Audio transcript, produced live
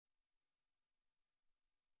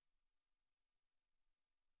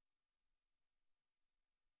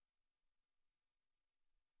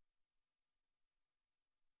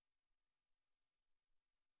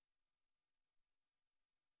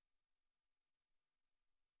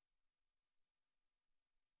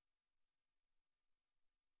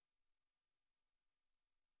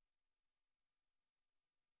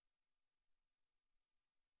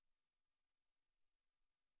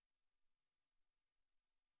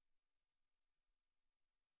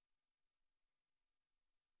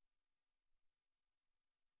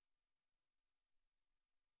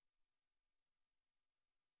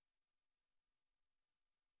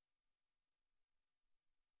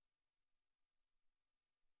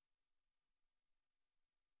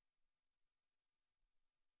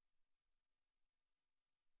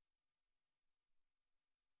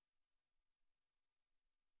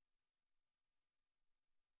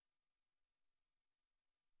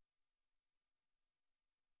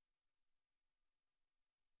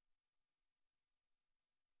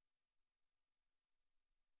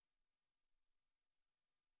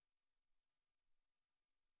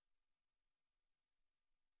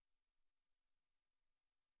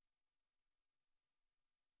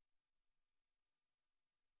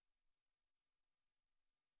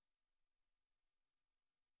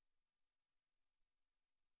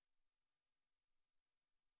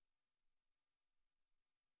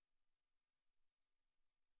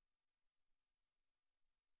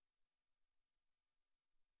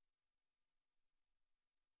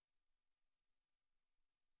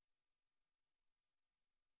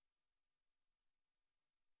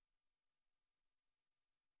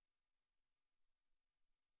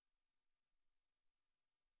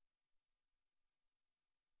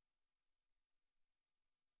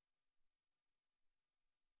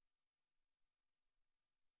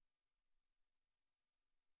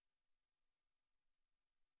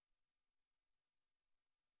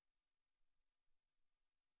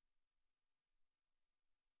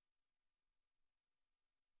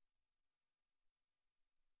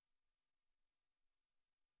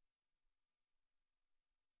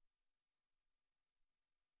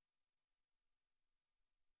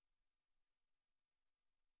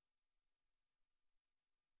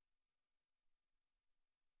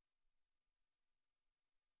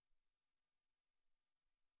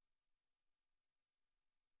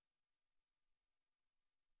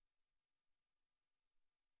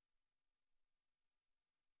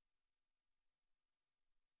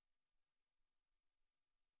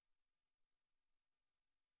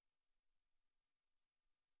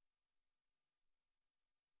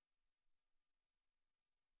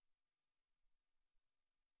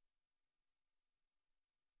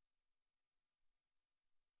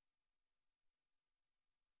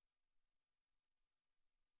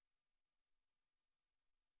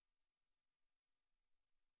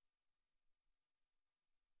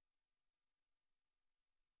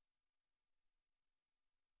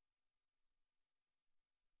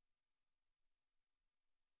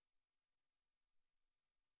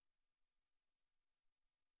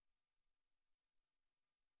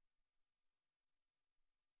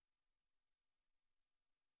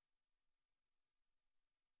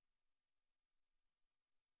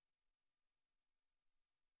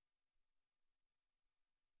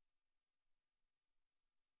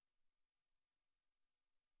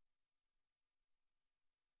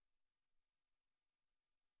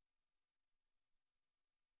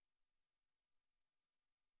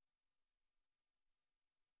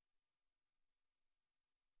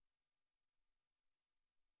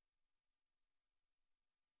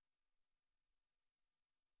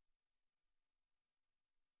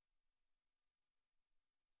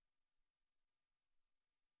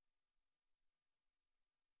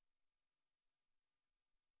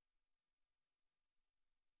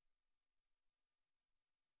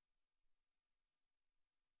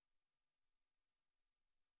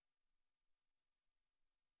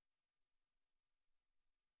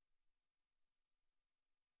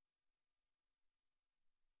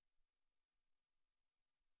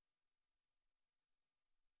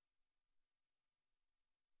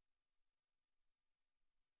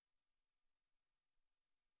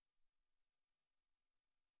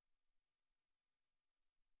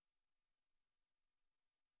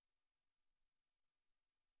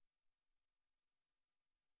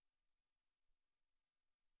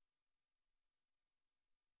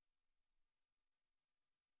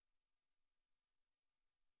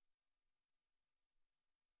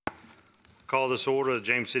Call this order, the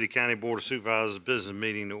James City County Board of Supervisors business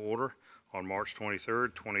meeting to order on March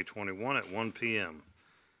 23rd, 2021 at 1 p.m.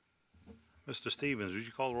 Mr. Stevens, would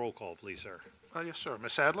you call the roll call, please, sir? Yes, sir.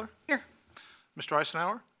 Ms. Sadler? Here. Mr.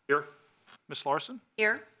 Eisenhower? Here. Ms. Larson?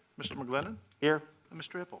 Here. Mr. McGlennon? Here. And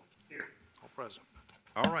Mr. Hippel? Here. All present.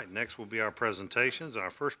 All right, next will be our presentations.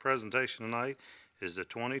 Our first presentation tonight is the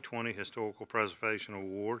 2020 Historical Preservation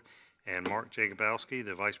Award, and Mark Jacobowski,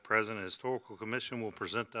 the Vice President of the Historical Commission, will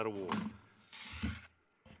present that award.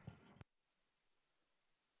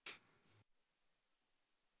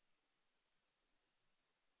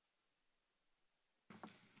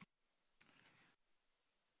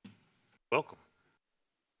 Welcome.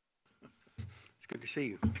 It's good to see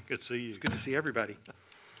you. Good to see you. It's good to see everybody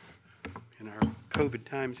in our COVID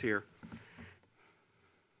times here.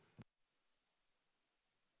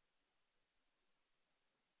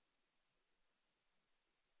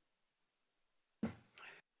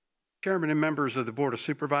 Chairman and members of the Board of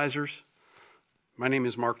Supervisors, my name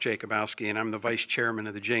is Mark Jacobowski, and I'm the Vice Chairman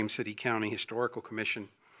of the James City County Historical Commission.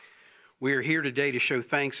 We are here today to show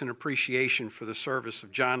thanks and appreciation for the service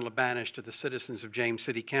of John Labanish to the citizens of James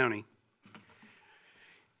City County.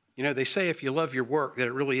 You know, they say if you love your work, that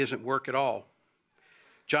it really isn't work at all.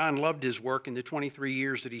 John loved his work in the 23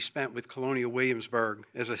 years that he spent with Colonial Williamsburg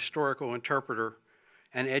as a historical interpreter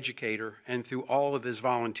and educator, and through all of his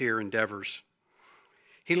volunteer endeavors.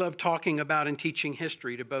 He loved talking about and teaching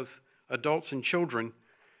history to both adults and children,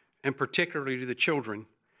 and particularly to the children.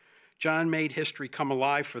 John made history come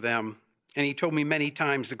alive for them, and he told me many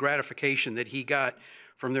times the gratification that he got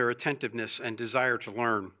from their attentiveness and desire to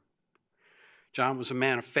learn. John was a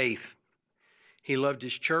man of faith. He loved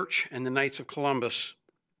his church and the Knights of Columbus.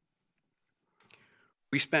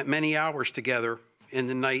 We spent many hours together in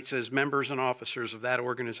the Knights as members and officers of that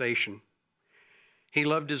organization. He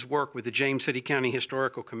loved his work with the James City County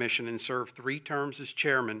Historical Commission and served 3 terms as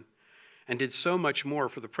chairman, and did so much more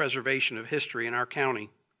for the preservation of history in our county.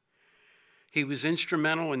 He was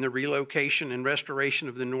instrumental in the relocation and restoration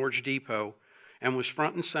of the Norge Depot, and was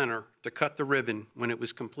front and center to cut the ribbon when it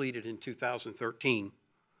was completed in 2013.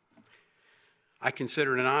 I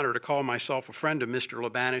consider it an honor to call myself a friend of Mr.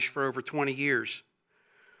 Labanish for over 20 years.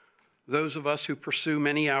 Those of us who pursue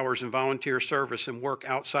many hours in volunteer service and work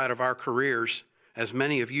outside of our careers, as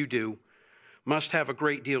many of you do, must have a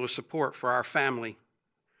great deal of support for our family.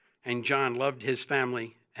 And John loved his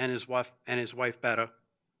family and his wife Betta.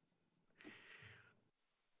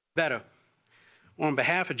 Betta, on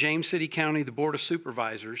behalf of James City County, the Board of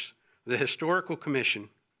Supervisors, the Historical Commission,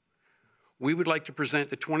 we would like to present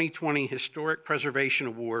the 2020 Historic Preservation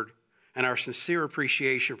Award and our sincere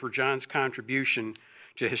appreciation for John's contribution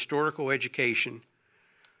to historical education,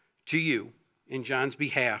 to you in John's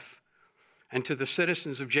behalf, and to the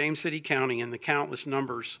citizens of James City County and the countless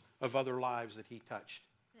numbers of other lives that he touched.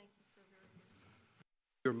 Thank you so very much.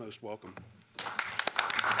 You're most welcome.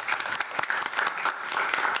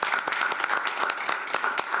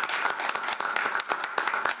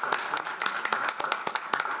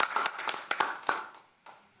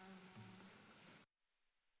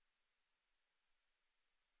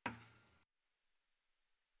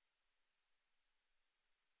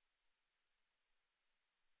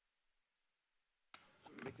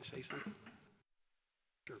 Say something?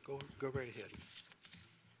 Sure, go right ahead.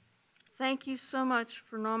 Thank you so much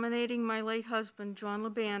for nominating my late husband, John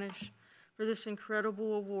Labanish, for this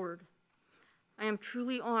incredible award. I am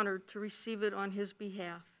truly honored to receive it on his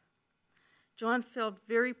behalf. John felt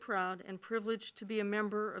very proud and privileged to be a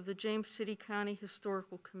member of the James City County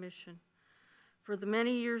Historical Commission. For the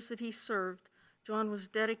many years that he served, John was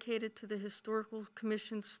dedicated to the Historical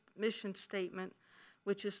Commission's mission statement,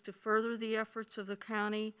 which is to further the efforts of the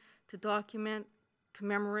county to document,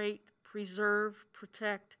 commemorate, preserve,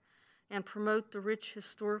 protect, and promote the rich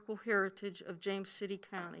historical heritage of James City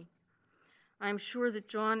County. I am sure that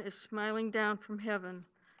John is smiling down from heaven,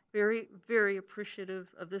 very, very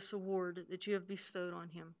appreciative of this award that you have bestowed on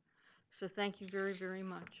him. So thank you very, very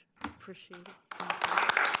much. Appreciate it.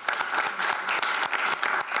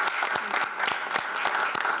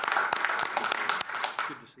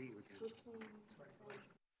 Good to see you again.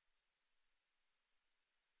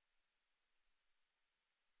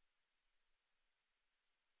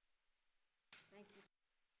 Thank you.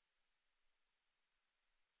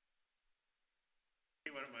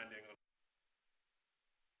 You wouldn't mind doing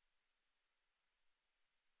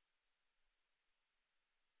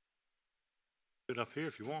it up here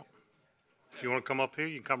if you want. If you want to come up here,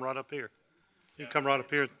 you can come right up here. You can come right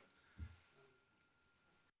up here.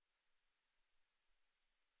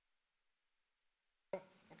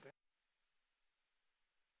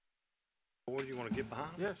 Or you want to get behind?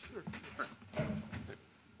 Yeah, sure.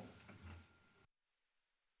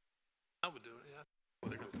 I would do it, yeah. Well,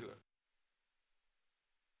 they're going to do it.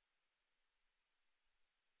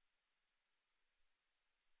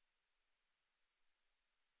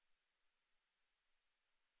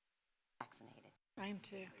 Vaccinated. I am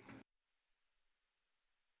too.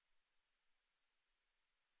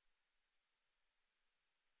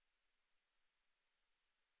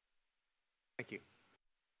 Thank you.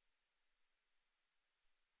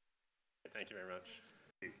 Thank you very much.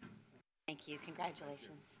 Thank you.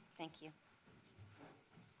 Congratulations. Thank you.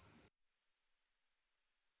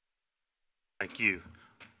 Thank you.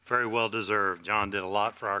 Very well deserved. John did a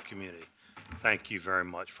lot for our community. Thank you very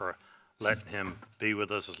much for letting him be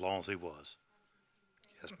with us as long as he was.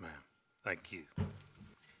 Yes, ma'am. Thank you.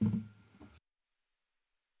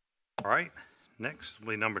 All right, next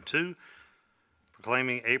will be number 2,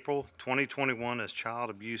 proclaiming April 2021 as Child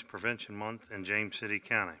Abuse Prevention Month in James City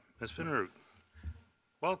County. Ms. Vinroot,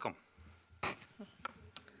 welcome. Hello,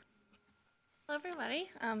 everybody.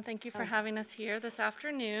 Thank you for having us here this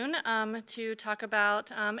afternoon to talk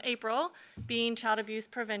about April being Child Abuse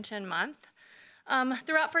Prevention Month.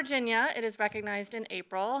 Throughout Virginia, it is recognized in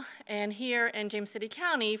April, and here in James City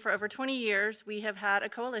County, for over 20 years, we have had a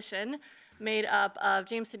coalition made up of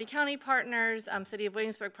James City County partners, City of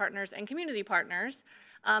Williamsburg partners, and community partners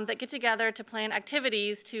that get together to plan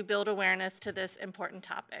activities to build awareness to this important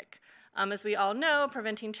topic. As we all know,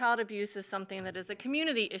 preventing child abuse is something that is a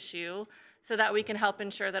community issue so that we can help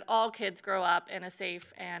ensure that all kids grow up in a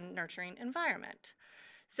safe and nurturing environment.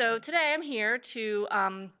 So today I'm here to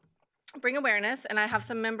bring awareness, and I have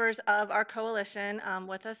some members of our coalition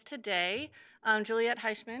with us today. Juliet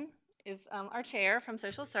Heischman is our chair from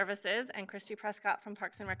Social Services, and Christy Prescott from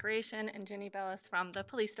Parks and Recreation, and Jenny Bellis from the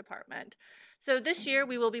Police Department. So this year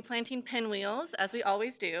we will be planting pinwheels, as we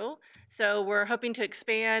always do. So we're hoping to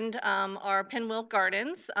expand our pinwheel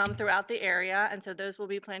gardens throughout the area, and so those will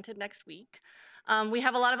be planted next week. We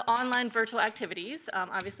have a lot of online virtual activities,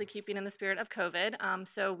 obviously keeping in the spirit of COVID.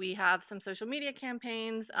 So we have some social media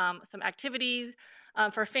campaigns, some activities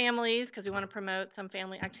for families, because we want to promote some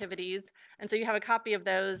family activities. And so you have a copy of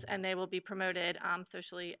those, and they will be promoted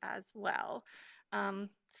socially as well. And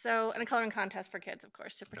a coloring contest for kids, of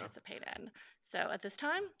course, to participate in. So at this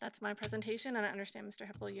time, that's my presentation, and I understand, Mr.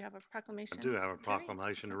 Hippel, you have a proclamation. I do have a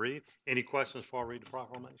proclamation to read. Any questions before I read the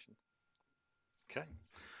proclamation? Okay.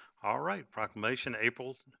 All right. Proclamation,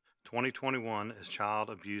 April 2021 is Child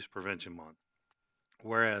Abuse Prevention Month.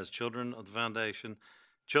 Whereas children are the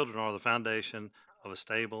foundation of a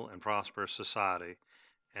stable and prosperous society,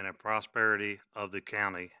 and a prosperity of the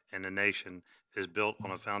county and the nation is built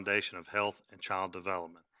on a foundation of health and child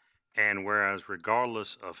development. And whereas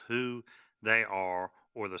regardless of who they are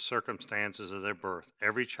or the circumstances of their birth,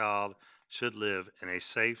 every child should live in a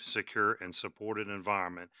safe, secure, and supported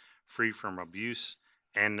environment free from abuse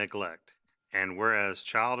and neglect. And whereas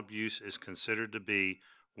child abuse is considered to be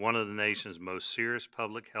one of the nation's most serious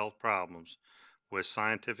public health problems, with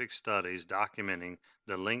scientific studies documenting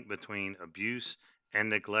the link between abuse and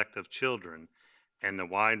neglect of children and the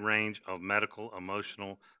wide range of medical,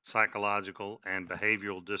 emotional, psychological, and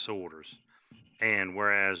behavioral disorders. And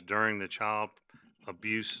whereas during the Child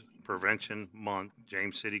Abuse Prevention Month,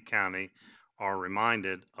 James City County are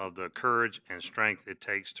reminded of the courage and strength it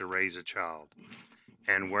takes to raise a child.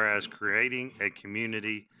 And whereas creating a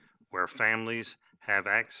community where families have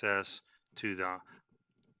access to the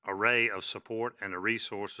array of support and the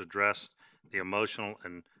resources to address the emotional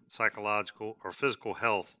and psychological or physical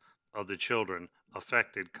health of the children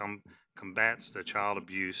affected combats the child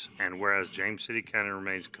abuse. And whereas James City County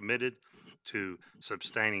remains committed to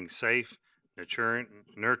sustaining safe,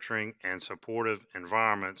 nurturing, and supportive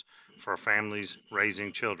environments for families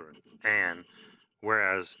raising children. And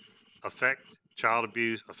whereas effective child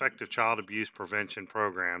abuse prevention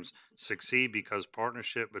programs succeed because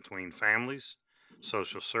partnership between families,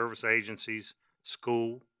 social service agencies,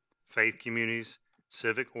 school, faith communities,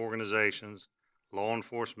 civic organizations, law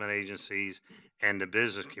enforcement agencies, and the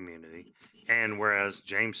business community. And whereas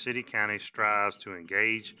James City County strives to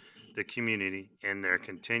engage the community in their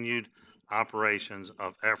continued operations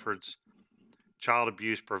of child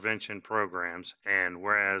abuse prevention programs. And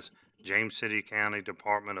whereas James City County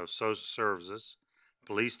Department of Social Services,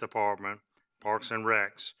 Police Department, Parks and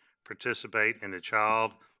Recs participate in the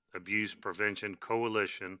Child Abuse Prevention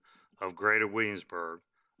Coalition of Greater Williamsburg,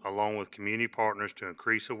 along with community partners to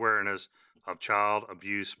increase awareness of child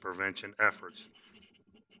abuse prevention efforts.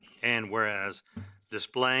 And whereas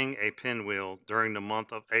displaying a pinwheel during the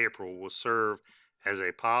month of April will serve as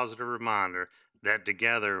a positive reminder that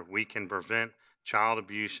together we can prevent child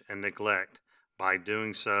abuse and neglect by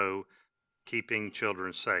doing so, keeping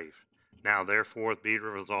children safe. Now therefore be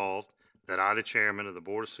resolved that I, the chairman of the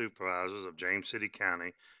Board of Supervisors of James City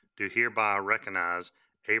County, do hereby recognize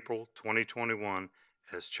April 2021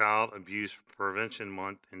 as Child Abuse Prevention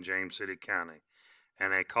Month in James City County.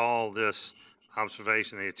 And I call this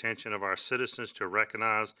observation the attention of our citizens to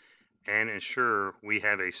recognize and ensure we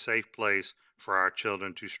have a safe place for our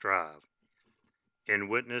children to strive. In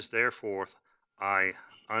witness therefore, I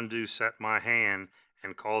undo set my hand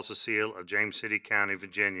and cause the seal of James City County,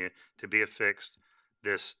 Virginia to be affixed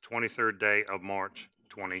this 23rd day of March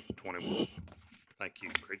 2021. Thank you.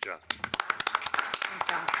 Great job.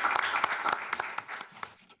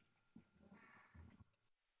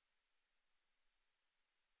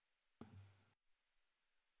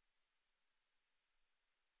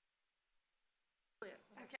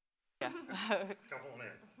 Come on in.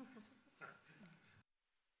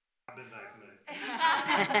 I've been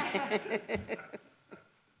vaccinated.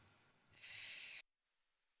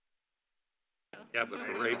 Yeah, but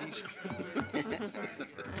for rabies.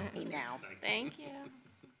 Hey, now. Thank you.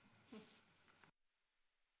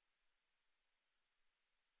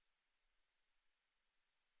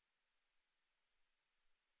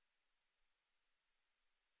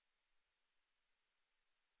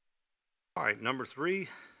 All right, number 3,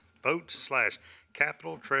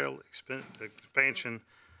 boat/capital trail expansion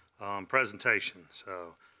presentation.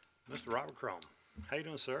 So, Mr. Robert Crum, how you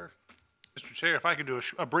doing, sir? Mr. Chair, if I could do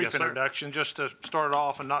a brief Yes, sir. introduction, just to start it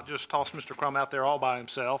off and not just toss Mr. Crum out there all by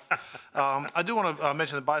himself. I do want to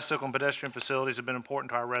mention that bicycle and pedestrian facilities have been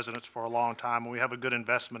important to our residents for a long time, and we have a good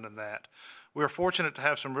investment in that. We are fortunate to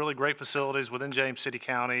have some really great facilities within James City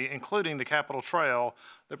County, including the Capitol Trail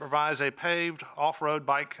that provides a paved off-road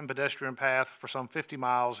bike and pedestrian path for some 50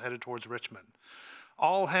 miles headed towards Richmond.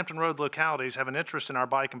 All Hampton Road localities have an interest in our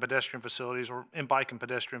bike and pedestrian facilities, or in bike and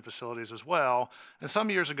pedestrian facilities as well. And some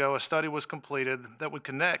years ago, a study was completed that would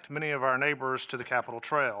connect many of our neighbors to the Capitol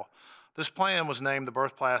Trail. This plan was named the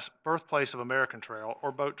Birthplace of American Trail,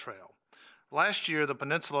 or Boat Trail. Last year, the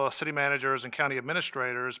Peninsula city managers and county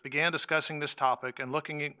administrators began discussing this topic and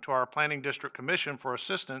looking to our Planning District Commission for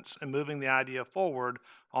assistance in moving the idea forward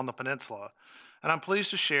on the peninsula. And I'm pleased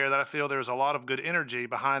to share that I feel there's a lot of good energy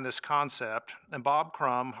behind this concept. And Bob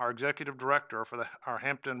Crum, our executive director for our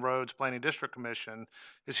Hampton Roads Planning District Commission,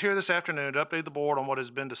 is here this afternoon to update the board on what has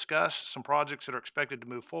been discussed, some projects that are expected to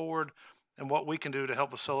move forward, and what we can do to help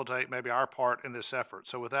facilitate maybe our part in this effort.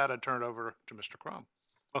 So with that, I turn it over to Mr. Crum.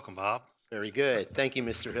 Welcome, Bob. Very good. Thank you,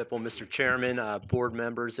 Mr. Hippel, Mr. Chairman, board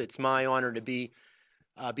members. It's my honor to be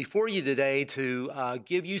before you today to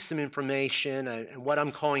give you some information and what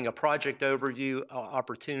I'm calling a project overview,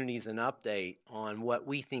 opportunities, and update on what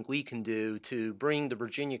we think we can do to bring the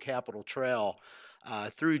Virginia Capitol Trail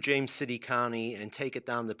through James City County and take it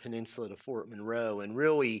down the peninsula to Fort Monroe and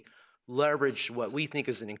really leverage what we think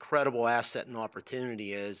is an incredible asset and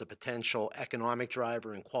opportunity as a potential economic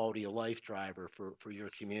driver and quality of life driver for your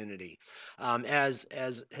community. As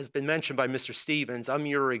has been mentioned by Mr. Stevens, I'm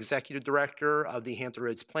your executive director of the Hampton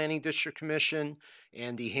Roads Planning District Commission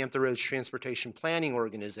and the Hampton Roads Transportation Planning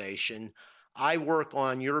Organization. I work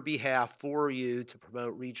on your behalf for you to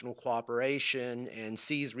promote regional cooperation and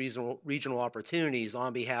seize regional opportunities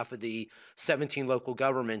on behalf of the 17 local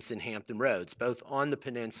governments in Hampton Roads, both on the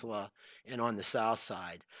peninsula and on the south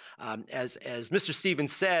side. As Mr.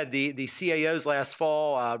 Stevens said, the CAOs last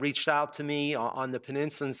fall reached out to me on the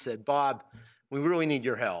peninsula and said, Bob, we really need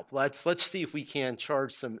your help. Let's see if we can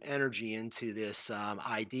charge some energy into this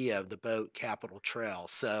idea of the Boat Capitol Trail.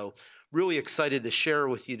 So really excited to share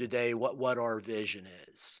with you today what our vision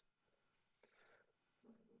is.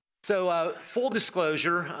 So full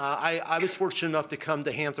disclosure, I was fortunate enough to come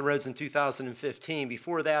to Hampton Roads in 2015.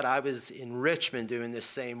 Before that, I was in Richmond doing this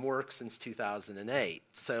same work since 2008.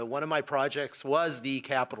 So one of my projects was the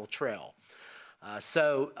Capitol Trail.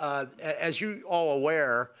 As you all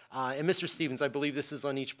aware, and Mr. Stevens, I believe this is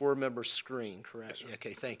on each board member's screen, correct? Yes,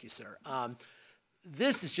 okay, thank you, sir.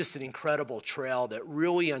 This is just an incredible trail that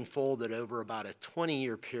really unfolded over about a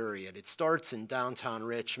 20-year period. It starts in downtown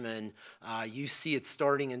Richmond. You see it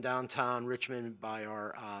starting in downtown Richmond by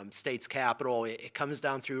our state's capital. It comes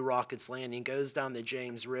down through Rockets Landing, goes down the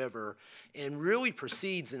James River, and really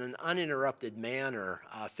proceeds in an uninterrupted manner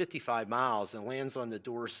 55 miles and lands on the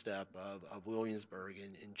doorstep of Williamsburg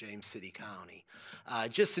in James City County.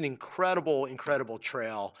 Just an incredible, incredible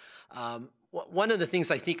trail. One of the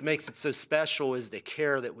things I think makes it so special is the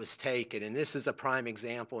care that was taken, and this is a prime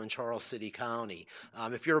example in Charles City County.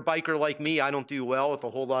 If you're a biker like me, I don't do well with a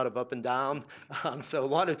whole lot of up and down, so a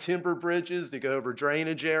lot of timber bridges to go over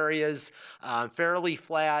drainage areas, fairly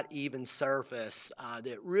flat, even surface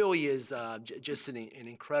that really is just an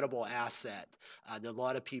incredible asset that a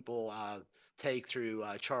lot of people take through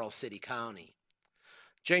Charles City County.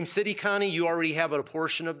 James City County, you already have a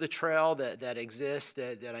portion of the trail that exists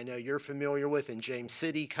that I know you're familiar with in James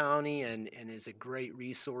City County and is a great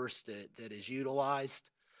resource that is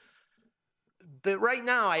utilized. But right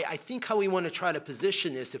now, I think how we want to try to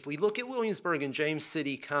position this, if we look at Williamsburg and James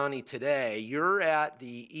City County today, you're at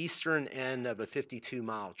the eastern end of a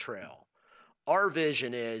 52-mile trail. Our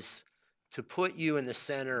vision is to put you in the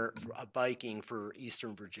center of biking for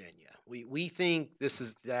Eastern Virginia. We think this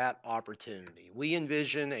is that opportunity. We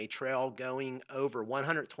envision a trail going over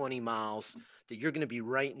 120 miles that you're going to be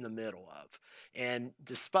right in the middle of. And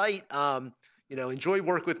despite, enjoy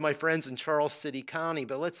work with my friends in Charles City County,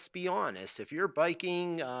 but let's be honest, if you're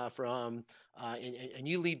biking and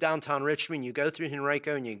you leave downtown Richmond, you go through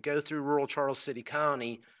Henrico and you go through rural Charles City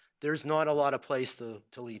County, there's not a lot of place to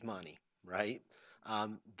leave money, right?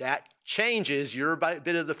 That changes. You're a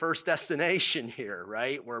bit of the first destination here,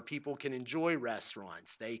 right? Where people can enjoy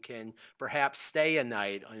restaurants. They can perhaps stay a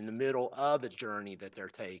night in the middle of a journey that they're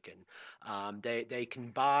taking. They can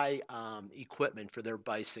buy equipment for their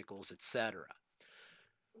bicycles, etc.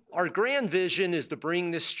 Our grand vision is to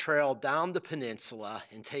bring this trail down the peninsula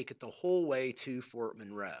and take it the whole way to Fort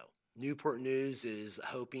Monroe. Newport News is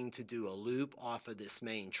hoping to do a loop off of this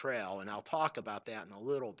main trail, and I'll talk about that in a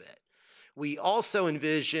little bit. We also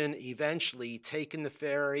envision eventually taking the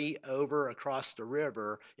ferry over across the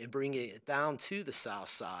river and bringing it down to the south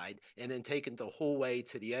side and then taking the whole way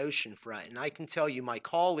to the ocean front. And I can tell you my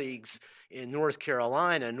colleagues in North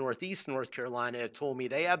Carolina, Northeast North Carolina, have told me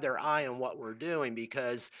they have their eye on what we're doing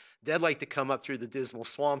because they'd like to come up through the Dismal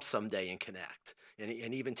Swamp someday and connect and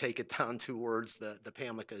even take it down towards the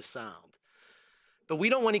Pamlico Sound. But we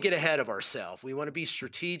don't want to get ahead of ourselves. We want to be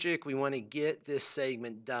strategic. We want to get this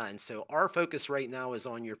segment done. So our focus right now is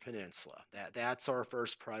on your peninsula. That's our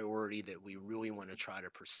first priority that we really want to try to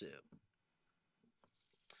pursue.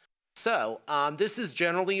 So this is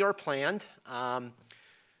generally our plan.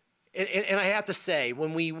 And I have to say,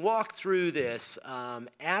 when we walked through this,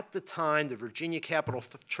 at the time, the Virginia Capital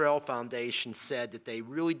Trail Foundation said that they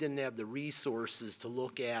really didn't have the resources to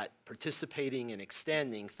look at participating and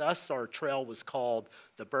extending. Thus, our trail was called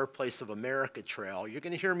the Birthplace of America Trail. You're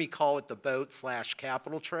going to hear me call it the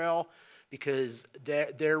Boat/Capital Trail because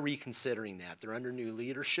they're reconsidering that. They're under new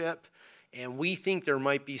leadership. And we think there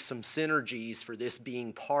might be some synergies for this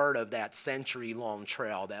being part of that century-long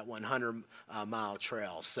trail, that 100-mile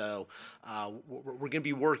trail. So we're going to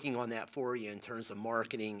be working on that for you in terms of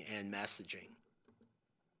marketing and messaging.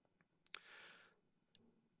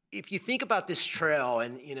 If you think about this trail,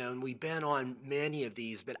 and we've been on many of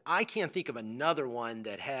these, but I can't think of another one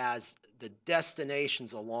that has the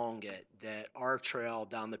destinations along it that our trail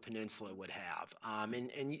down the peninsula would have.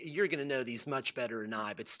 And you're going to know these much better than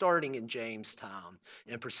I, but starting in Jamestown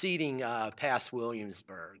and proceeding past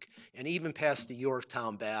Williamsburg and even past the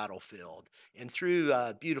Yorktown battlefield and through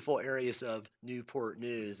beautiful areas of Newport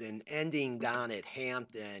News and ending down at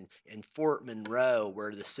Hampton and Fort Monroe,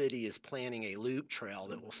 where the city is planning a loop trail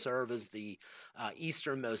that will serve as the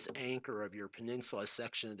easternmost anchor of your peninsula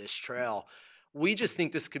section of this trail. We just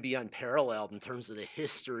think this could be unparalleled in terms of the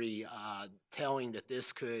history telling that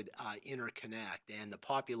this could interconnect and the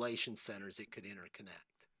population centers it could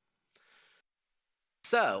interconnect.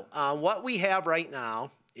 So what we have right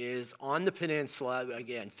now is on the peninsula,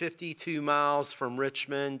 again, 52 miles from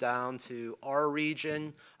Richmond down to our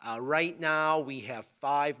region. Right now we have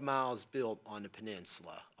 5 miles built on the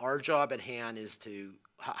peninsula. Our job at hand is to,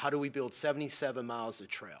 how do we build 77 miles of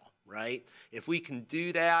trail? Right? If we can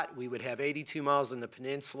do that, we would have 82 miles in the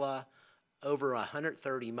peninsula, over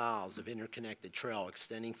 130 miles of interconnected trail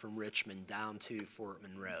extending from Richmond down to Fort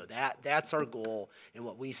Monroe. That's our goal and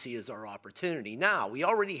what we see as our opportunity. Now, we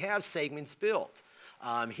already have segments built.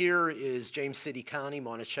 Here is James City County,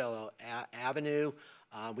 Monticello Avenue.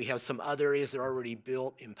 We have some other areas that are already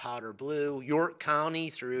built in powder blue. York County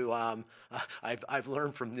through, I've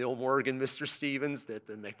learned from Neil Morgan, Mr. Stevens, that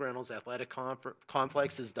the McReynolds Athletic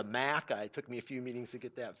Complex is the MAC. It took me a few meetings to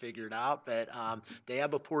get that figured out, but they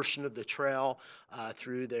have a portion of the trail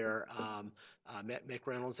through their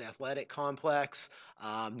McReynolds Athletic Complex.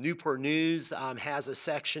 Newport News has a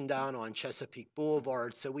section down on Chesapeake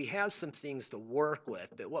Boulevard, so we have some things to work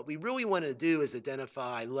with. But what we really want to do is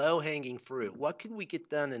identify low-hanging fruit. What can we get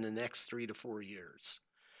done in the next 3 to 4 years?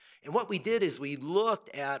 And what we did is we looked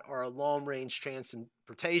at our long-range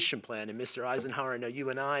transportation plan, and Mr. Eisenhower, I know you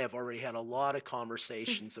and I have already had a lot of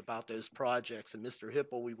conversations about those projects, and Mr.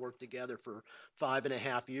 Hippel, we worked together for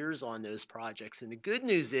 5.5 years on those projects. And the good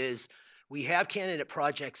news is we have candidate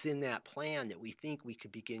projects in that plan that we think we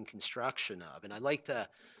could begin construction of. And I'd like to,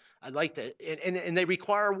 and they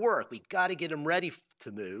require work. We got to get them ready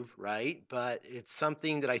to move, right? But it's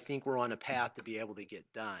something that I think we're on a path to be able to get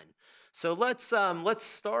done. So let's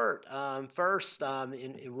start first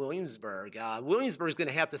in Williamsburg. Williamsburg is going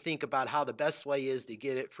to have to think about how the best way is to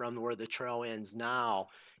get it from where the trail ends now.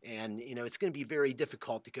 And, you know, it's going to be very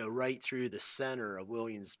difficult to go right through the center of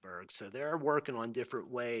Williamsburg. So they're working on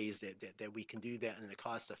different ways that we can do that in a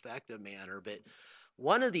cost-effective manner. But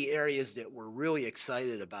one of the areas that we're really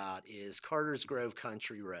excited about is Carter's Grove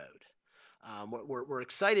Country Road. We're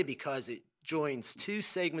excited because it joins two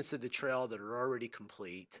segments of the trail that are already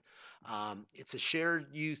complete. It's a shared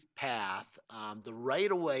use path. The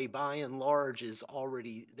right-of-way, by and large, is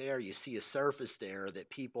already there. You see a surface there that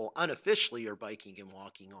people unofficially are biking and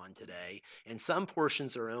walking on today, and some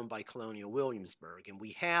portions are owned by Colonial Williamsburg. And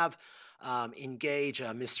we have engaged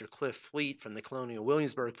Mr. Cliff Fleet from the Colonial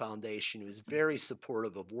Williamsburg Foundation, who is very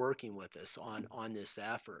supportive of working with us on this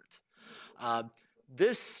effort.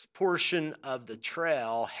 This portion of the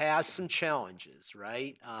trail has some challenges,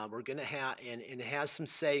 right? We're going to have, and it has some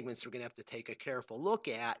segments we're going to have to take a careful look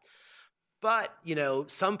at. But, you know,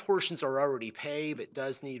 some portions are already paved. It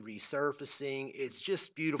does need resurfacing. It's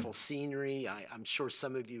just beautiful scenery. I'm sure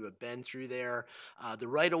some of you have been through there. The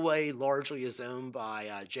right-of-way largely is owned by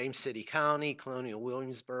James City County, Colonial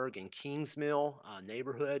Williamsburg, and Kingsmill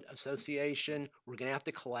Neighborhood Association. We're going to have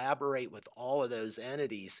to collaborate with all of those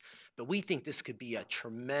entities. But we think this could be a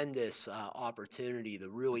tremendous opportunity to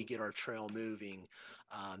really get our trail moving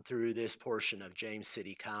through this portion of James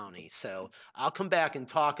City County. So I'll come back and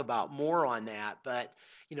talk about more on that, but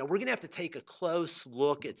you know, we're going to have to take a close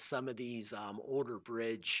look at some of these older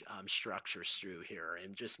bridge structures through here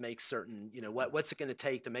and just make certain, you know, what's it going to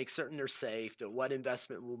take to make certain they're safe, to what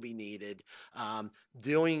investment will be needed,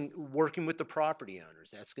 working with the property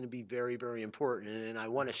owners. That's going to be very, very important. And I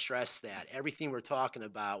want to stress that everything we're talking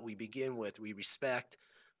about, we begin with, we respect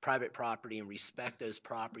private property and respect those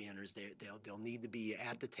property owners. They'll need to be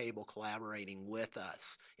at the table collaborating with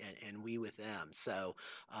us and we with them. So,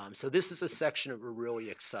 so this is a section that we're really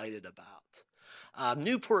excited about.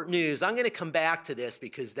 Newport News, I'm going to come back to this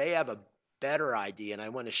because they have a better idea, and I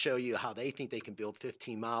want to show you how they think they can build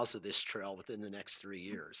 15 miles of this trail within the next 3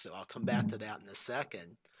 years. So I'll come back to that in a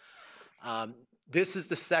second. This is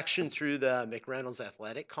the section through the McReynolds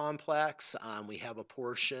Athletic Complex. We have a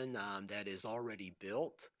portion that is already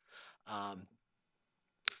built.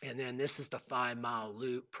 And then this is the 5-mile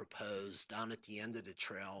loop proposed down at the end of the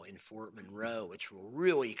trail in Fort Monroe, which will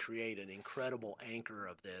really create an incredible anchor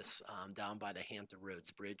of this down by the Hampton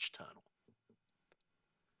Roads Bridge Tunnel.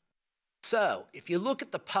 So if you look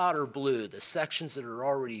at the powder blue, the sections that are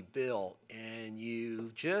already built, and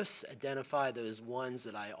you just identify those ones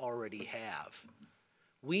that I already have,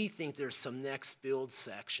 we think there's some next build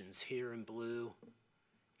sections here in blue,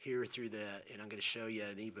 here through the, and I'm going to show you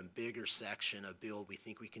an even bigger section of build we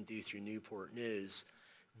think we can do through Newport News.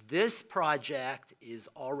 This project is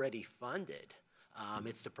already funded.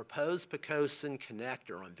 It's the proposed Pocosin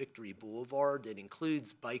connector on Victory Boulevard that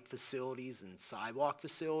includes bike facilities and sidewalk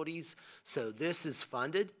facilities. So this is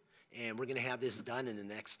funded, and we're going to have this done in the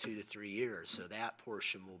next 2 to 3 years. So that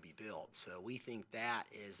portion will be built. So we think that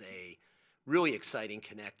is a really exciting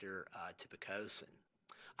connector to Pocosin.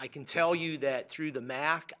 I can tell you that through the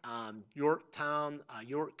MAC, York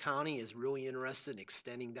County is really interested in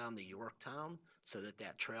extending down to Yorktown so that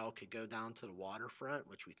that trail could go down to the waterfront,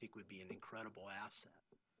 which we think would be an incredible asset.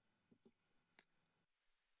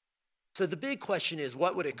 So the big question is,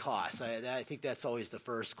 what would it cost? I think that's always the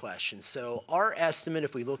first question. So our estimate,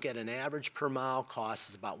 if we look at an average per mile cost,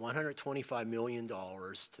 is about $125 million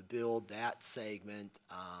to build that segment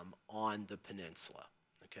on the peninsula,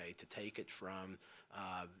 okay, to take it from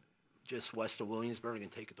just west of Williamsburg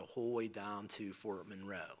and take it the whole way down to Fort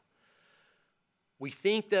Monroe. We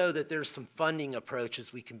think, though, that there's some funding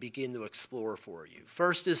approaches we can begin to explore for you.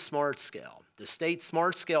 First is Smart Scale. The state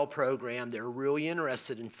Smart Scale program, they're really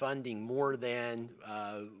interested in funding more than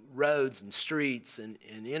roads and streets and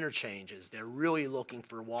interchanges. They're really looking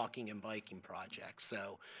for walking and biking projects.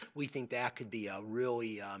 So we think that could be a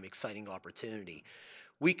really exciting opportunity.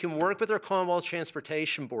 We can work with our Commonwealth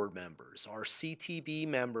Transportation Board members. Our CTB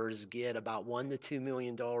members get about $1 to $2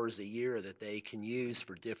 million a year that they can use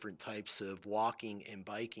for different types of walking and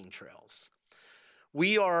biking trails.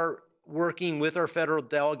 We are working with our federal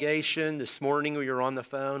delegation. This morning, we were on the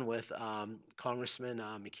phone with Congressman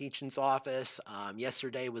McEachin's office.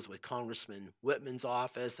 Yesterday was with Congressman Whitman's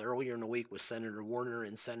office. Earlier in the week with Senator Warner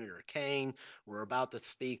and Senator Kane. We're about to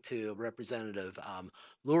speak to Representative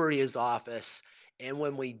Luria's office. And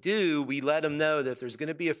when we do, we let them know that if there's going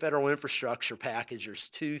to be a federal infrastructure package, there's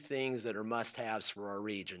two things that are must-haves for our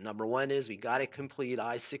region. Number one is we got to complete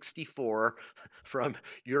I-64 from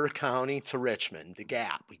your county to Richmond, the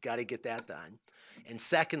gap. We got to get that done. And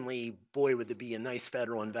secondly, boy, would there be a nice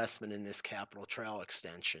federal investment in this Capitol Trail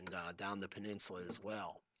extension down the peninsula as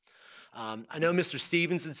well. I know Mr.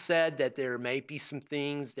 Stevens had said that there may be some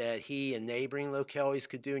things that he and neighboring localities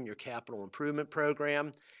could do in your capital improvement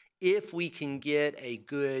program. If we can get a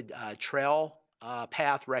good trail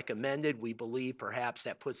path recommended, we believe perhaps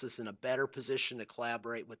that puts us in a better position to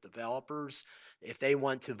collaborate with developers. If they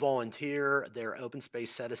want to volunteer their open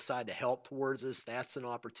space set aside to help towards us, that's an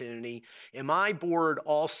opportunity. And my board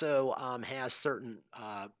also has certain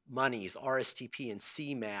monies, RSTP and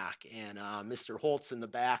CMAC, and Mr. Holt's in the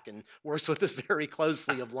back and works with us very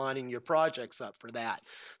closely of lining your projects up for that.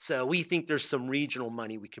 So we think there's some regional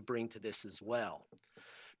money we could bring to this as well.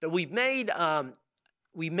 But we made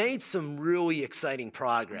some really exciting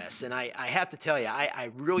progress, and I have to tell you, I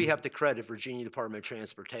really have to credit Virginia Department of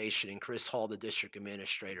Transportation and Chris Hall, the district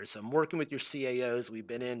administrator. So I'm working with your CAOs. We've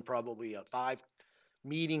been in probably 5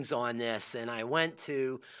 meetings on this, and I went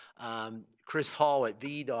to Chris Hall at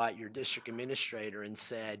VDOT, your district administrator, and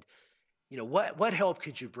said, you know, what help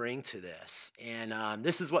could you bring to this? And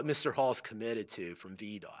this is what Mr. Hall's committed to from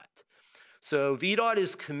VDOT. So VDOT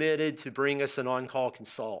is committed to bring us an on-call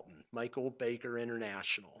consultant. Michael Baker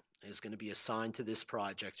International is going to be assigned to this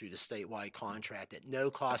project through the statewide contract at no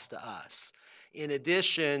cost to us. In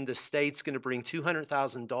addition, the state's going to bring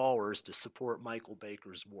 $200,000 to support Michael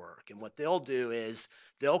Baker's work. And what they'll do is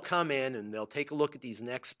they'll come in and they'll take a look at these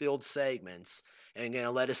next build segments and going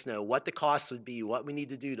to let us know what the cost would be, what we need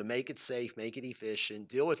to do to make it safe, make it efficient,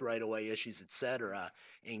 deal with right-of-way issues, et cetera,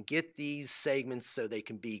 and get these segments so they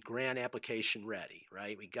can be grant application ready,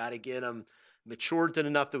 right? We got to get them matured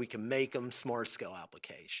enough that we can make them smart scale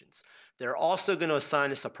applications. They're also going to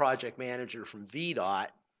assign us a project manager from VDOT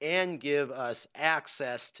and give us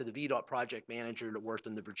access to the VDOT project manager that worked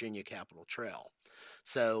on the Virginia Capitol Trail.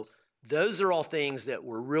 So those are all things that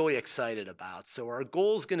we're really excited about. So our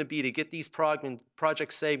goal is going to be to get these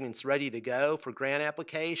project segments ready to go for grant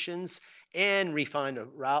applications and refine the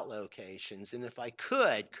route locations. And if I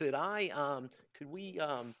could we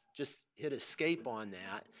just hit escape on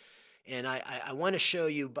that? And I want to show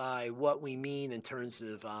you by what we mean in terms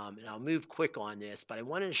of, and I'll move quick on this, but I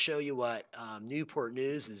wanted to show you what Newport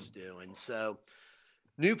News is doing. So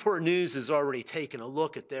Newport News has already taken a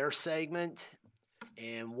look at their segment,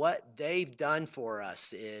 and what they've done for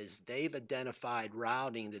us is they've identified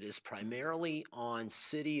routing that is primarily on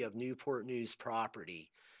City of Newport News property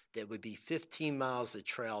that would be 15 miles of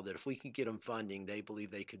trail that if we could get them funding, they believe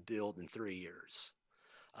they could build in 3 years.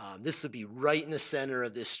 This would be right in the center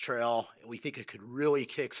of this trail. We think it could really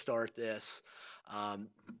kickstart this.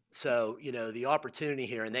 So, you know, the opportunity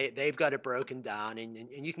here, and they've got it broken down, and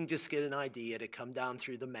you can just get an idea to come down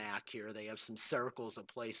through the MAC here. They have some circles of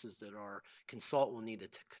places that our consultant will need to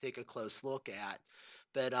take a close look at.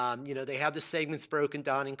 But, you know, they have the segments broken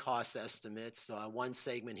down in cost estimates. One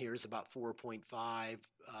segment here is about 4.5.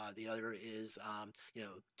 The other is, you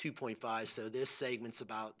know, 2.5. So this segment's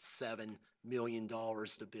about $7 million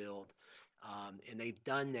to build. And they've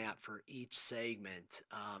done that for each segment.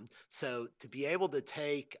 So to be able to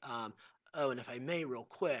take, oh, and if I may real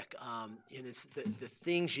quick, and it's the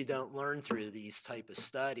things you don't learn through these type of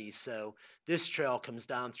studies. So this trail comes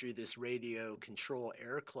down through this radio control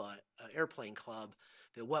airplane club.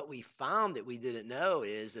 But what we found that we didn't know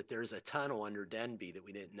is that there's a tunnel under Denby that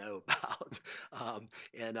we didn't know about.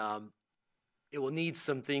 It will need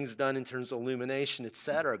some things done in terms of illumination, et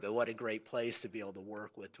cetera, but what a great place to be able to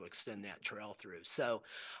work with to extend that trail through. So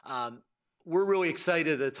we're really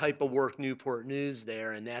excited the type of work Newport News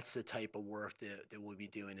there, and that's the type of work that we'll be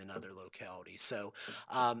doing in other localities. So,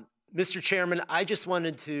 Mr. Chairman, I just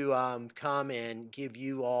wanted to come and give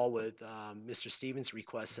you all, with Mr. Stevens'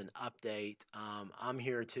 request, an update. I'm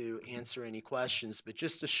here to answer any questions, but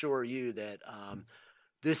just assure you that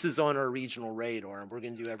this is on our regional radar, and we're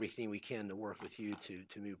going to do everything we can to work with you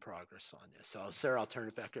to move progress on this. So, Sarah, I'll turn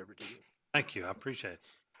it back over to you. Thank you. I appreciate it.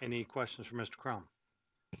 Any questions for Mr. Crum?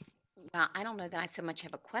 Well, I don't know that I so much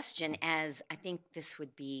have a question as I think this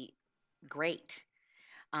would be great.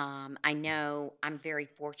 I know I'm very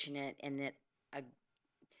fortunate in that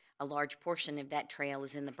a large portion of that trail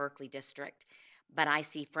is in the Berkeley district, but I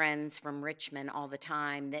see friends from Richmond all the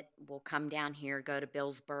time that will come down here, go to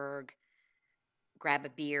Billsburg, grab a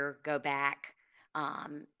beer, go back.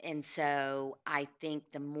 And so I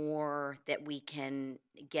think the more that we can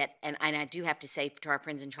get, and I do have to say to our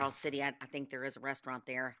friends in Charles City, I think there is a restaurant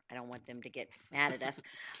there. I don't want them to get mad at us.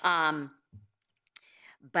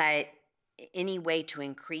 But any way to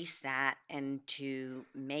increase that and to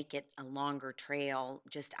make it a longer trail,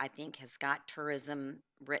 just I think has got tourism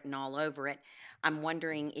written all over it. I'm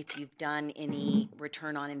wondering if you've done any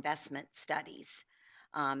return on investment studies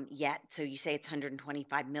yet. So you say it's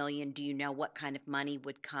 125 million. Do you know what kind of money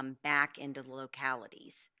would come back into the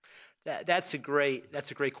localities? That's a great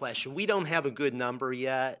question. We don't have a good number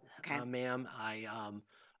yet, Okay. ma'am.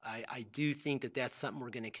 I do think that that's something we're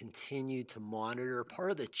going to continue to monitor. Part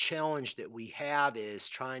of the challenge that we have is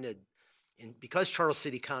trying to, and because Charles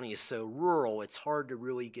City County is so rural, it's hard to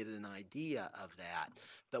really get an idea of that.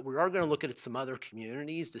 But we are going to look at some other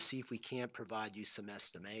communities to see if we can't provide you some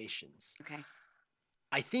estimations. Okay.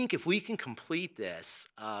 I think if we can complete this,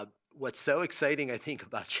 what's so exciting, I think,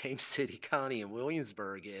 about James City County and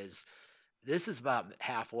Williamsburg is this is about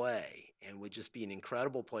halfway and would just be an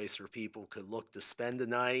incredible place where people could look to spend the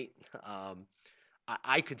night.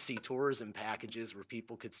 I could see tourism packages where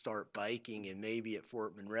people could start biking and maybe at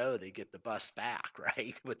Fort Monroe they get the bus back,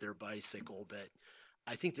 right, with their bicycle. But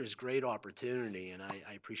I think there's great opportunity, and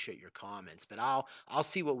I appreciate your comments. But I'll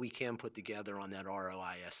see what we can put together on that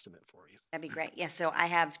ROI estimate for you. That'd be great. Yeah, so I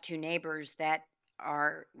have 2 neighbors that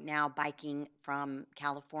are now biking from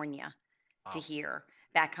California to here,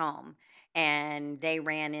 back home. And they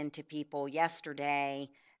ran into people yesterday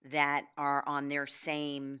that are on their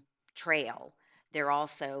same trail. They're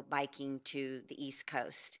also biking to the East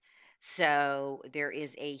Coast. So there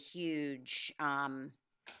is a huge,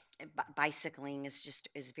 bicycling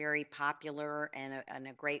is very popular and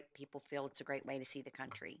a great, people feel it's a great way to see the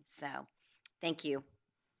country. So, thank you.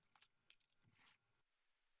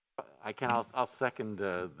 I'll second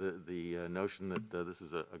the notion that this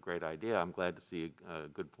is a great idea. I'm glad to see a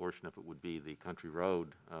good portion of it would be the country road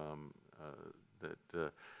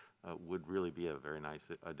that would really be a very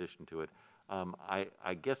nice addition to it.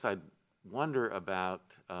 I guess I'd wonder about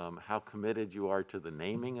how committed you are to the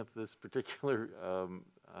naming of this particular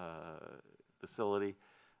facility.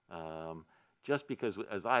 Just because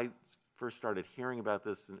as I first started hearing about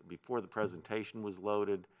this before the presentation was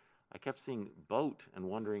loaded, I kept seeing boat and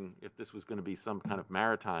wondering if this was going to be some kind of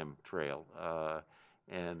maritime trail.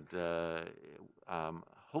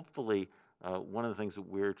 Hopefully, one of the things that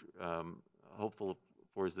we're hopeful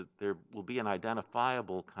for is that there will be an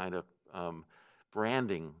identifiable kind of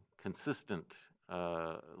branding consistently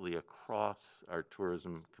across our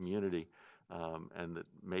tourism community, and that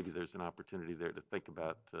maybe there's an opportunity there to think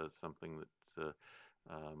about something that's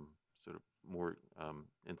sort of more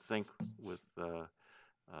in sync with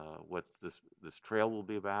what this trail will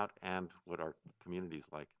be about and what our community's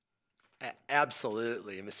like.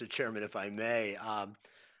 Absolutely, Mr. Chairman, if I may.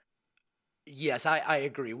 Yes, I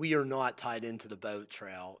agree. We are not tied into the boat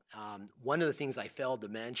trail. One of the things I failed to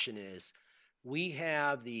mention is we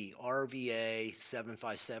have the RVA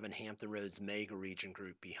 757 Hampton Roads Mega Region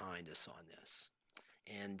Group behind us on this.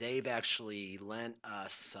 And they've actually lent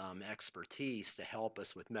us some expertise to help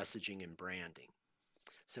us with messaging and branding.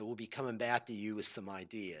 So we'll be coming back to you with some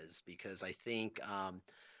ideas, because I think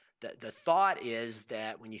the thought is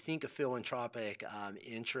that when you think of philanthropic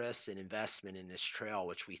interest and investment in this trail,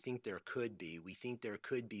 which we think there could be, we think there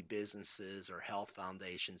could be businesses or health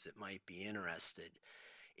foundations that might be interested.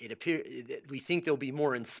 We think they'll be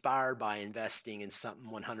more inspired by investing in something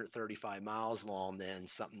 135 miles long than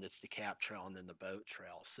something that's the cap trail and then the boat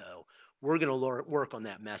trail. So we're going to work on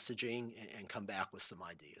that messaging and come back with some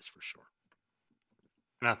ideas for sure.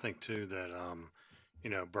 And I think too that,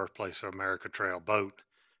 Birthplace of America Trail boat,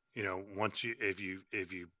 once if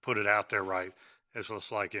you put it out there right, it's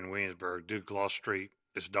just like in Williamsburg, Duke Gloss Street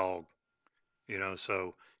is dog,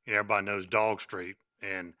 so, everybody knows Dog Street.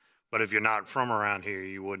 But if you're not from around here,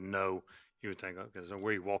 you wouldn't know. You would think, okay, so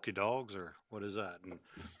where you walk your dogs or what is that?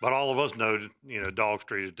 But all of us know, Dog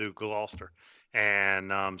Street is Duke Gloucester.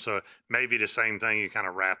 And so maybe the same thing, you kind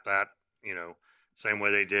of wrap that, same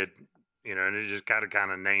way they did, and it just got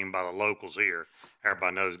kind of named by the locals here.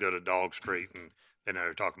 Everybody knows go to Dog Street and they know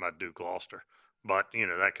they're talking about Duke Gloucester. But,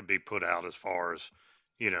 that could be put out as far as,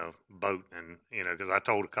 boat and, because I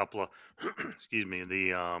told a couple of, excuse me,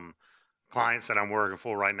 the clients that I'm working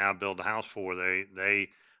for right now, build a house for, they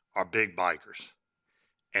are big bikers.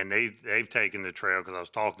 And they've taken the trail, because I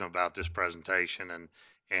was talking about this presentation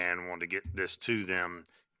and wanted to get this to them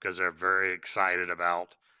because they're very excited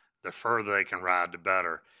about the further they can ride, the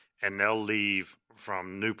better. and they'll leave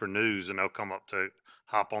from Newport News and they'll come up to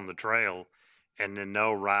hop on the trail, and then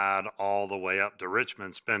they'll ride all the way up to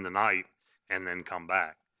Richmond, spend the night, and then come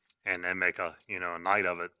back. And then make a, a night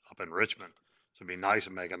of it up in Richmond. So it'd be nice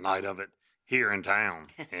to make a night of it here in town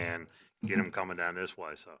and get them coming down this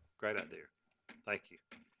way. So great idea. Thank you.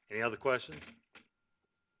 Any other questions?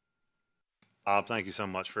 Bob, thank you so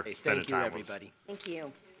much for Hey, spending thank you, time with us. everybody. Thank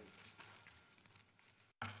you.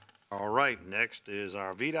 All right, next is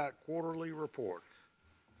our VDOT quarterly report.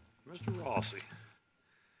 Mr. Rossi,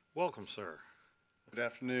 welcome, sir. Good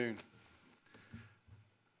afternoon.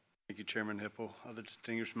 Thank you, Chairman Hippel, other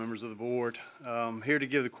distinguished members of the board. Here to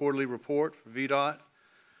give the quarterly report for VDOT.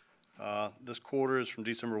 This quarter is from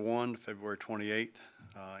December 1 to February 28th.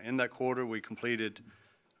 In that quarter, we completed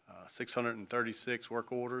 636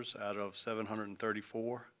 work orders out of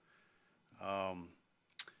 734,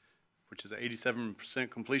 which is an 87%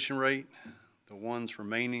 completion rate. The ones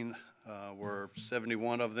remaining were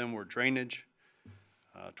 71 of them were drainage,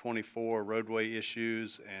 24 roadway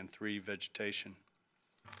issues, and 3 vegetation.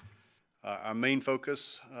 Our main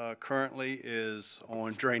focus currently is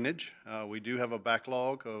on drainage. We do have a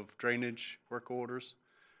backlog of drainage work orders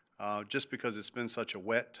just because it's been such a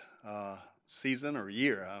wet season or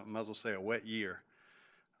year. I might as well say a wet year.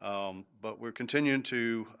 But we're continuing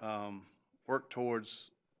to work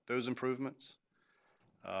towards those improvements.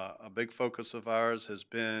 A big focus of ours has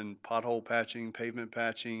been pothole patching, pavement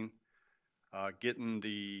patching, getting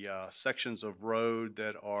the sections of road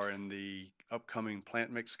that are in the upcoming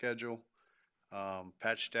plant mix schedule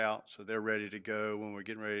patched out so they're ready to go when we're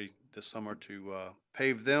getting ready this summer to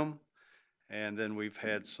pave them. And then we've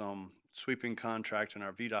had some sweeping contract in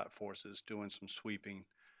our VDOT forces doing some sweeping.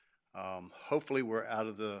 Hopefully we're out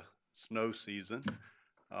of the snow season,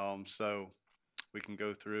 so we can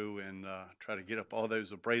go through and try to get up all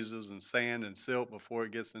those abrasives and sand and silt before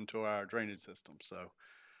it gets into our drainage system. So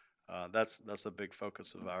that's a big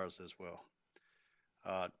focus of ours as well.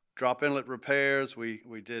 Drop inlet repairs, we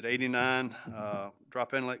did 89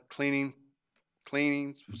 drop inlet cleanings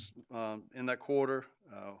in that quarter.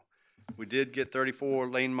 We did get 34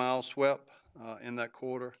 lane miles swept in that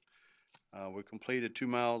quarter. We completed 2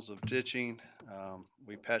 miles of ditching.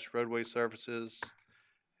 We patched roadway surfaces,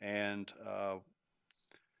 and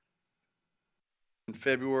in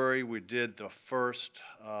February we did the first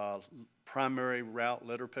primary route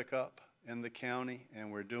litter pickup in the county,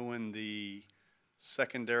 and we're doing the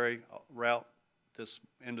secondary route this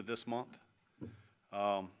end of this month.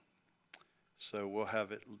 So we'll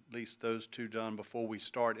have at least those 2 done before we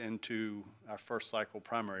start into our first cycle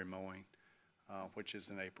primary mowing, which is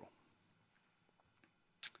in April.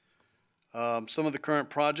 Some of the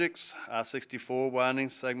current projects, I-64 widening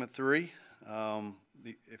segment 3.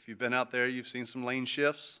 If you've been out there, you've seen some lane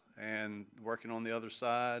shifts and working on the other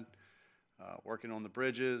side, working on the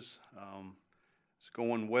bridges. It's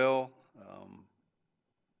going well.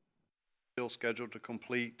 Still scheduled to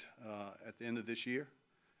complete at the end of this year.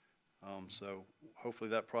 So hopefully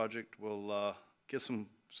that project will get some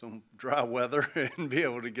dry weather and be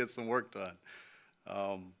able to get some work done.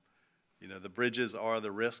 You know, the bridges are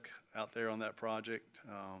the risk out there on that project,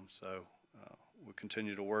 so we'll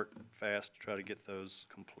continue to work fast to try to get those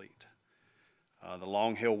complete. The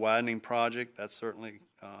Long Hill widening project, that's certainly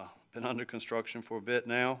been under construction for a bit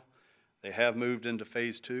now. They have moved into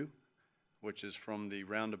phase 2, which is from the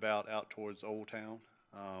roundabout out towards Old Town.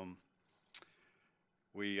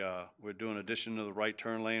 We're doing addition to the right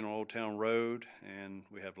turn lane on Old Town Road, and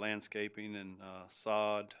we have landscaping and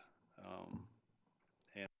sod,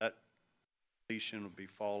 and that completion will be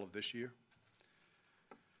fall of this year.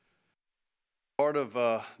 Part of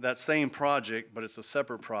that same project, but it's a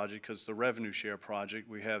separate project because it's a revenue share project.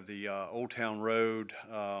 We have the Old Town Road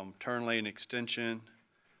turn lane extension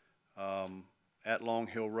at Long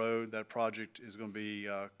Hill Road. That project is going to be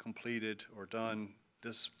completed or done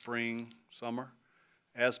this spring, summer,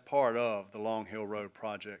 as part of the Long Hill Road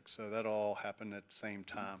project. So that all happened at the same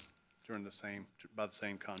time by the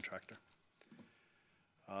same contractor.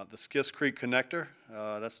 The Skiss Creek Connector,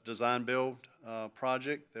 that's a design build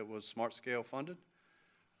project that was Smart Scale funded.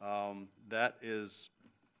 That is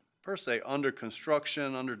per se under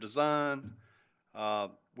construction, under design.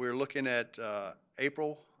 We're looking at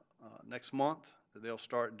April next month that they'll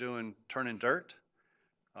start turning dirt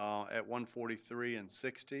at 143 and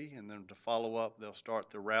 60, and then to follow up they'll start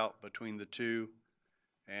the route between the two,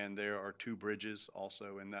 and there are 2 bridges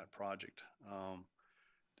also in that project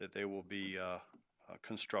that they will be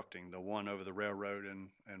constructing, the one over the railroad and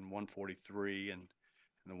 143 and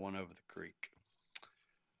the one over the creek.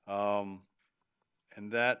 And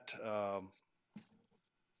that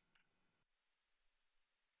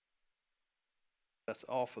That's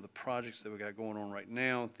all for the projects that we got going on right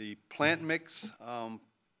now. The plant mix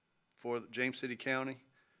for James City County,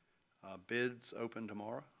 bids open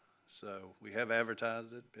tomorrow. So we have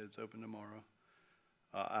advertised it, bids open tomorrow.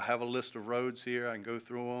 I have a list of roads here. I can go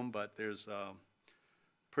through them, but there's a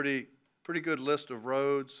pretty good list of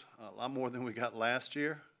roads, a lot more than we got last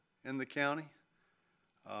year in the county,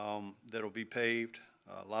 that'll be paved.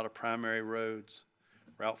 A lot of primary roads,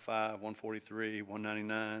 Route 5, 143,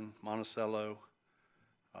 199, Monticello,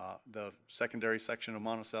 the secondary section of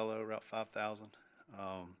Monticello, Route 5000,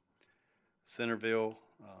 Centerville,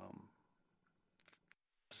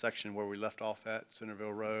 section where we left off at,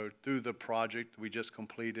 Centerville Road, through the project we just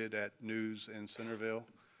completed at News in Centerville.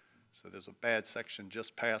 So there's a bad section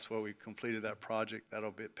just past where we completed that project.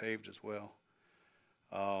 That'll be paved as well.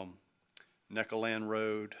 Neckerland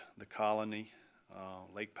Road, the Colony,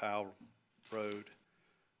 Lake Powell Road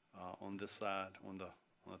on this side, on the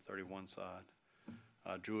 31 side,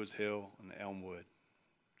 Druids Hill and Elmwood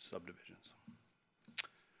subdivisions.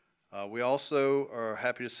 We also are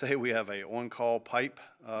happy to say we have a on-call pipe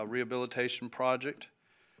rehabilitation project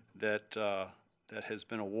that has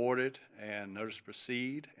been awarded and notice to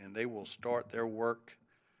proceed, and they will start their work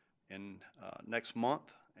in next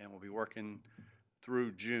month, and will be working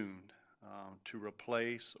through June to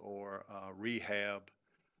replace or rehab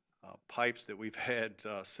pipes that we've had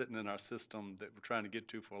sitting in our system that we're trying to get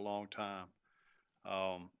to for a long time.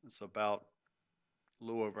 It's about a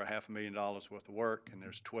little over $500,000 worth of work, and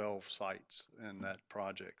there's 12 sites in that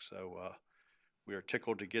project. So we are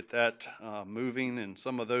tickled to get that moving, and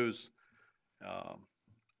some of those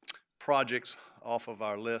projects off of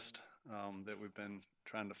our list that we've been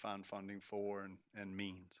trying to find funding for and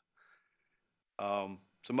means.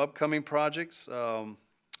 Some upcoming projects,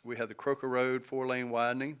 we have the Croker Road 4-lane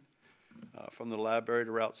widening from the library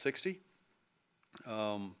to Route 60.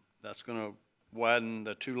 That's going to widen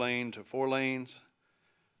the 2-lane to 4 lanes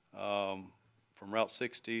from Route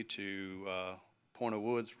 60 to Point of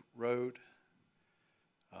Woods Road.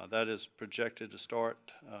 That is projected to start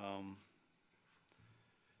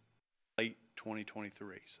late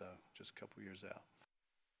 2023, so just a couple years out.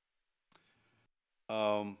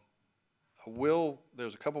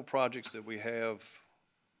 There's a couple projects that we have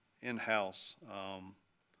in-house,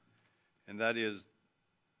 and that is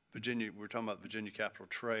Virginia. We're talking about Virginia Capitol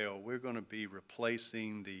Trail. We're going to be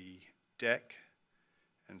replacing the deck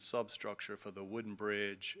and substructure for the wooden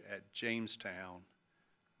bridge at Jamestown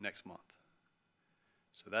next month.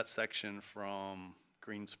 So that section from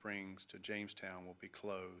Green Springs to Jamestown will be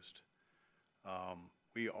closed.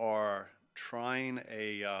 We are trying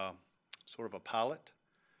a sort of a pilot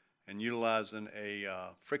and utilizing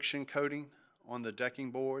a friction coating on the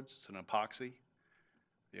decking boards. It's an epoxy.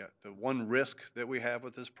 The one risk that we have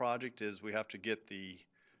with this project is we have to get the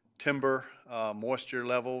timber moisture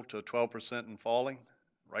level to 12% and falling.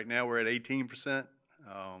 Right now we're at 18%.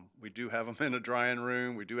 We do have them in a drying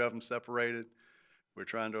room. We do have them separated. We're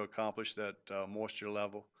trying to accomplish that moisture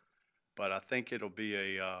level, but I think it'll be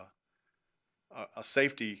a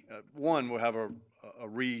safety. One, we'll have a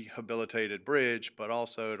rehabilitated bridge, but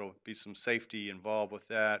also it'll be some safety involved with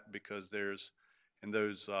that, because there's in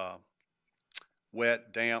those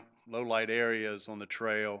wet, damp, low light areas on the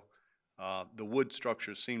trail, the wood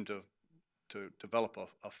structures seem to develop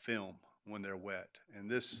a film when they're wet, and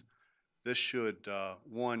this should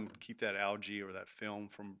one, keep that algae or that film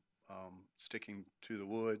from sticking to the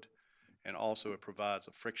wood, and also it provides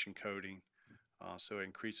a friction coating, so it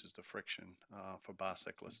increases the friction for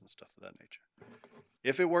bicyclists and stuff of that nature.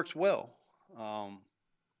 If it works well,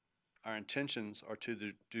 our intentions are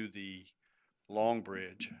to do the long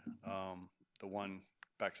bridge, the one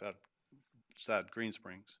backside Green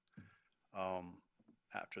Springs,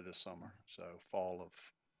 after this summer, so fall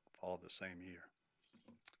of the same year.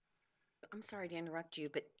 I'm sorry to interrupt you,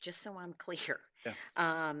 but just so I'm clear.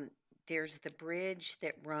 Yeah. There's the bridge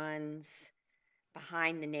that runs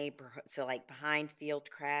behind the neighborhood, so like behind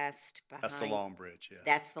Fieldcrest, That's the long bridge, yes.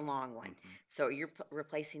 That's the long one. Mm-hmm. So you're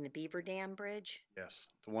replacing the Beaver Dam Bridge? Yes,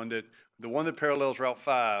 the one that parallels Route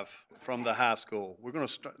 5 from the high school. We're going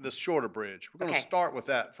to start this shorter bridge. We're going to start with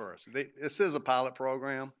that first. This is a pilot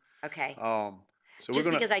program. Okay. So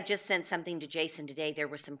just because I just sent something to Jason today, there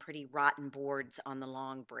were some pretty rotten boards on the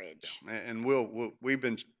long bridge. Yeah, and we've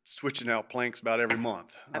been switching out planks about every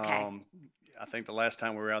month. Okay. I think the last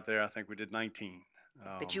time we were out there, I think we did 19.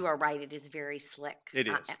 But you are right; it is very slick. It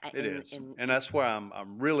is. It is, and that's where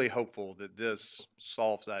I'm really hopeful that this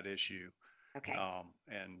solves that issue. Okay.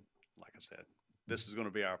 And like I said, this is going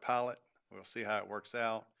to be our pilot. We'll see how it works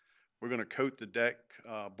out. We're going to coat the deck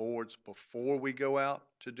boards before we go out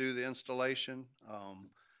to do the installation.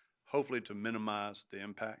 hopefully to minimize the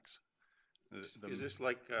impacts. Is this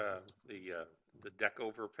like the deck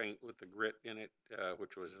over paint with the grit in it,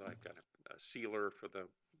 which was like a sealer for the?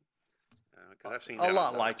 'Cause I've seen A that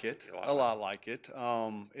lot on like docks. it, a lot like it.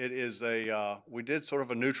 It is we did sort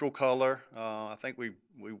of a neutral color. I think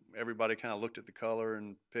everybody kind of looked at the color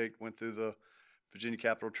and went through the Virginia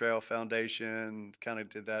Capitol Trail Foundation, kind of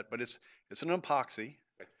did that, but it's an epoxy.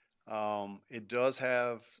 It does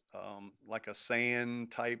have like a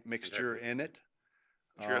sand type mixture in it.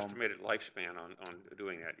 What's your estimated lifespan on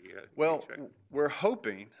doing that? Well, we're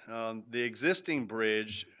hoping, the existing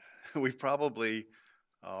bridge, we've probably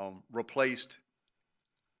replaced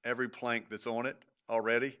every plank that's on it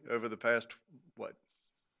already over the past,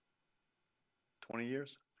 20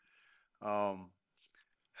 years?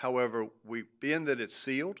 However, being that it's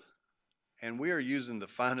sealed, and we are using the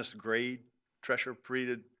finest grade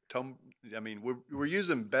treasure-treated, we're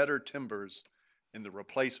using better timbers in the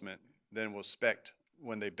replacement than was spec'd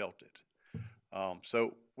when they built it.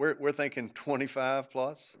 So we're thinking 25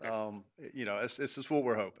 plus. This is what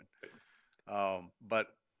we're hoping. But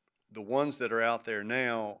the ones that are out there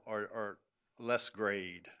now are less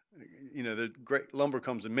grade. The lumber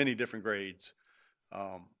comes in many different grades.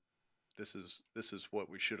 This is what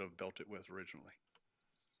we should have built it with originally.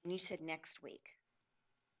 And you said next week.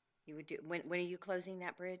 You would do, when are you closing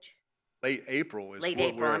that bridge? Late April is Late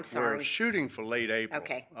what April, I'm sorry. we're shooting for late April.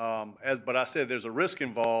 Okay. But I said there's a risk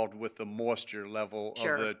involved with the moisture level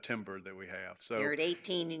Sure. of the timber that we have. So You're at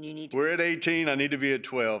 18 and you need to. we're at 18. I need to be at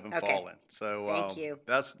 12 and Okay. falling. So Thank you.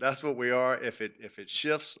 That's what we are. If it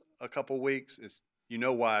shifts a couple weeks,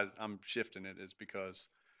 why I'm shifting it is because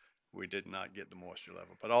we did not get the moisture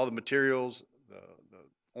level. But all the materials, the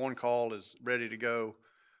on call is ready to go.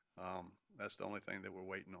 That's the only thing that we're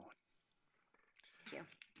waiting on. Thank you.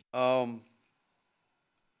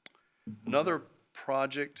 Another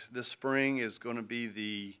project this spring is going to be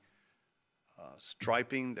the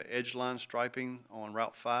striping, the edge line striping on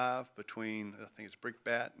Route 5 between, I think it's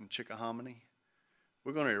Brickbat and Chickahominy.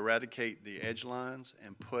 We're going to eradicate the edge lines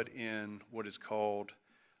and put in what is called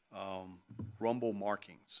rumble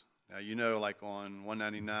markings. Now, like on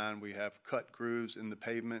 199, we have cut grooves in the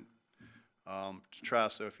pavement to try,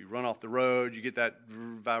 so if you run off the road, you get that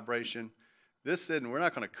vibration. This isn't, we're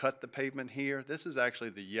not going to cut the pavement here. This is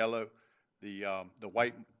actually the yellow, the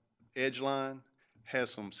white edge line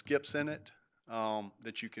has some skips in it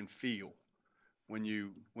that you can feel. When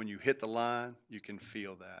you hit the line, you can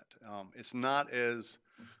feel that. It's not as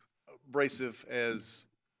abrasive as,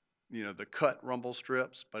 the cut rumble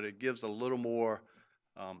strips, but it gives a little more,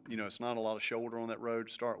 it's not a lot of shoulder on that road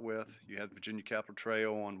to start with. You have Virginia Capitol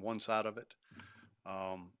Trail on one side of it.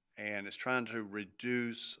 And it's trying to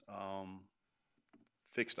reduce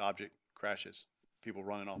fixed object crashes, people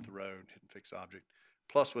running off the road, hitting fixed object.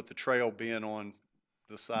 Plus with the trail being on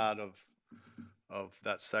the side of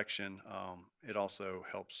that section, it also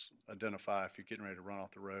helps identify if you're getting ready to run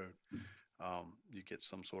off the road, you get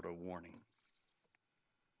some sort of warning.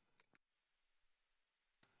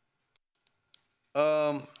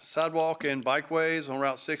 Sidewalk and bikeways on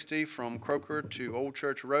Route 60 from Croker to Old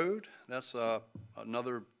Church Road. That's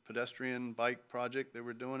another pedestrian bike project that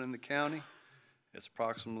we're doing in the county. It's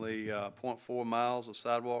approximately 0.4 miles of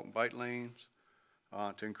sidewalk and bike lanes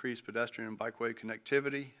to increase pedestrian and bikeway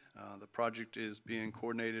connectivity. The project is being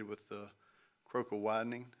coordinated with the Croker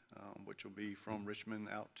widening, which will be from Richmond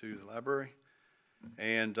out to the library.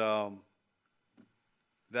 And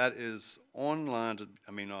that is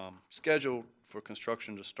scheduled for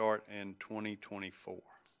construction to start in 2024.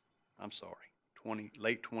 I'm sorry,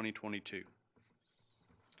 late 2022.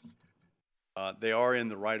 They are in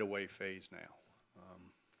the right-of-way phase now.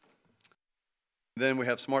 Then we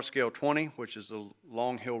have Smart Scale 20, which is the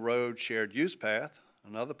Long Hill Road Shared Use Path,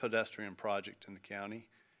 another pedestrian project in the county.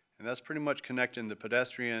 And that's pretty much connecting the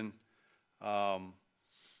pedestrian, the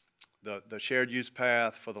shared use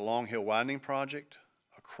path for the Long Hill Widening Project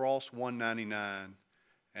across 199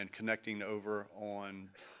 and connecting over on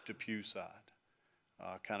Depew side,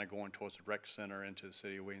 kind of going towards the rec center into the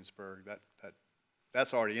city of Williamsburg.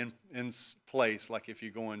 That's already in place, like if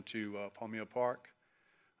you go into Palmyra Park.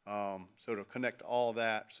 So to connect all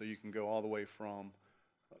that, so you can go all the way from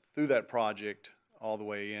through that project all the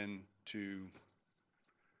way into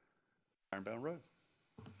Ironbound Road.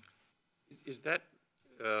 Is that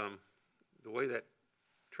the way that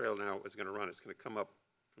trail now is going to run? It's going to come up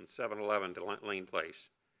from 7-Eleven to Lane Place.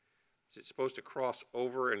 Is it supposed to cross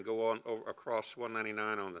over and go on across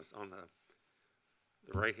 199 on the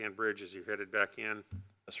right-hand bridge as you're headed back in?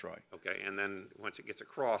 That's right. Okay, and then once it gets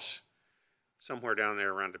across somewhere down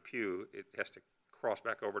there around Depew, it has to cross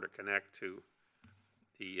back over to connect to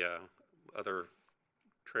the other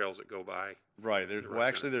trails that go by. Right, the well, rec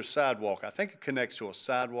actually, center. there's sidewalk. I think it connects to a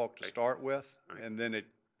sidewalk to Right. start with, Right. and then it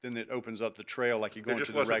opens up the trail like you go There into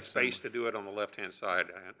just the wasn't rec center. space to do it on the left-hand side,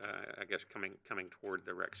 I guess, coming toward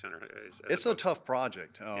the rec center. It's a tough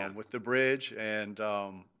project, Yeah. with the bridge and,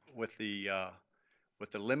 with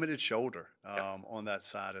the limited shoulder, on that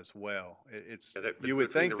side as well. It's, you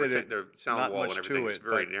would think that The sound not wall and much everything to is it,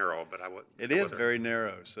 very but narrow, but I would. it is very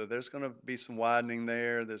narrow, so there's gonna be some widening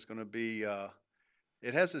there, there's gonna be,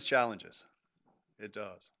 it has its challenges. It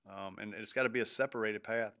does, and it's gotta be a separated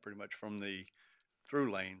path pretty much from the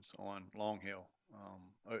through lanes on Long Hill,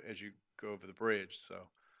 as you go over the bridge, so,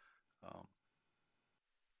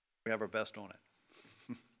 we have our best on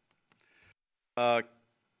it.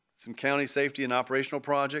 Some county safety and operational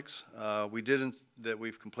projects, that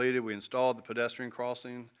we've completed. We installed the pedestrian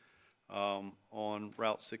crossing, on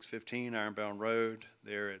Route 615 Ironbound Road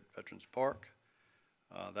there at Veterans Park.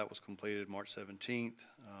 That was completed March 17th.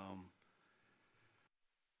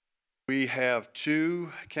 We have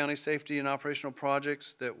 2 county safety and operational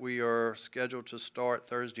projects that we are scheduled to start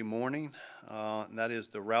Thursday morning. And that is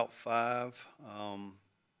the Route 5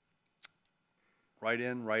 right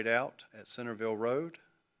in, right out at Centerville Road.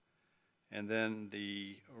 And then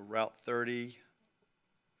the Route 30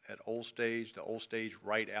 at Old Stage, the Old Stage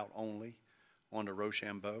right out only onto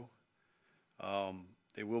Rochambeau.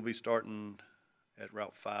 They will be starting at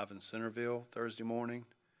Route 5 in Centerville Thursday morning.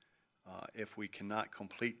 If we cannot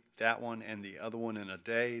complete that one and the other one in a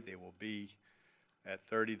day, they will be at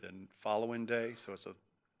 30 the following day. So it's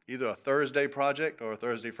either a Thursday project or a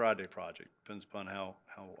Thursday-Friday project. Depends upon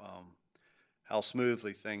how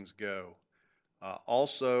smoothly things go.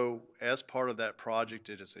 Also, as part of that project,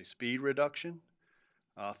 it is a speed reduction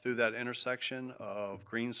through that intersection of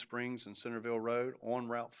Green Springs and Centerville Road on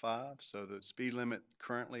Route 5. So the speed limit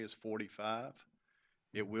currently is 45.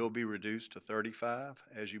 It will be reduced to 35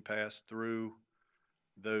 as you pass through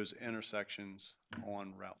those intersections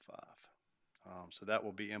on Route 5. So that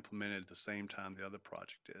will be implemented at the same time the other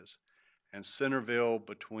project is. And Centerville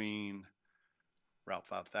between Route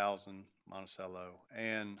 5000, Monticello,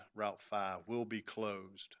 and Route 5 will be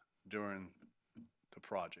closed during the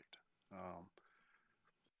project.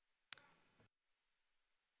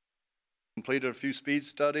 Completed a few speed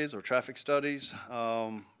studies or traffic studies.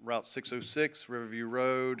 Route 606, Riverview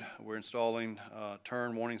Road, we're installing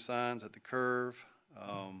turn warning signs at the curve.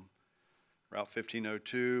 Route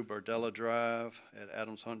 1502, Bardella Drive at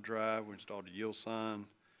Adams Hunt Drive, we installed a yield sign.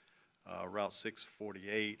 Route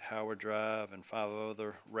 648, Howard Drive, and 5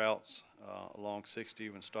 other routes along 60,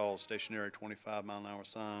 we installed stationary 25-mile-an-hour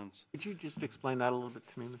signs. Could you just explain that a little bit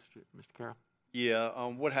to me, Mr. Carroll? Yeah,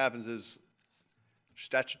 what happens is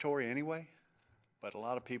statutory anyway, but a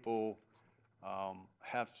lot of people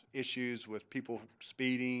have issues with people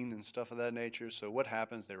speeding and stuff of that nature. So what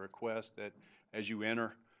happens, they request that as you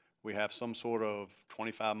enter, we have some sort of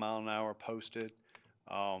 25-mile-an-hour posted.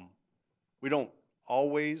 We don't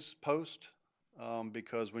always post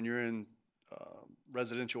because when you're in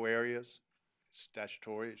residential areas, it's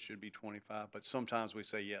statutory, it should be 25, but sometimes we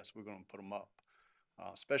say, yes, we're going to put them up,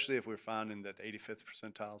 especially if we're finding that the 85th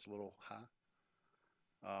percentile is a little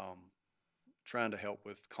high. Trying to help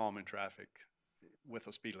with calming traffic with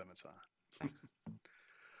a speed limit sign. Thanks.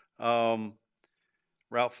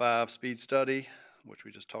 Route 5 speed study, which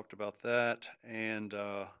we just talked about that, and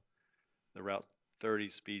the Route 30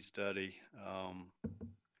 speed study,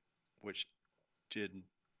 which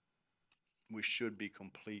we should be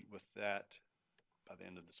complete with that by the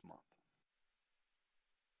end of this month.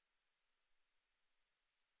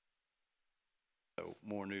 So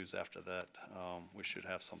more news after that. We should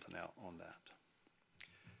have something out on that.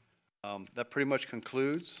 That pretty much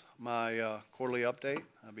concludes my quarterly update.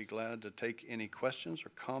 I'd be glad to take any questions or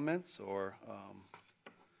comments or.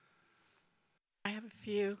 I have a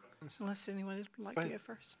few, unless anyone would like to go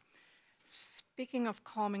first. Speaking of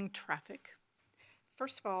calming traffic,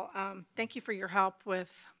 first of all, thank you for your help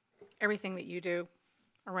with everything that you do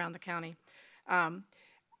around the county.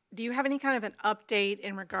 Do you have any kind of an update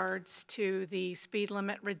in regards to the speed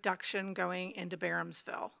limit reduction going into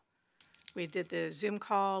Barhamsville? We did the Zoom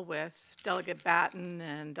call with Delegate Batten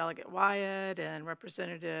and Delegate Wyatt and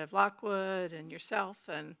Representative Lockwood and yourself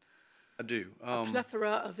and I do. a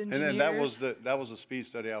plethora of engineers. And then that was a speed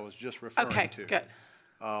study I was just referring to. Okay, good.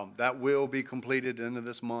 That will be completed end of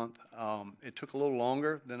this month. It took a little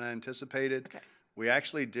longer than I anticipated. Okay. We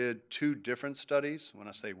actually did 2 different studies. When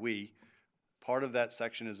I say we, part of that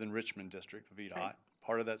section is in Richmond District, VDOT. Right.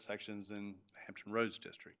 Part of that section is in Hampton Roads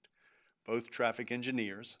District. Both traffic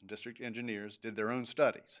engineers, district engineers, did their own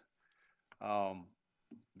studies.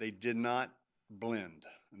 They did not blend.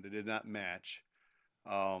 They did not match.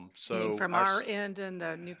 You mean So from our end and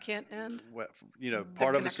the New Kent end?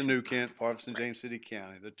 part of it's in New Kent, part of it's in James City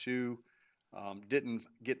County. The two didn't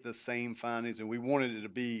get the same findings, and we wanted it to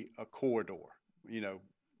be a corridor,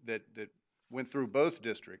 that went through both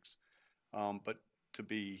districts, but to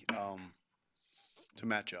be to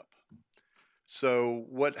match up. So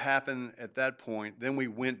what happened at that point? Then we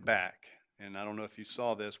went back, and I don't know if you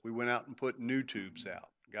saw this. We went out and put new tubes out,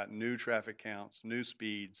 got new traffic counts, new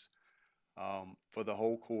speeds for the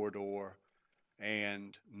whole corridor.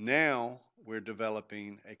 And now we're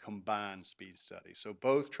developing a combined speed study. So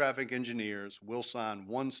both traffic engineers will sign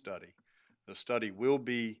one study. The study will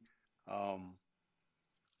be,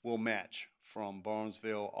 will match from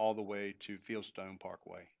Barnesville all the way to Fieldstone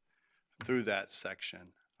Parkway through that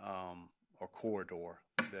section or corridor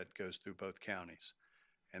that goes through both counties.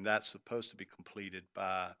 And that's supposed to be completed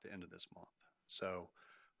by the end of this month. So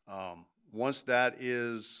once that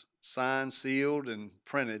is signed, sealed, and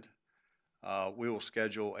printed, we will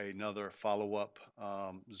schedule another follow-up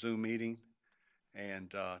Zoom meeting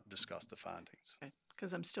and discuss the findings.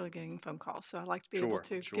 Because I'm still getting phone calls, so I like to be Sure, able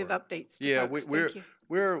to sure. give updates to Yeah, folks. Thank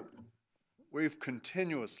you. we've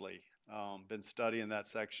continuously been studying that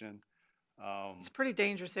section. It's a pretty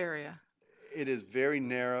dangerous area. It is very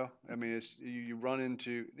narrow. I mean, you run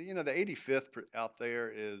into, the 85th out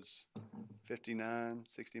there is 59,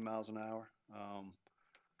 60 miles an hour.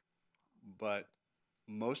 But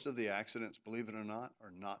most of the accidents, believe it or not,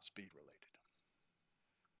 are not speed related.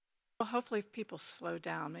 Well, hopefully if people slow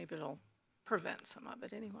down, maybe it'll prevent some of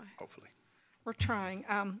it anyway. Hopefully. We're trying.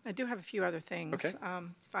 I do have a few other things, Okay.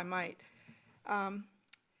 If I might.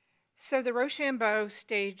 So the Rochambeau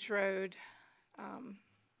Stage Road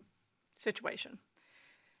situation.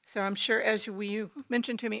 So I'm sure, as you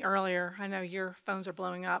mentioned to me earlier, I know your phones are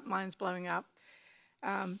blowing up, mine's blowing up.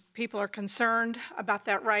 People are concerned about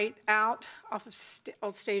that right out off of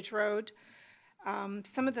Old Stage Road.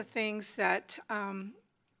 Some of the things that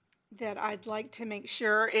that I'd like to make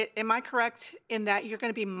sure, am I correct in that you're going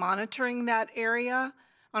to be monitoring that area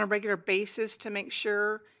on a regular basis to make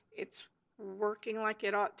sure it's working like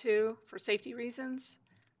it ought to for safety reasons?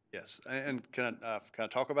 Yes, and can I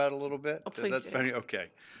talk about it a little bit? Oh, 'Cause please that's do. funny. Okay.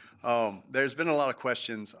 There's been a lot of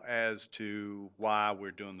questions as to why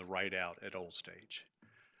we're doing the right out at Old Stage.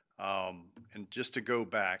 And just to go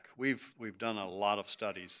back, we've done a lot of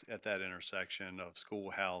studies at that intersection of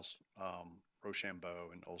Schoolhouse,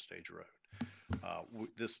 Rochambeau, and Old Stage Road.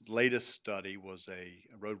 This latest study was a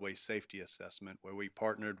roadway safety assessment where we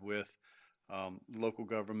partnered with local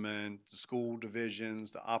government, the school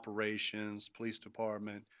divisions, the operations, police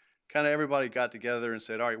department. Kind of everybody got together and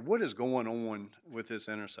said, all right, what is going on with this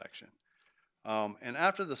intersection? And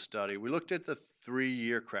after the study, we looked at the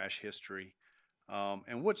 3-year crash history.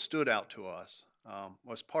 And what stood out to us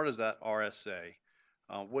was part of that RSA.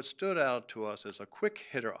 What stood out to us as a quick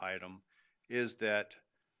hitter item is that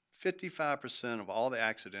 55% of all the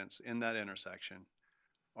accidents in that intersection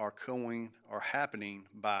are happening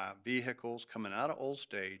by vehicles coming out of Old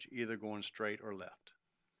Stage, either going straight or left.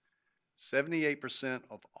 78%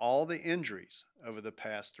 of all the injuries over the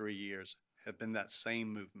past 3 years have been that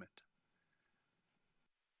same movement.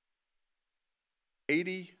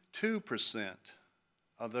 82%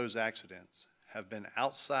 of those accidents have been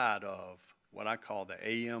outside of what I call the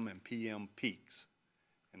AM and PM peaks.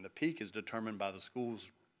 And the peak is determined by the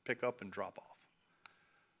school's pickup and drop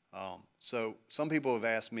off. So some people have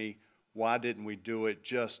asked me, why didn't we do it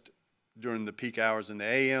just during the peak hours in the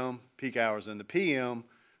AM, peak hours in the PM,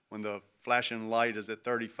 when the flashing light is at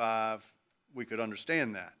 35? We could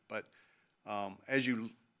understand that. But as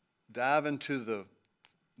you dive into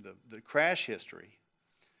the crash history,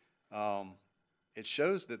 it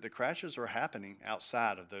shows that the crashes are happening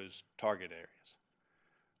outside of those target areas.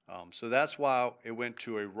 So that's why it went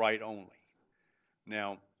to a right only.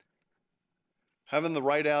 Now, having the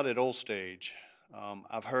right out at Old Stage,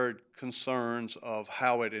 I've heard concerns of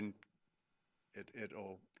how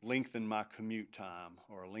it'll lengthen my commute time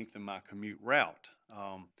or lengthen my commute route.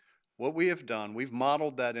 What we have done, we've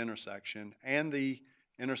modeled that intersection and the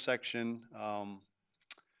intersection,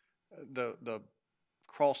 the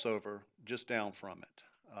crossover just down from it.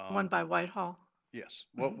 One by Whitehall? Yes.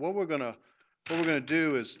 What we're gonna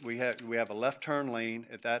do is we have a left turn lane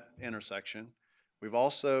at that intersection. We've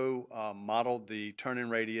also modeled the turning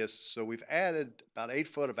radius, so we've added about 8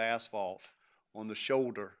 foot of asphalt on the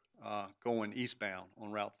shoulder going eastbound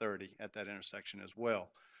on Route 30 at that intersection as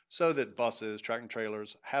well, so that buses, tractor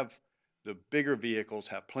trailers, the bigger vehicles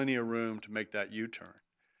have plenty of room to make that U-turn.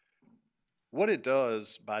 What it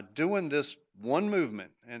does, by doing this one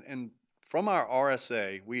movement, and from our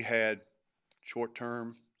RSA, we had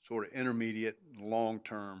short-term, sort of intermediate, and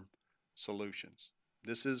long-term solutions.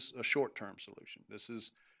 This is a short-term solution. This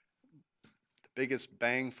is the biggest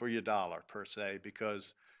bang for your dollar, per se,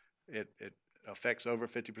 because it affects over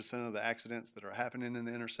 50% of the accidents that are happening in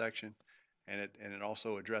the intersection, and it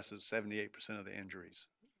also addresses 78% of the injuries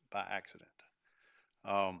by accident.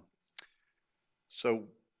 So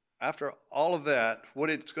after all of that, what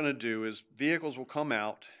it's going to do is vehicles will come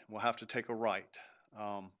out and will have to take a right.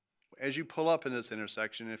 As you pull up in this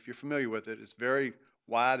intersection, if you're familiar with it, it's a very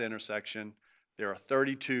wide intersection. There are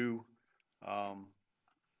 32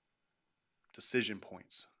 decision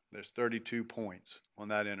points. There's 32 points on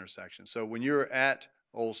that intersection. So when you're at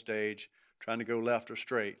Old Stage trying to go left or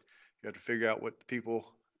straight, you have to figure out what the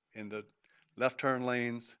people in the left turn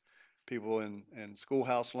lanes, people in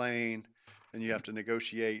Schoolhouse Lane, and you have to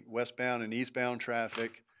negotiate westbound and eastbound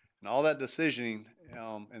traffic, and all that decisioning,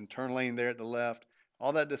 and turn lane there at the left,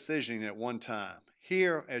 all that decisioning at one time.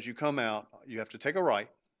 Here, as you come out, you have to take a right,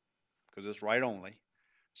 because it's right only.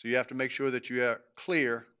 So you have to make sure that you are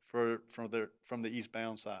clear from the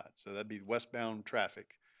eastbound side. So that'd be westbound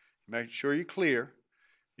traffic. Make sure you're clear.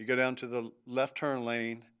 You go down to the left turn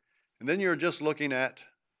lane, and then you're just looking at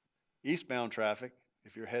eastbound traffic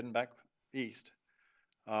if you're heading back east.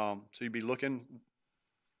 So you'd be looking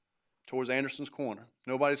towards Anderson's Corner.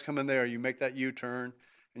 Nobody's coming there. You make that U-turn,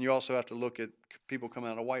 and you also have to look at people coming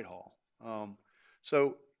out of Whitehall.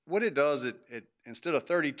 So what it does, it instead of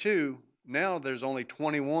 32, now there's only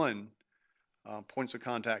 21 points of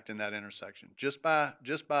contact in that intersection, just by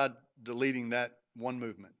deleting that one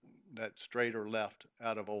movement, that straight or left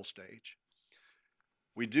out of Old Stage.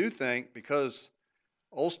 We do think, because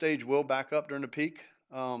Old Stage will back up during the peak,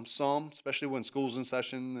 some, especially when school's in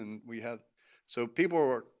session, and so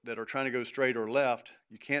people that are trying to go straight or left,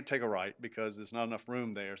 you can't take a right because there's not enough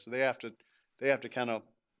room there. So they have to kind of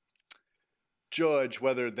judge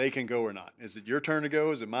whether they can go or not. Is it your turn to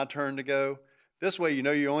go? Is it my turn to go? This way, you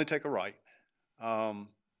know you only take a right.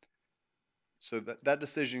 So that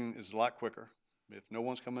decision is a lot quicker. If no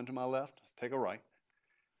one's coming to my left, take a right.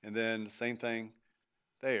 And then the same thing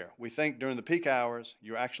there. We think during the peak hours,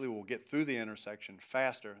 you actually will get through the intersection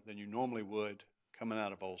faster than you normally would coming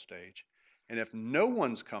out of Old Stage. And if no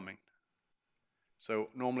one's coming, so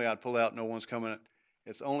normally I'd pull out, no one's coming,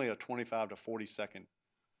 it's only a 25 to 40 second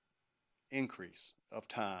increase of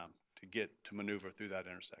time to maneuver through that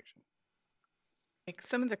intersection. Like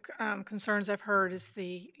some of the concerns I've heard is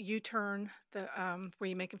the U-turn, where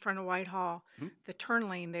you make in front of Whitehall, the turn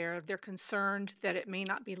lane there. They're concerned that it may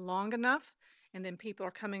not be long enough, and then people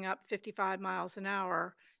are coming up 55 miles an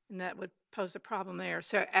hour, and that would pose a problem there.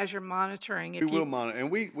 So as you're monitoring, we will monitor, and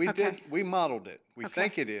we modeled it. We Okay.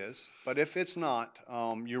 think it is, but if it's not,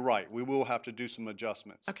 you're right. We will have to do some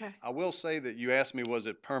adjustments. Okay. I will say that you asked me, was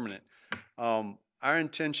it permanent? Our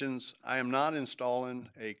intentions, I am not installing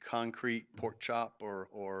a concrete pork chop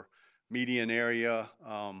or median area.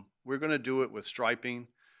 We're going to do it with striping,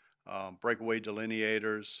 breakaway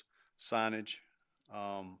delineators, signage,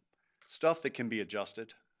 stuff that can be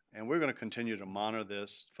adjusted. And we're going to continue to monitor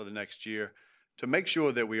this for the next year to make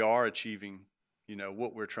sure that we are achieving,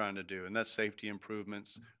 what we're trying to do. And that's safety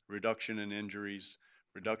improvements, reduction in injuries,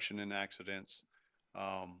 reduction in accidents,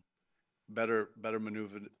 better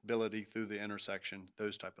maneuverability through the intersection,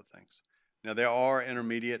 those type of things. Now, there are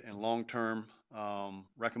intermediate and long-term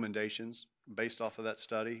recommendations based off of that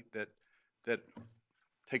study that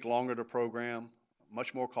take longer to program,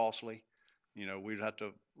 much more costly. We'd have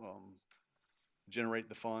to generate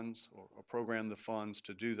the funds or program the funds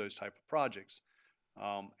to do those type of projects.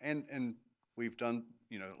 And we've done,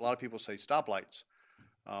 a lot of people say stoplights.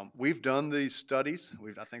 We've done these studies.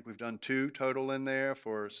 I think we've done 2 total in there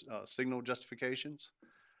for signal justifications.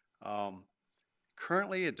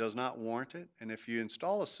 Currently, it does not warrant it. And if you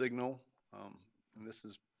install a signal, and this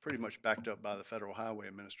is pretty much backed up by the Federal Highway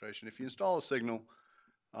Administration, if you install a signal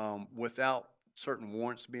without certain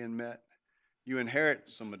warrants being met, you inherit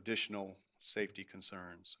some additional safety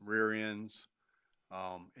concerns, rear ends.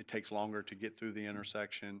 It takes longer to get through the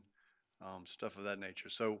intersection, stuff of that nature.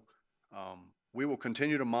 So we will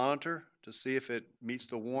continue to monitor to see if it meets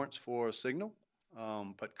the warrants for a signal,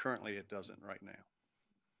 but currently it doesn't right now.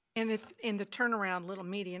 And if in the turnaround little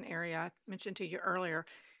median area I mentioned to you earlier,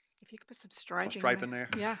 if you could put some striping striping there?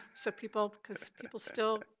 Yeah, so because people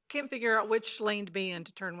still can't figure out which lane to be in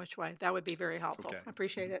to turn which way. That would be very helpful. Okay. I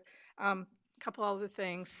appreciate it. Couple other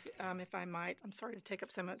things, if I might. I'm sorry to take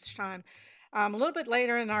up so much time. A little bit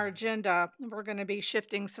later in our agenda, we're going to be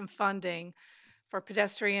shifting some funding for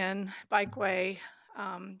pedestrian bikeway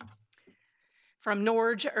from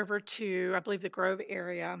Norge over to, I believe, the Grove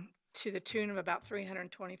area. to the tune of about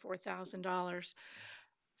 $324,000.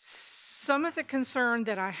 Some of the concern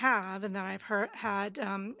that I have and that I've had,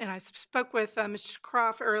 and I spoke with Mr.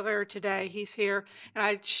 Croft earlier today, he's here, and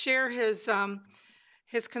I share his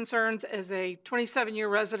concerns as a 27-year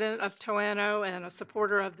resident of Toano and a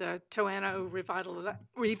supporter of the Toano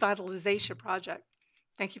Revitalization Project.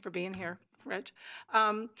 Thank you for being here, Rich.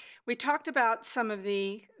 We talked about some of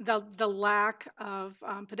the lack of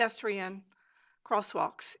pedestrian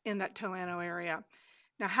crosswalks in that Toano area.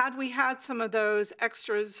 Now, had we had some of those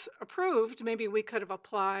extras approved, maybe we could have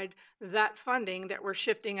applied that funding that we're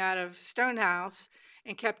shifting out of Stonehouse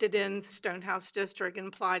and kept it in Stonehouse District and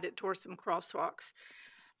applied it towards some crosswalks.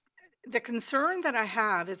 The concern that I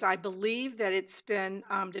have is I believe that it's been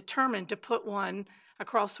determined to put a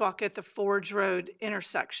crosswalk at the Forge Road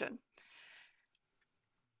intersection.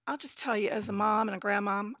 I'll just tell you, as a mom and a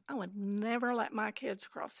grandmom, I would never let my kids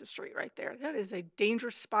cross the street right there. That is a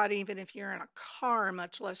dangerous spot, even if you're in a car,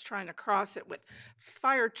 much less trying to cross it with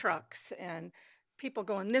fire trucks and people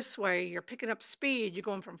going this way. You're picking up speed. You're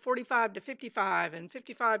going from 45 to 55 and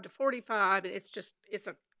 55 to 45. It's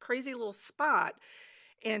a crazy little spot.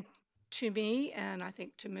 And to me, and I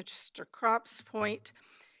think to Mr. Kropp's point,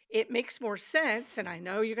 it makes more sense, and I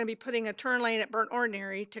know you're going to be putting a turn lane at Burnt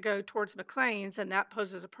Ordinary to go towards McLean's, and that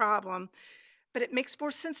poses a problem, but it makes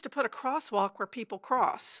more sense to put a crosswalk where people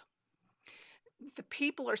cross. The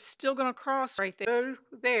people are still going to cross right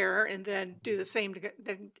there and then do the same,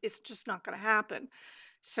 then it's just not going to happen.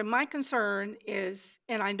 So my concern is,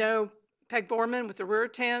 and I know Peg Borman with the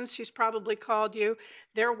Ruritans, she's probably called you.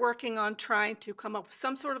 They're working on trying to come up with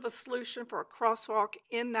some sort of a solution for a crosswalk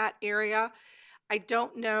in that area. I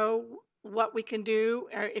don't know what we can do,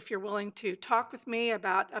 or if you're willing to talk with me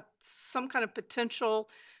about some kind of potential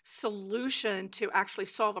solution to actually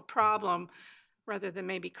solve a problem rather than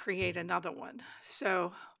maybe create another one.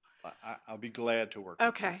 So I'll be glad to work with you.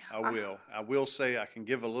 Okay. I will. I will say I can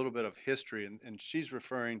give a little bit of history, and she's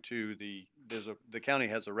referring to the county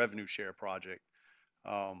has a revenue share project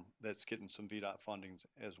that's getting some VDOT fundings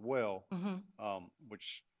as well,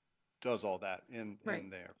 which does all that in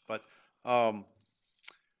there. But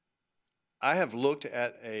I have looked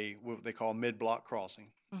at what they call mid-block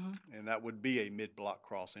crossing, and that would be a mid-block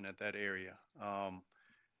crossing at that area.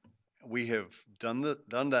 We have done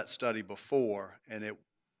that study before, and it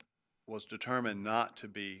was determined not to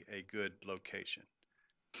be a good location.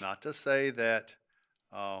 Not to say that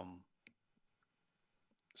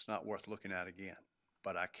it's not worth looking at again,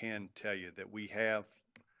 but I can tell you that we have,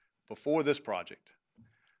 before this project,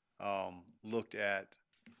 looked at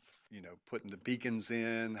putting the beacons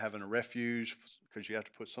in, having a refuge, because you have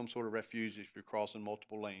to put some sort of refuge if you're crossing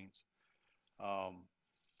multiple lanes,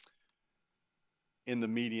 in the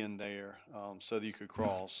median there, so that you could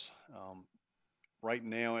cross. Right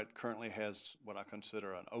now, it currently has what I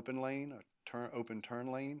consider an open lane, open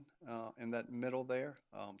turn lane in that middle there.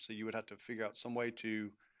 So you would have to figure out some way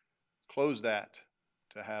to close that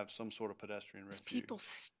to have some sort of pedestrian refuge. People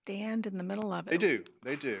stand in the middle of it. They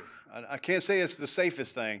do. I can't say it's the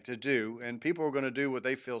safest thing to do, and people are going to do what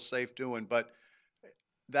they feel safe doing, but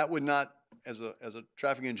that would not, as a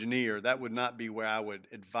traffic engineer, that would not be where I would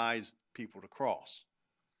advise people to cross.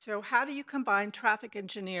 So how do you combine traffic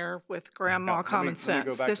engineer with grandma common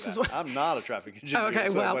sense? Let me go back to that. I'm not a traffic engineer. Okay,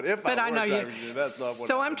 so, well, but if I know were a you. traffic engineer, that's not what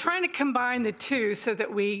So I I'm would do. trying to combine the two so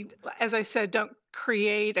that we, as I said, don't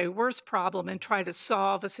create a worse problem and try to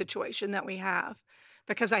solve a situation that we have.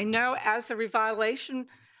 Because I know as the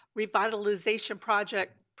revitalization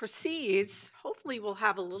project proceeds, hopefully we'll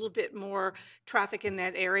have a little bit more traffic in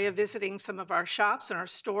that area, visiting some of our shops and our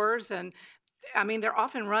stores. And I mean, they're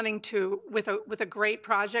often running with a great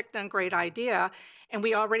project and great idea, and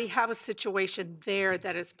we already have a situation there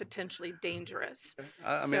that is potentially dangerous.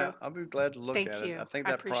 I mean, I'll be glad to look at it. Thank you. I think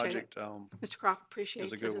I that appreciate project, Mr. Croft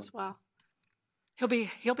appreciates good it as one. well.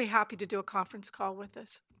 He'll be happy to do a conference call with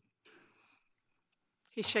us.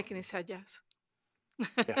 He's shaking his head, yes.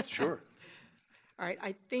 yeah, sure. All right,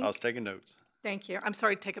 I think. I was taking notes. Thank you. I'm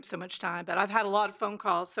sorry to take up so much time, but I've had a lot of phone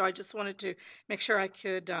calls, so I just wanted to make sure I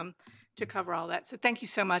could to cover all that. So thank you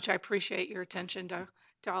so much. I appreciate your attention to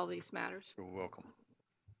all these matters. You're welcome.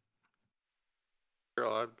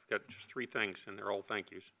 Carol, I've got just three things, and they're all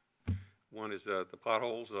thank yous. One is the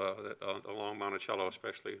potholes along Monticello,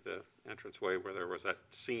 especially the entranceway where there was that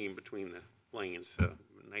seam between the lanes.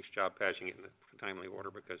 Nice job patching it in a timely order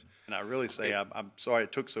because. And I really say I'm sorry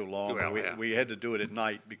it took so long. Well, we had to do it at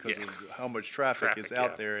night because of how much traffic is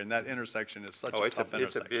out there, and that intersection is such a tough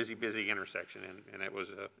intersection. It's a busy intersection, and it was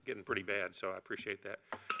getting pretty bad. So I appreciate that.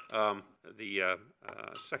 The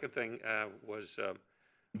second thing was I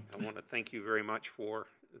want to thank you very much for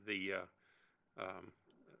the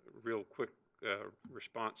real quick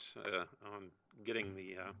response on getting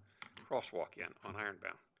the crosswalk in on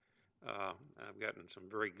Ironbound. I've gotten some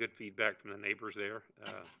very good feedback from the neighbors there.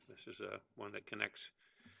 This is one that connects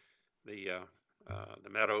the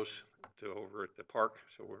meadows to over at the park,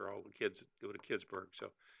 so where all the kids go to Kidsburg.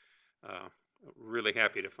 So really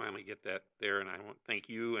happy to finally get that there, and I want to thank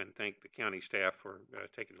you and thank the county staff for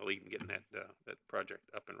taking the lead and getting that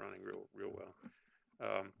project up and running real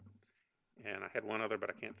well. And I had one other, but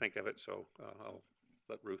I can't think of it, so I'll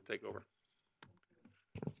let Ruth take over.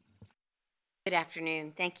 Good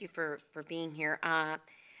afternoon. Thank you for being here.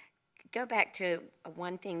 Go back to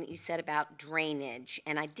one thing that you said about drainage,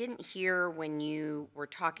 and I didn't hear when you were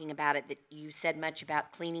talking about it that you said much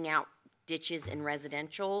about cleaning out ditches in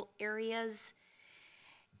residential areas,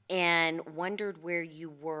 and wondered where you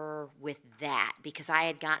were with that, because I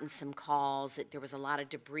had gotten some calls that there was a lot of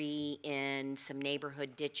debris in some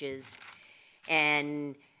neighborhood ditches,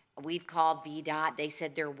 and we've called VDOT. They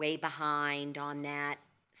said they're way behind on that.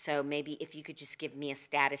 So maybe if you could just give me a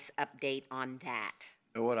status update on that.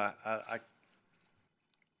 You know what, I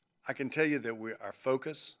can tell you that our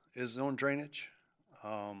focus is on drainage.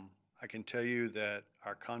 I can tell you that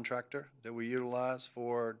our contractor that we utilize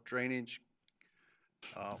for drainage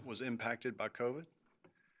was impacted by COVID.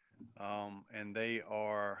 And they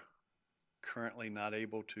are currently not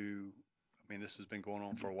able to, I mean, this has been going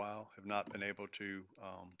on for a while, have not been able to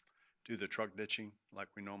do the truck ditching like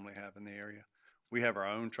we normally have in the area. We have our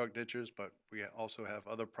own truck ditchers, but we also have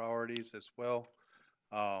other priorities as well.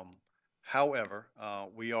 However,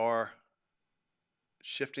 we are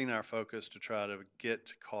shifting our focus to try to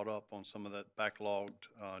get caught up on some of that backlogged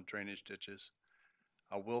drainage ditches.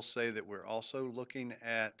 I will say that we're also looking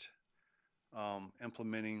at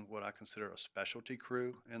implementing what I consider a specialty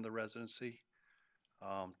crew in the residency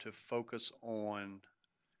to focus on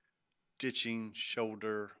ditching,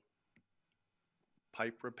 shoulder,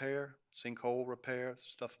 pipe repair, sinkhole repair,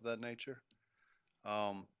 stuff of that nature,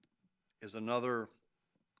 is another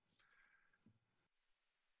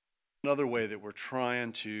way that we're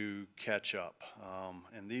trying to catch up.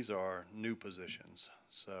 And these are new positions.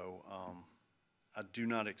 So I do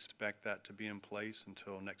not expect that to be in place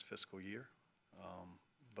until next fiscal year.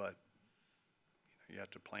 But you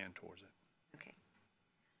have to plan towards it. Okay.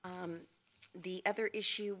 The other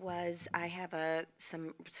issue was I have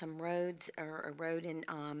some roads, or a road in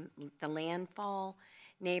the Landfall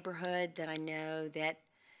neighborhood that I know that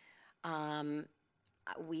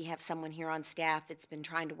we have someone here on staff that's been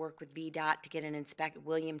trying to work with VDOT to get an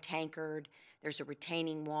William Tankard. There's a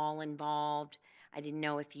retaining wall involved. I didn't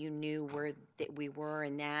know if you knew where that we were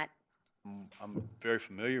in that. I'm very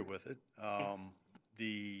familiar with it.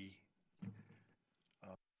 The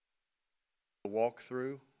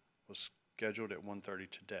walkthrough was scheduled at 1:30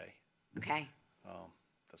 today. Okay.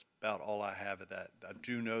 That's about all I have of that. I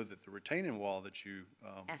do know that the retaining wall that you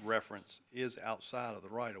Yes. reference is outside of the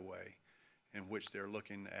right-of-way, in which they're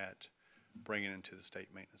looking at bringing into the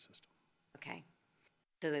state maintenance system. Okay.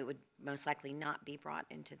 So it would most likely not be brought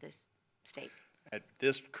into this state. At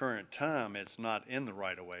this current time, it's not in the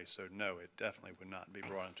right-of-way, so no, it definitely would not be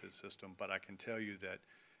brought into the system. But I can tell you that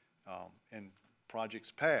in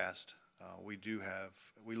projects past, we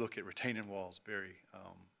look at retaining walls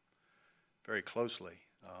very closely,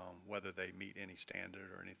 whether they meet any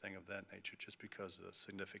standard or anything of that nature, just because of the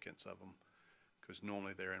significance of them. Because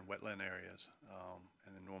normally they're in wetland areas,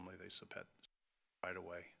 and then normally they support right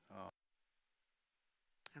away.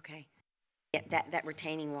 Okay. Yeah, that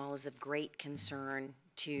retaining wall is of great concern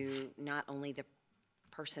to not only the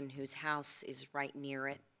person whose house is right near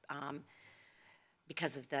it,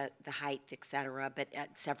 because of the height, et cetera, but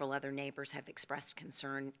several other neighbors have expressed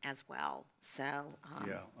concern as well. So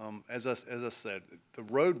as I said, the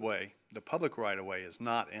roadway, the public right-of-way is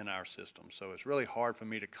not in our system, so it's really hard for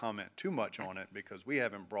me to comment too much on it because we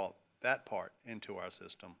haven't brought that part into our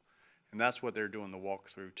system, and that's what they're doing the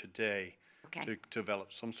walkthrough today. Okay. To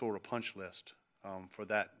develop some sort of punch list for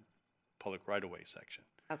that public right-of-way section.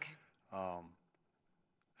 Okay.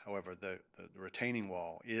 However, the retaining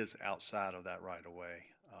wall is outside of that right-of-way,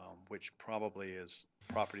 which probably is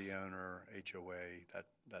property owner, HOA,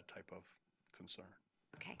 that type of concern.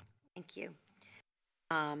 Okay, thank you.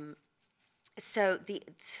 So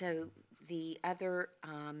the other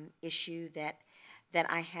issue that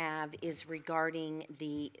I have is regarding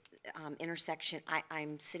the intersection.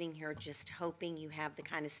 I'm sitting here just hoping you have the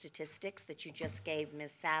kind of statistics that you just gave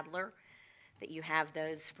Ms. Sadler, that you have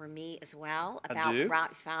those for me as well about do.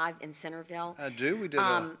 Route 5 in Centerville. I do. We did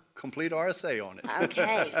a complete RSA on it.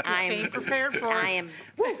 Okay, Came prepared for us.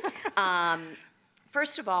 I am.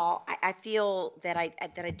 First of all, I feel that I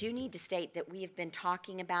do need to state that we have been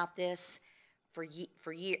talking about this for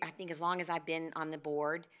years, I think as long as I've been on the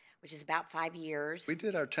board, which is about 5 years. We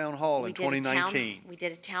did our town hall in We did a town- 2019. We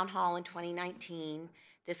did a town hall in 2019.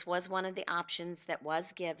 This was one of the options that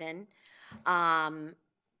was given.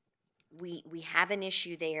 We have an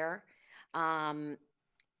issue there. And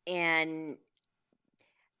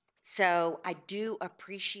so I do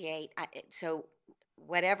appreciate, so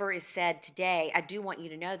whatever is said today, I do want you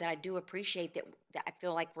to know that I do appreciate that I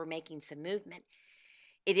feel like we're making some movement.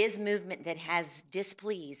 It is movement that has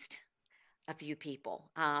displeased a few people.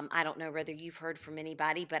 I don't know whether you've heard from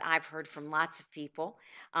anybody, but I've heard from lots of people,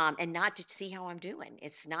 and not to see how I'm doing.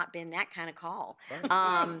 It's not been that kind of call.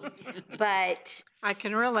 But I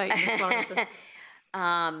can relate, Ms. Larson.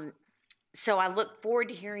 so I look forward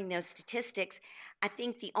to hearing those statistics. I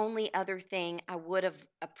think the only other thing I would have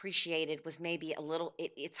appreciated was maybe a little,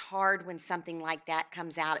 it's hard when something like that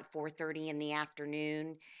comes out at 4:30 in the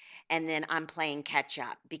afternoon, and then I'm playing catch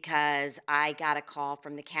up because I got a call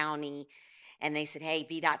from the county and they said, hey,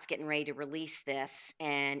 VDOT's getting ready to release this,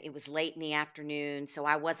 and it was late in the afternoon, so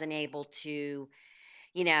I wasn't able to,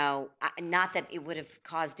 not that it would have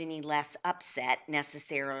caused any less upset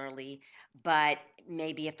necessarily, but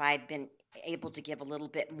maybe if I'd been able to give a little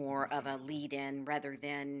bit more of a lead in rather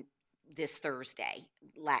than this Thursday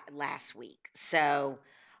last week. So,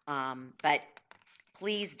 but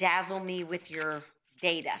please dazzle me with your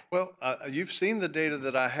data. Well, you've seen the data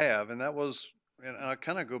that I have, and that was, and I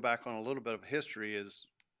kind of go back on a little bit of history is,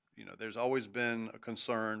 there's always been a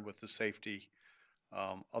concern with the safety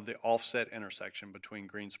of the offset intersection between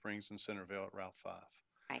Green Springs and Centerville at Route 5.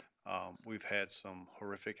 Right. We've had some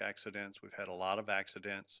horrific accidents. We've had a lot of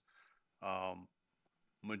accidents.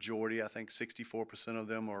 Majority, I think 64% of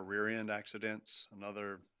them are rear end accidents.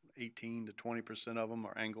 Another 18 to 20% of them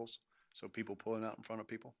are angles. So people pulling out in front of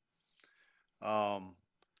people. A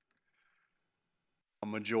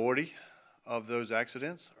majority of those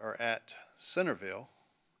accidents are at Centerville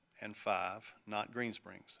and 5, not Green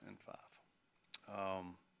Springs and 5.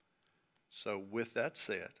 So with that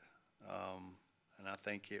said, and I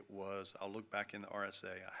think it was, I'll look back in the RSA.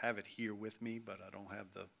 I have it here with me, but I don't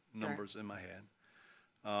have the numbers in my head.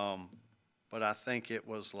 But I think it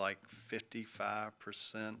was like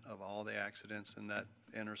 55% of all the accidents in that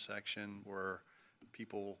intersection were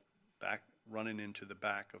people running into the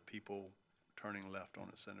back of people turning left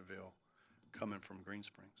on Centerville coming from Green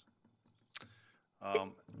Springs.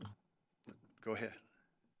 Go ahead.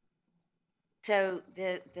 So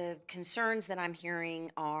the concerns that I'm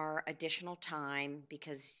hearing are additional time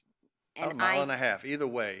because, About a mile and a half, either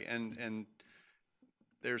way, and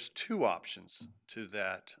there's two options to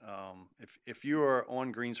that. If you are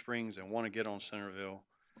on Green Springs and want to get on Centerville,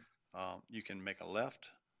 you can make a left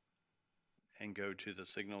and go to the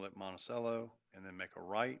signal at Monticello, and then make a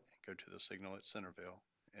right and go to the signal at Centerville,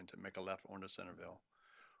 and to make a left onto Centerville.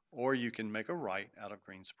 Or you can make a right out of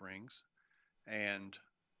Green Springs and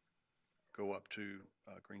go up to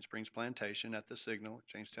Green Springs Plantation at the signal at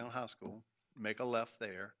Jamestown High School, make a left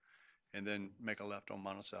there, and then make a left on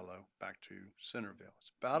Monticello back to Centerville.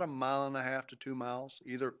 It's about a mile and a half to 2 miles,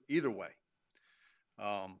 either way.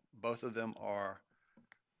 Both of them are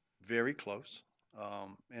very close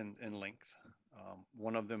in length.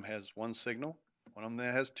 One of them has one signal, one of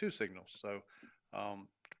them has two signals. So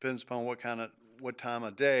depends upon what time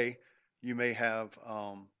of day you may have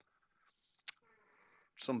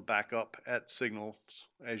some backup at signals,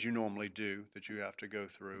 as you normally do, that you have to go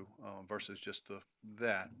through versus just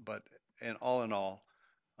that. But in all,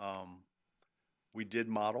 we did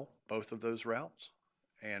model both of those routes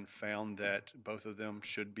and found that both of them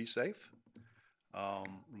should be safe.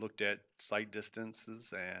 Looked at sight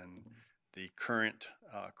distances and the current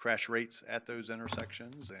crash rates at those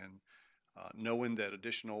intersections, and knowing that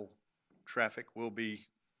additional traffic will be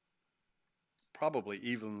probably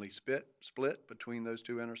evenly split between those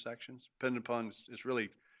two intersections, depending upon, it's really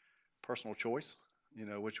personal choice,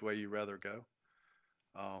 which way you rather go.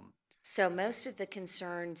 So most of the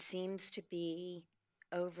concern seems to be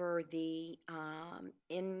over the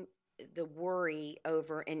worry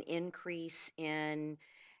over an increase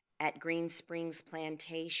at Green Springs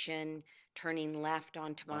Plantation turning left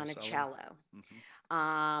onto Monticello.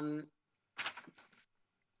 Mm-hmm.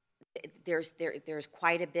 There's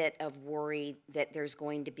quite a bit of worry that there's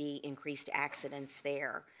going to be increased accidents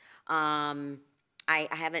there. I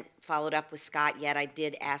haven't followed up with Scott yet. I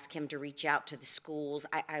did ask him to reach out to the schools.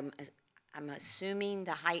 I'm assuming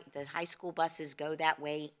the high school buses go that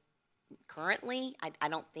way currently. I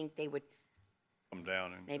don't think they would. come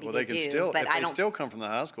down and, Maybe well, they they can do, still, but if I they don't- still come from the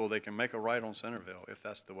high school, they can make a right on Centerville if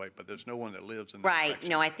that's the way, but there's no one that lives in that Right, section.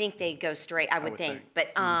 no, I think they go straight, I would would think.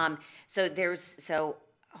 think. But, so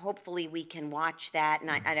hopefully we can watch that,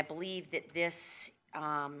 and I believe that this,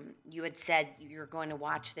 you had said you're going to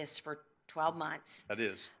watch this for 12 months. That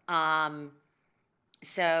is.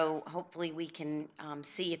 So hopefully we can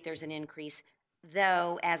see if there's an increase.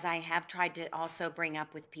 Though, as I have tried to also bring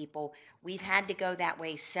up with people, we've had to go that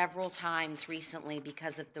way several times recently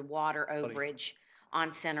because of the water overage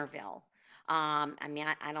on Centerville. I mean,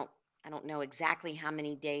 I don't know exactly how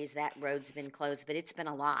many days that road's been closed, but it's been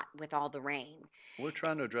a lot with all the rain. We're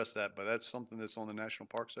trying to address that, but that's something that's on the National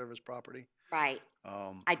Park Service property. Right.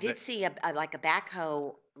 I did see like a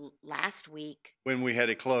backhoe last week. When we had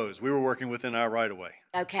it closed, we were working within our right of way.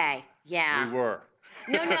 Okay, yeah. We were.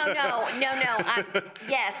 No.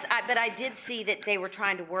 Yes, but I did see that they were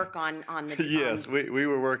trying to work on the. Yes, we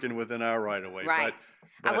were working within our right of way. Right.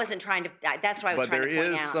 I wasn't trying to, that's what I was trying to point out. But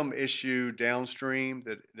there is some issue downstream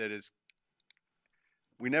that is,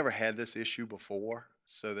 we never had this issue before.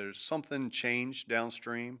 So there's something changed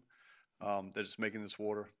downstream that is making this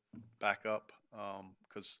water back up.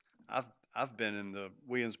 Because I've been in the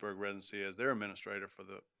Williamsburg residency as their administrator for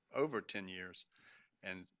over 10 years.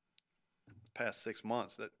 And the past 6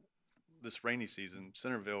 months, that this rainy season,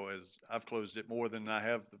 Centerville I've closed it more than I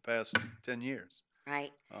have the past 10 years.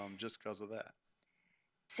 Right. Just because of that.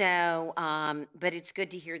 So, but it's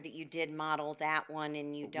good to hear that you did model that one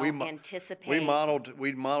and you don't anticipate. We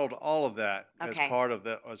modeled all of that Okay. as part of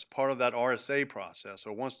that RSA process.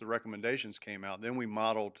 So once the recommendations came out, then we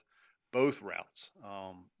modeled both routes,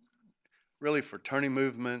 really for turning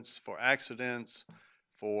movements, for accidents,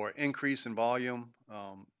 for increase in volume,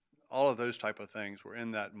 all of those type of things were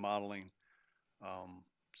in that modeling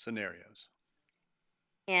scenarios.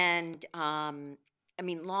 And, I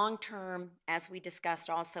mean, long-term, as we discussed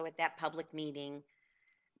also at that public meeting,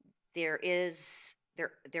 there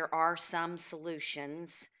are some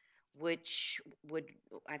solutions, which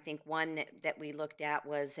I think one that we looked at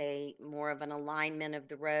was more of an alignment of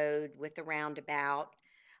the road with the roundabout.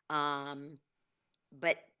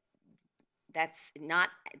 But that's not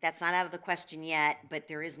out of the question yet, but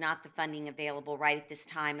there is not the funding available right at this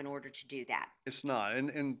time in order to do that. It's not,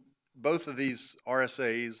 and both of these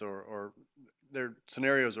RSAs or their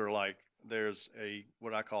scenarios are like, there's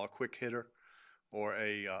what I call a quick hitter or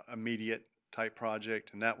a immediate type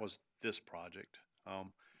project, and that was this project.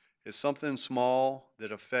 It's something small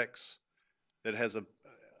that has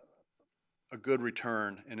a good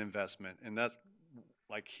return in investment, and that,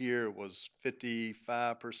 like here, was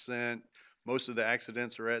 55%. Most of the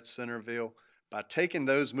accidents are at Centerville. By taking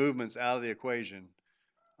those movements out of the equation,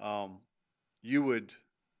 you would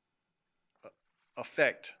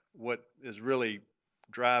affect what is really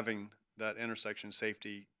driving that intersection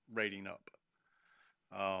safety rating up.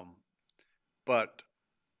 But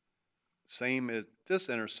same at this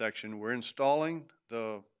intersection, we're installing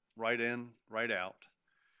the right in, right out,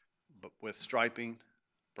 but with striping,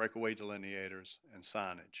 breakaway delineators, and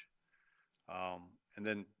signage. And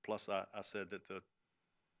then plus I said that the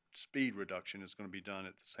speed reduction is going to be done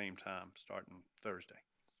at the same time starting Thursday.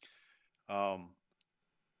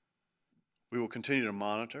 We will continue to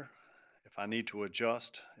monitor. If I need to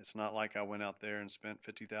adjust, it's not like I went out there and spent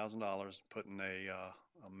 $50,000 putting a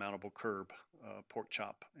mountable curb pork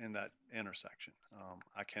chop in that intersection.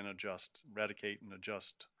 I can eradicate and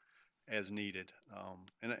adjust as needed.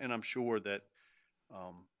 And I'm sure that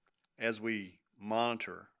as we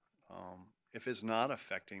monitor, if it's not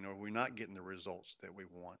affecting or we're not getting the results that we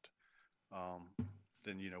want,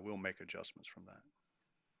 then we'll make adjustments from that.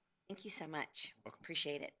 Thank you so much.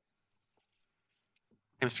 Appreciate it.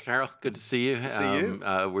 Hey, Mr. Carroll, good to see you. See you.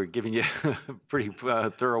 We're giving you a pretty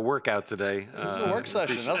thorough workout today. This is a work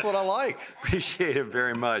session. That's what I like. Appreciate it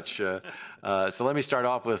very much. So let me start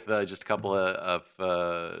off with just a couple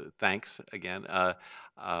of thanks again.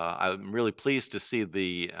 I'm really pleased to see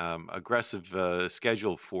the aggressive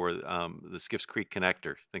schedule for the Skiffs Creek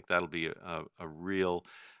Connector. I think that'll be a real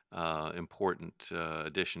important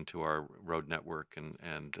addition to our road network,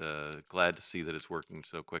 and glad to see that it's working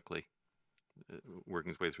so quickly.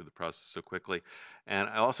 Working its way through the process so quickly. And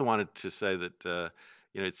I also wanted to say that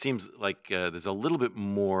it seems like there's a little bit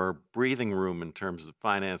more breathing room in terms of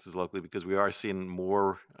finances locally, because we are seeing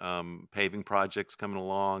more paving projects coming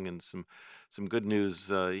along and some good news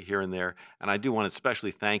here and there. And I do want to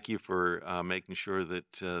especially thank you for making sure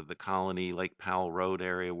that the Colony Lake Powell Road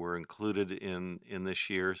area were included in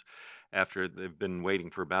this year's, after they've been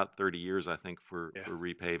waiting for about 30 years, I think, for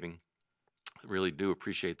repaving. Really do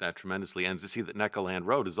appreciate that tremendously, and to see that Neckerland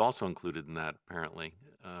Road is also included in that, apparently.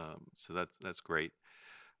 So that's great.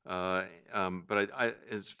 But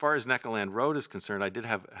as far as Neckerland Road is concerned, I did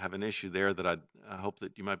have an issue there that I hope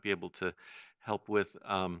that you might be able to help with.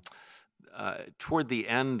 Toward the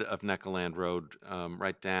end of Neckerland Road,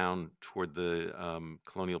 right down toward the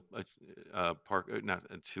Colonial Park, not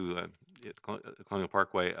to Colonial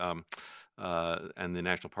Parkway, and the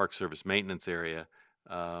National Park Service maintenance area.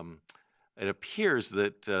 It appears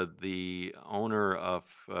that the owner of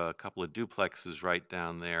a couple of duplexes right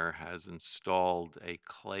down there has installed a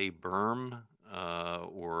clay berm,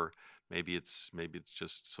 or maybe it's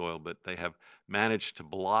just soil, but they have managed to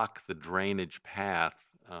block the drainage path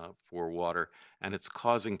for water, and it's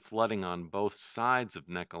causing flooding on both sides of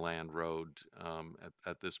Neckerland Road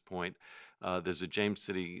at this point. There's a James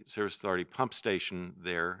City Service Authority pump station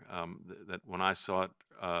there that when I saw it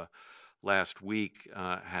last week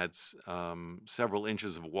had several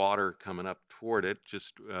inches of water coming up toward it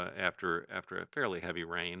just after a fairly heavy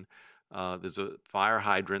rain. There's a fire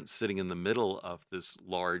hydrant sitting in the middle of this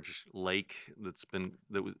large lake that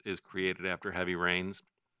is created after heavy rains.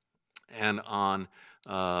 And on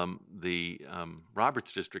the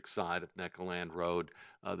Roberts District side of Neckerland Road,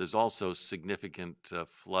 there's also significant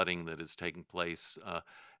flooding that is taking place.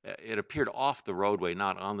 It appeared off the roadway,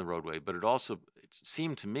 not on the roadway, but it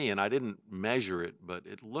seemed to me, and I didn't measure it, but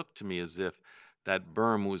it looked to me as if that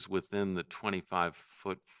berm was within the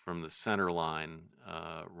 25-foot from the center line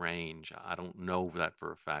range. I don't know that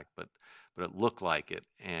for a fact, but it looked like it,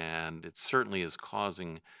 and it certainly is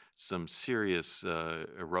causing some serious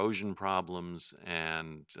erosion problems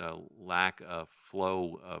and lack of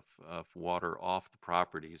flow of water off the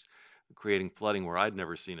properties, creating flooding where I'd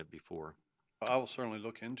never seen it before. I will certainly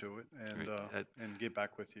look into it and get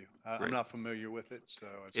back with you. I'm not familiar with it, so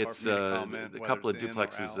it's hard for me to comment. A couple of whether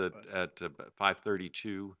it's in or duplexes out, at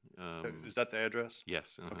 532. Is that the address?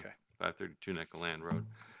 Yes. Okay. 532 Neckerland Road.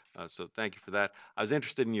 So thank you for that. I was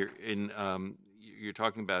interested in you're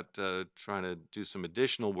talking about trying to do some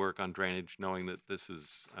additional work on drainage, knowing that this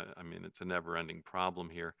is, I mean, it's a never-ending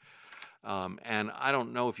problem here. And I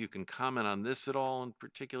don't know if you can comment on this at all in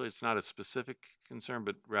particular. It's not a specific concern,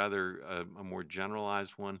 but rather a more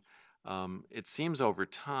generalized one. It seems over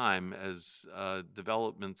time, as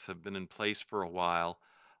developments have been in place for a while,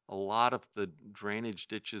 a lot of the drainage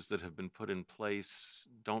ditches that have been put in place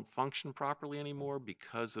don't function properly anymore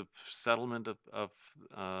because of settlement of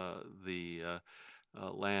the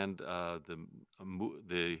land,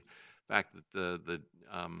 the fact that the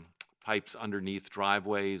pipes underneath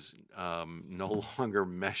driveways no longer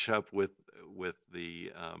mesh up with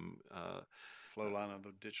the Flow line of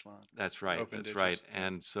the ditch line. That's right. Open That's ditches. right.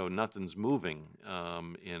 And so nothing's moving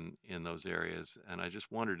in those areas. And I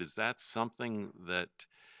just wondered, is that something that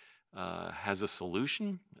has a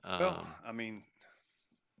solution? Well, I mean,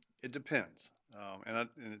 it depends. And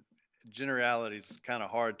generality is kind of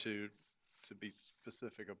hard to be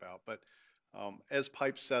specific about. But as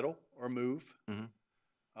pipes settle or move,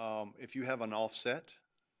 if you have an offset,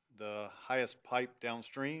 the highest pipe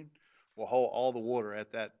downstream will hold all the water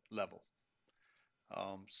at that level.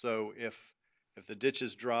 So if the ditch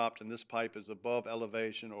is dropped and this pipe is above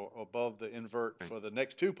elevation or above the invert for the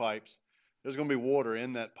next two pipes, there's going to be water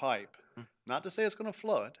in that pipe. Not to say it's going to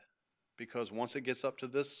flood, because once it gets up to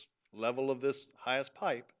this level of this highest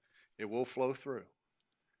pipe, it will flow through.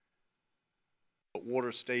 But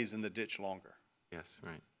water stays in the ditch longer. Yes,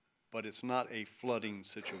 right. But it's not a flooding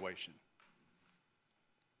situation.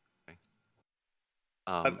 Okay.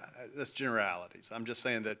 That's generalities. I'm just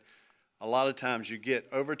saying that a lot of times you get,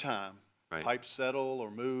 over time, pipes settle or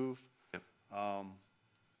move. Yep.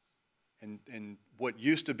 And what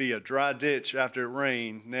used to be a dry ditch after it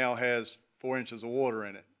rained now has 4 inches of water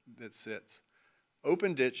in it that sits.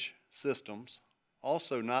 Open ditch systems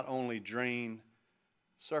also not only drain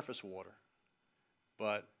surface water,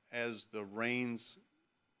 but as the rains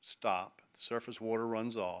stop, surface water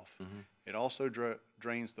runs off. It also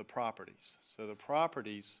drains the properties. So the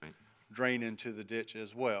properties drain into the ditch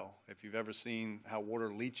as well. If you've ever seen how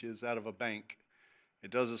water leaches out of a bank,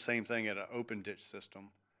 it does the same thing at an open ditch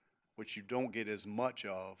system, which you don't get as much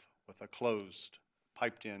of with a closed,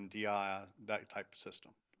 piped-in DI, that type of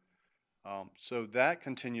system. So that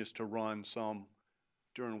continues to run some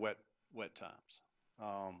during wet times,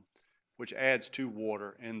 which adds to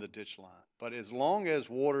water in the ditch line. But as long as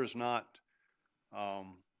water is not,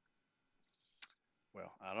 well,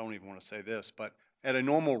 I don't even want to say this, but at a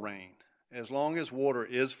normal rain, as long as water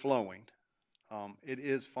is flowing, it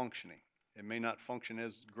is functioning. It may not function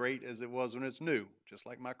as great as it was when it's new, just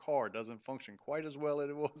like my car doesn't function quite as well as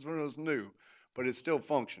it was when it was new, but it's still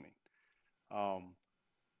functioning.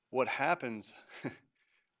 What happens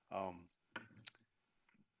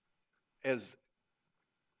as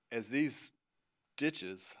these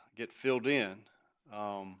ditches get filled in,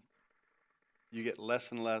 you get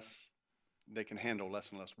less and less, they can handle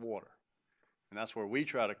less and less water. And that's where we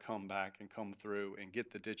try to come back and come through and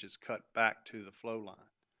get the ditches cut back to the flow line.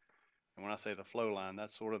 And when I say the flow line,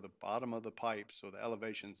 that's sort of the bottom of the pipes or the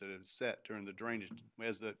elevations that are set during the drainage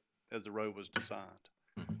as the road was designed.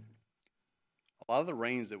 A lot of the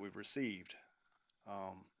rains that we've received,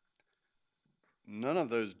 none of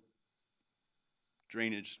those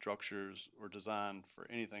drainage structures were designed for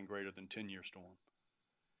anything greater than 10-year storm.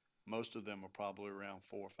 Most of them are probably around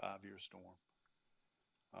 4 or 5 year storm.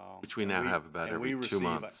 Which we now have about every 2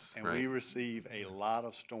 months, and right? we receive a lot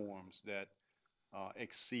of storms that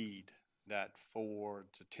exceed that 4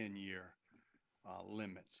 to 10 year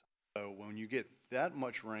limits. So when you get that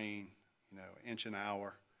much rain, inch an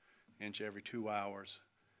hour, inch every 2 hours,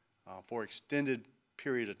 for extended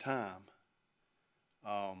period of time,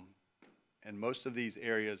 and most of these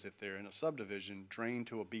areas, if they're in a subdivision, drain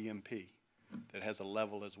to a BMP that has a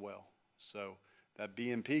level as well. So that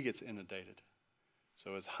BMP gets inundated.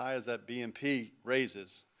 So as high as that BMP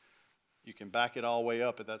raises, you can back it all the way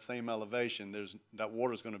up at that same elevation. That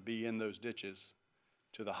water is going to be in those ditches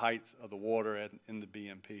to the height of the water in the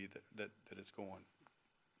BMP that it's going.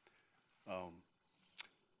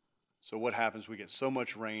 So what happens, we get so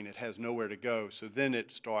much rain, it has nowhere to go. So then it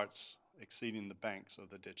starts exceeding the banks of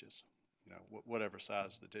the ditches, whatever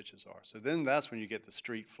size the ditches are. So then that's when you get the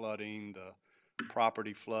street flooding, the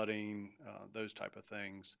property flooding, those type of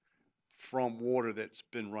things from water that's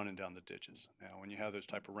been running down the ditches. Now, when you have those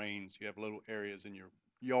type of rains, you have little areas in your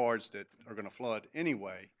yards that are going to flood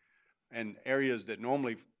anyway, and areas that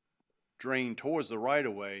normally drain towards the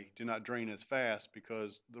right-of-way do not drain as fast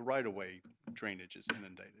because the right-of-way drainage is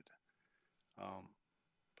inundated.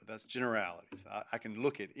 But that's generalities. I can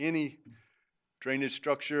look at any drainage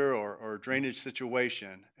structure or drainage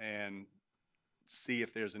situation and see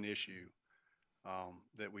if there's an issue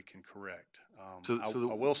that we can correct.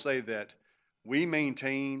 I will say that we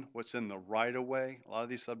maintain what's in the right-of-way. A lot of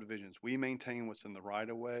these subdivisions, we maintain what's in the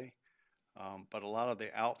right-of-way, but a lot of the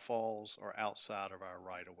outfalls are outside of our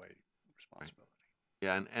right-of-way responsibility.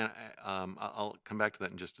 Yeah, and I'll come back to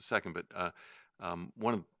that in just a second. But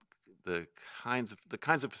one of the kinds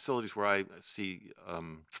of facilities where I see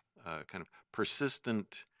kind of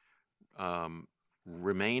persistent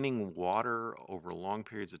remaining water over long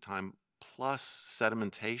periods of time, plus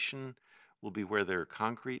sedimentation, will be where there are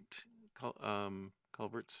concrete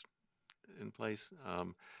culverts in place.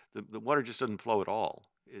 The water just doesn't flow at all.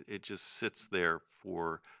 It just sits there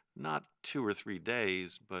for not 2 or 3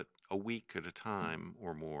 days, but a week at a time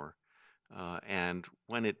or more. And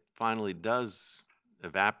when it finally does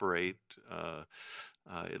evaporate,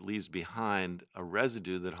 it leaves behind a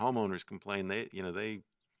residue that homeowners complain they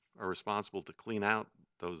are responsible to clean out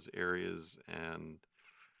those areas, and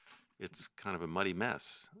it's kind of a muddy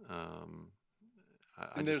mess.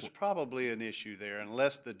 And there's probably an issue there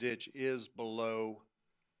unless the ditch is below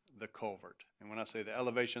the culvert. And when I say the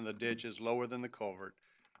elevation of the ditch is lower than the culvert,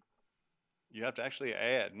 you have to actually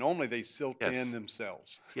add. Normally they silt in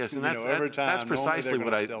themselves. Yes, and that's precisely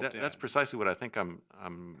what I think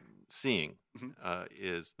I'm seeing,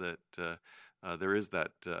 is that there is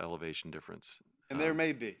that elevation difference. And there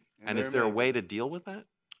may be. And is there a way to deal with that?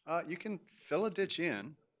 You can fill a ditch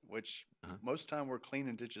in, which most time we're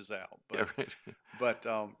cleaning ditches out. But, yeah, right. But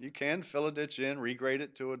you can fill a ditch in, regrade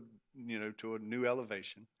it to a new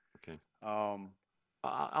elevation. Okay. I'll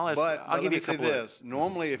give you a couple this.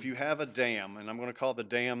 Normally, if you have a dam, and I'm going to call the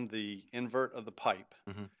dam the invert of the pipe,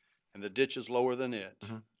 and the ditch is lower than it,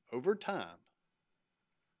 over time,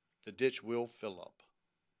 the ditch will fill up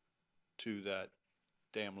to that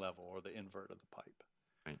dam level or the invert of the pipe.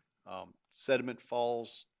 Right. Sediment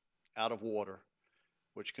falls out of water,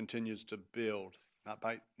 which continues to build,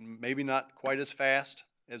 maybe not quite as fast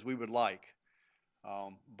as we would like,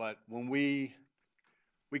 but when we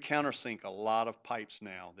countersink a lot of pipes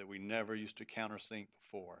now that we never used to countersink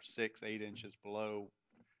before, 6, 8 inches below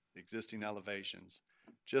the existing elevations,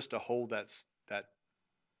 just to hold that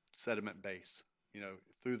sediment base,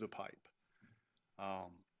 through the pipe.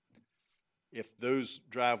 If those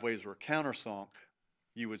driveways were countersunk,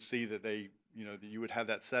 you would see that that you would have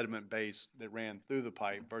that sediment base that ran through the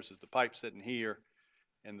pipe versus the pipe sitting here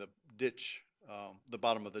and the ditch, the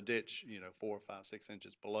bottom of the ditch, 4, 5, 6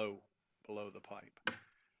 inches below the pipe.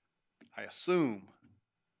 I assume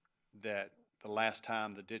that the last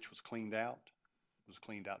time the ditch was cleaned out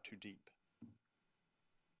too deep.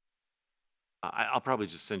 I'll probably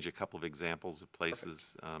just send you a couple of examples of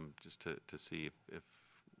places, just to see if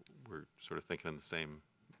we're sort of thinking in the same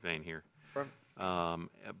vein here. And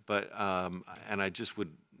I just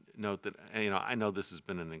would note that, I know this has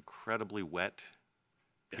been an incredibly wet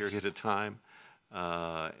period of time,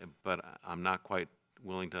 but I'm not quite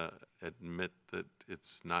willing to admit that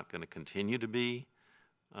it's not going to continue to be.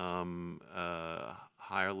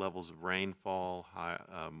 Higher levels of rainfall,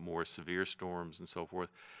 more severe storms and so forth.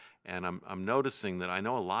 And I'm noticing that I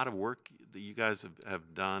know a lot of work that you guys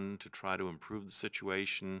have done to try to improve the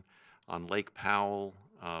situation on Lake Powell,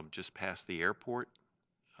 just past the airport.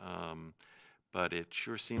 But it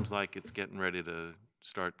sure seems like it's getting ready to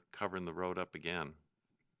start covering the road up again.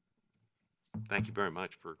 Thank you very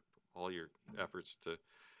much for all your efforts to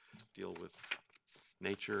deal with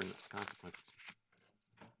nature and its consequences.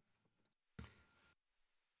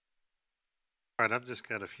 All right, I've just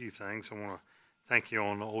got a few things. I want to thank you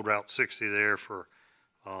on Old Route 60 there for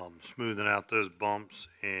smoothing out those bumps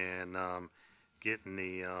and getting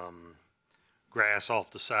the grass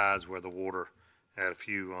off the sides where the water had a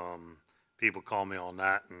few people call me on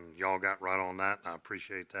that, and y'all got right on that, and I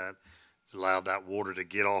appreciate that. It's allowed that water to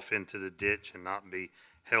get off into the ditch and not be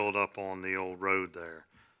held up on the old road there.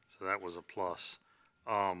 So that was a plus.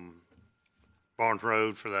 Barnes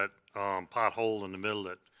Road for that pothole in the middle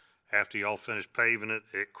that after y'all finished paving it,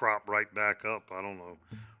 it cropped right back up. I don't know,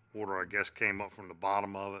 water I guess came up from the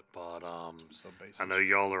bottom of it, but I know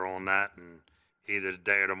y'all are on that, and either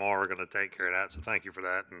today or tomorrow are going to take care of that. So thank you for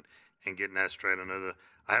that and getting that straight.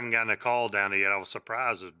 I haven't gotten a call down there yet. I was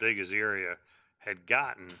surprised as big as the area had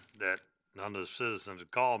gotten that none of the citizens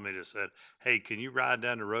had called me that said, hey, can you ride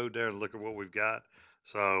down the road there and look at what we've got?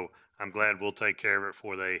 So I'm glad we'll take care of it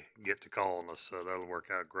before they get to calling us. So that'll work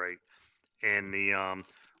out great. And the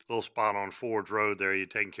little spot on Ford's Road there, you're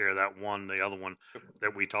taking care of that one. The other one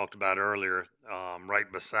that we talked about earlier, right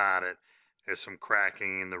beside it, there's some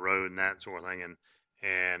cracking in the road and that sort of thing.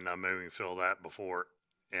 And maybe we can fill that before.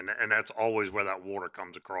 And that's always where that water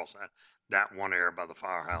comes across that one area by the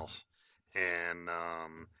firehouse. And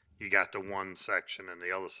you got the one section and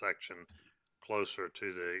the other section closer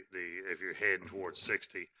to the if you're heading towards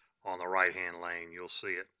 60 on the right-hand lane, you'll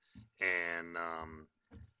see it. And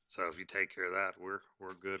so if you take care of that,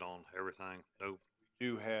 we're good on everything. Nope. We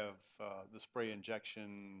do have the spray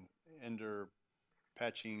injection ender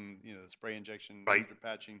patching, the spray injection Right. ender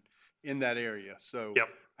patching in that area. So Yep.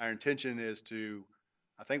 our intention is to,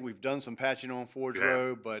 I think we've done some patching on Forge Yeah.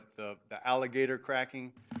 Road, but the alligator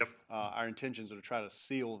cracking, Yep. Our intentions are to try to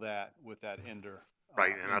seal that with that ender.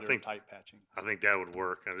 Right, and I ender think- type patching. I think that would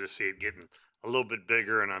work. I just see it getting a little bit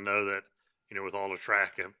bigger, and I know that, with all the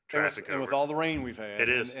traffic And with over all the rain we've had. It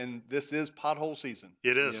is. And this is pothole season.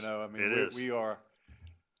 It is. It It is. we are,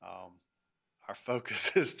 our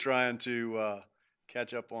focus is trying to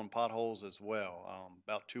catch up on potholes as well.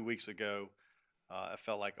 About 2 weeks ago, I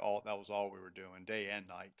felt like that was all we were doing, day and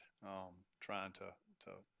night, trying to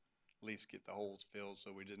at least get the holes filled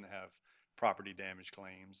so we didn't have property damage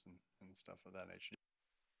claims and stuff of that nature.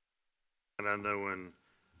 And I know in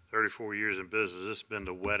 34 years in business, this has been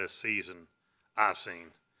the wettest season I've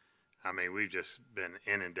seen. I mean, we've just been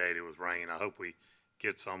inundated with rain. I hope we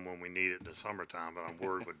get some when we need it in the summertime, but I'm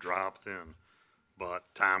worried with dry up then. But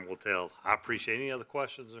time will tell. I appreciate any other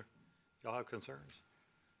questions or y'all have concerns?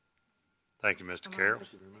 Thank you, Mr. Carroll.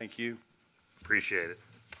 Thank you. Appreciate it.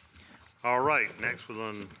 All right, next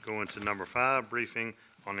we'll then go into number 5, briefing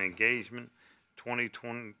on the engagement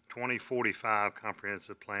 2045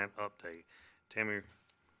 comprehensive plan update. Tammy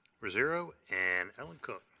Rosero and Ellen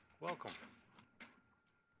Cook, welcome.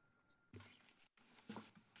 How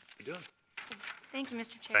you doing? Thank you,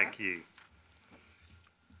 Mr. Chair. Thank you.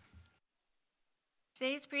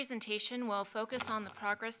 Today's presentation will focus on the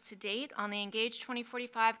progress to date on the Engage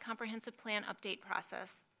 2045 Comprehensive Plan Update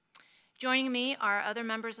process. Joining me are other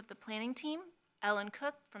members of the planning team, Ellen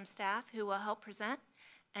Cook from staff, who will help present,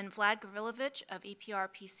 and Vlad Gavrilovich of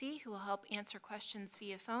EPRPC, who will help answer questions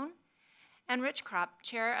via phone, and Rich Kropp,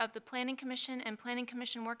 Chair of the Planning Commission and Planning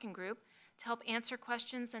Commission Working Group, to help answer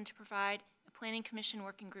questions and to provide a Planning Commission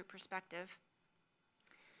Working Group perspective.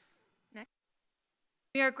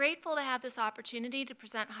 We are grateful to have this opportunity to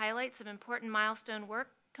present highlights of important milestone work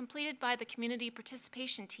completed by the Community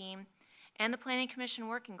Participation Team and the Planning Commission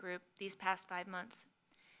Working Group these past 5 months.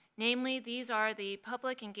 Namely, these are the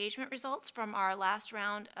public engagement results from our last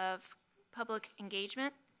round of public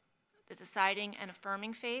engagement, the deciding and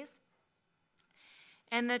affirming phase,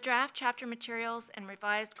 and the draft chapter materials and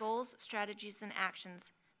revised goals, strategies, and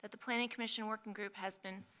actions that the Planning Commission Working Group has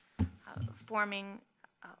been forming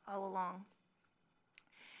all along.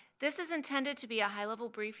 This is intended to be a high-level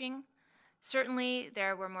briefing Certainly,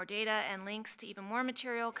 there were more data and links to even more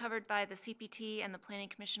material covered by the CPT and the Planning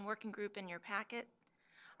Commission Working Group in your packet.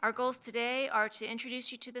 Our goals today are to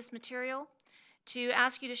introduce you to this material, to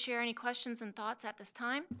ask you to share any questions and thoughts at this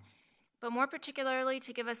time, but more particularly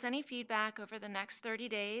to give us any feedback over the next 30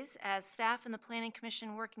 days as staff and the Planning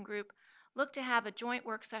Commission Working Group look to have a joint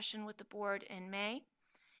work session with the board in May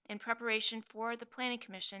in preparation for the Planning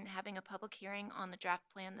Commission having a public hearing on the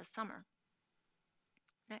draft plan this summer.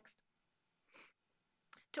 Next.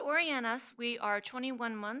 To orient us, we are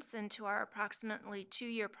 21 months into our approximately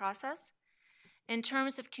 2-year process. In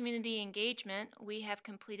terms of community engagement, we have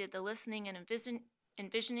completed the listening and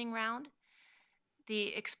envisioning round,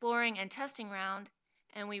 the exploring and testing round,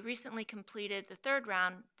 and we recently completed the 3rd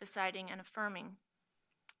round, deciding and affirming.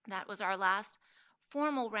 That was our last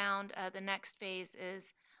formal round. The next phase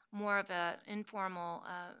is more of an informal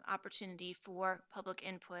opportunity for public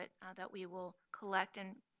input that we will collect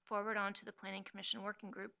and forward on to the Planning Commission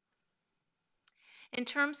Working Group. In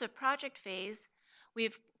terms of project phase,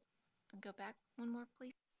 go back one more,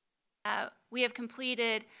 please. We have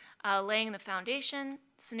completed laying the foundation,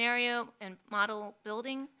 scenario and model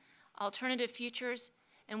building, alternative futures,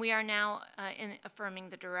 and we are now in affirming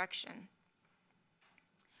the direction.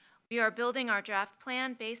 We are building our draft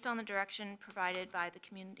plan based on the direction provided by the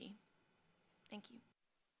community. Thank you.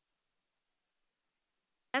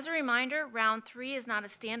 As a reminder, round 3 is not a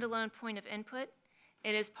standalone point of input.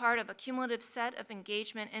 It is part of a cumulative set of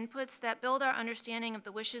engagement inputs that build our understanding of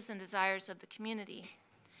the wishes and desires of the community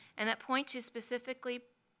and that point to specific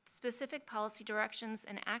policy directions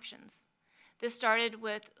and actions. This started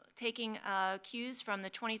with taking cues from the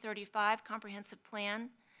 2035 Comprehensive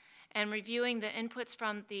Plan and reviewing the inputs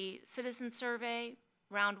from the citizen survey,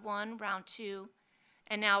 round 1, round 2,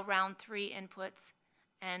 and now round 3 inputs.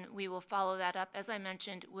 And we will follow that up, as I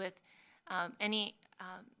mentioned, with any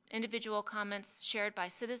individual comments shared by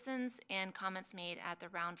citizens and comments made at the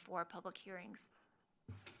round 4 public hearings.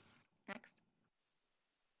 Next.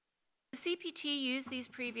 The CPT used these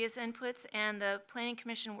previous inputs and the Planning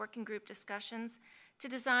Commission Working Group discussions to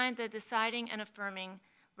design the deciding and affirming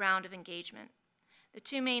round of engagement. The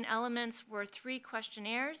 2 main elements were 3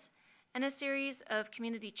 questionnaires and a series of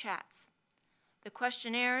community chats. The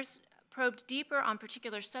questionnaires probed deeper on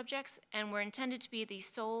particular subjects and were intended to be the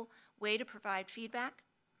sole way to provide feedback.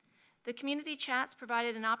 The community chats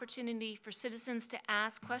provided an opportunity for citizens to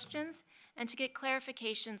ask questions and to get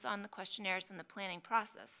clarifications on the questionnaires and the planning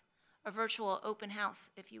process, a virtual open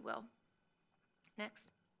house, if you will.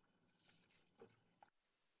 Next.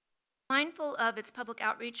 Mindful of its public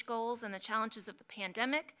outreach goals and the challenges of the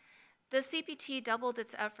pandemic, the CPT doubled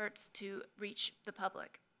its efforts to reach the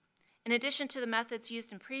public. In addition to the methods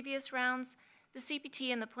used in previous rounds, the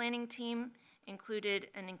CPT and the planning team included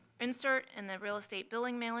an insert in the real estate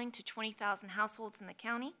billing mailing to 20,000 households in the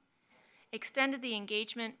county, extended the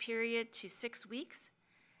engagement period to 6 weeks,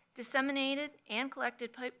 disseminated and collected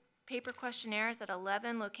paper questionnaires at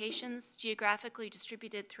 11 locations geographically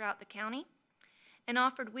distributed throughout the county, and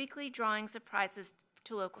offered weekly drawings of prizes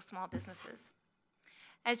to local small businesses.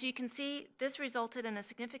 As you can see, this resulted in a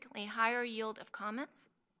significantly higher yield of comments,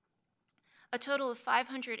 a total of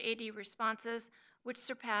 580 responses, which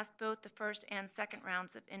surpassed both the first and second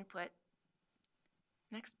rounds of input.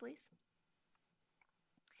 Next, please.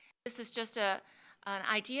 This is just an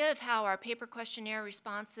idea of how our paper questionnaire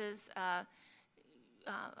responses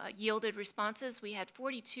yielded responses. We had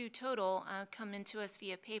 42 total come into us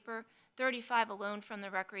via paper, 35 alone from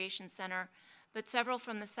the Recreation Center, but several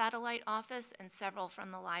from the satellite office and several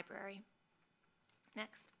from the library.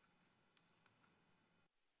 Next.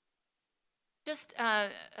 Just a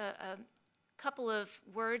couple of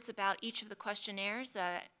words about each of the questionnaires.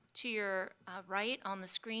 To your right on the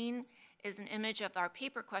screen is an image of our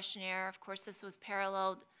paper questionnaire. Of course, this was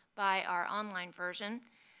paralleled by our online version.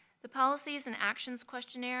 The Policies and Actions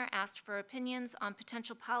questionnaire asked for opinions on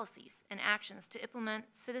potential policies and actions to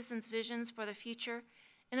implement citizens' visions for the future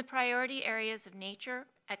in the priority areas of nature,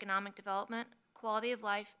 economic development, quality of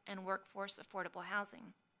life, and workforce affordable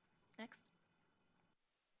housing. Next.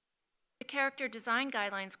 The Character Design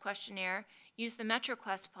Guidelines questionnaire used the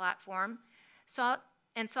MetroQuest platform, sought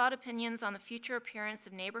opinions on the future appearance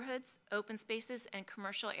of neighborhoods, open spaces, and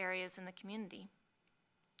commercial areas in the community.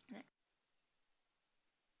 Next.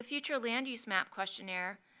 The Future Land Use Map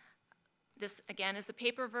questionnaire, this again is the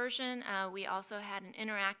paper version. We also had an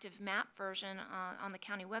interactive map version on the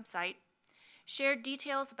county website, shared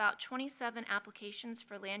details about 27 applications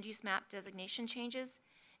for land use map designation changes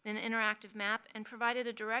in an interactive map, and provided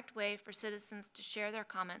a direct way for citizens to share their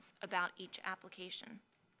comments about each application.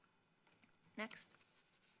 Next.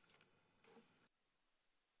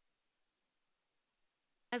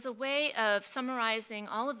 As a way of summarizing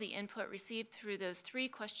all of the input received through those 3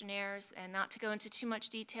 questionnaires, and not to go into too much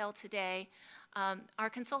detail today, our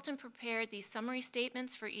consultant prepared these summary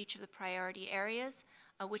statements for each of the priority areas,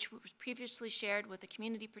 which was previously shared with the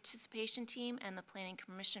Community Participation Team and the Planning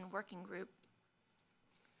Commission Working Group.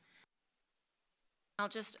 I'll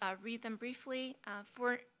just read them briefly.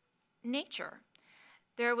 For nature,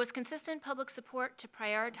 there was consistent public support to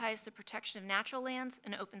prioritize the protection of natural lands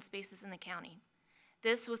and open spaces in the county.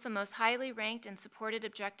 This was the most highly ranked and supported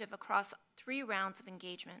objective across 3 rounds of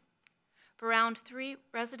engagement. For round 3,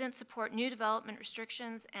 residents support new development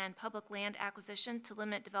restrictions and public land acquisition to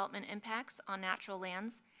limit development impacts on natural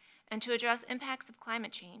lands and to address impacts of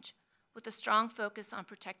climate change, with a strong focus on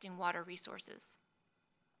protecting water resources.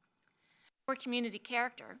 For community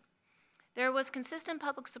character, there was consistent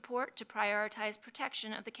public support to prioritize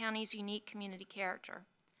protection of the county's unique community character,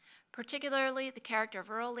 particularly the character of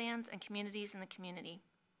rural lands and communities in the community.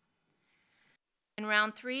 In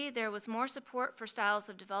round 3, there was more support for styles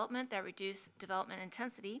of development that reduce development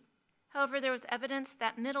intensity. However, there was evidence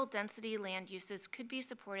that middle density land uses could be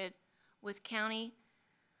supported within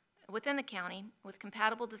the county with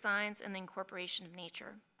compatible designs and the incorporation of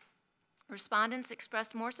nature. Respondents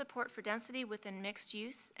expressed more support for density within mixed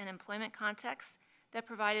use and employment contexts that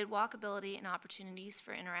provided walkability and opportunities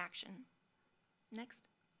for interaction. Next.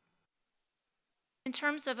 In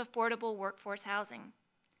terms of affordable workforce housing,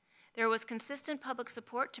 there was consistent public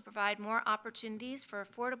support to provide more opportunities for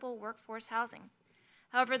affordable workforce housing.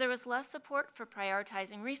 However, there was less support for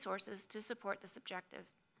prioritizing resources to support this objective.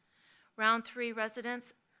 Round 3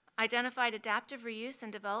 residents identified adaptive reuse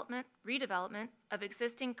and redevelopment of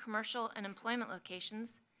existing commercial and employment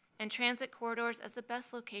locations and transit corridors as the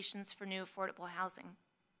best locations for new affordable housing.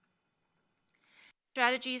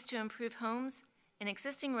 Strategies to improve homes in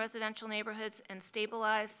existing residential neighborhoods and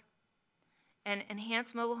stabilize and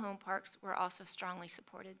enhance mobile home parks were also strongly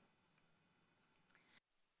supported.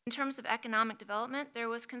 In terms of economic development, there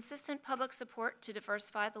was consistent public support to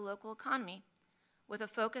diversify the local economy, with a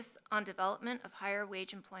focus on development of higher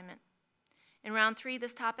wage employment. In round 3,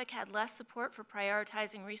 this topic had less support for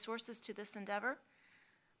prioritizing resources to this endeavor,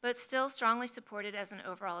 but still strongly supported as an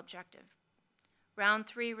overall objective. Round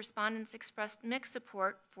 3, respondents expressed mixed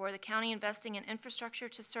support for the county investing in infrastructure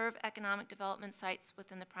to serve economic development sites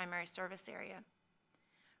within the primary service area.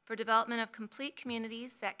 For development of complete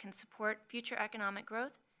communities that can support future economic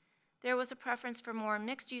growth, there was a preference for more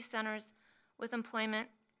mixed-use centers with employment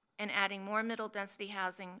and adding more middle-density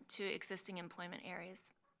housing to existing employment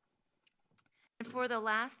areas. And for the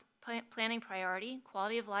last planning priority,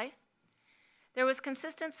 quality of life, there was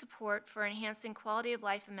consistent support for enhancing quality of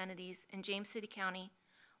life amenities in James City County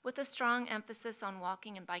with a strong emphasis on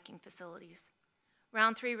walking and biking facilities.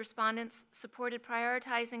 Round 3 respondents supported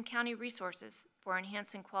prioritizing county resources for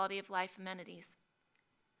enhancing quality of life amenities.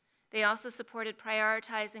 They also supported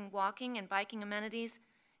prioritizing walking and biking amenities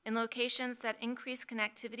in locations that increase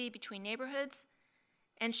connectivity between neighborhoods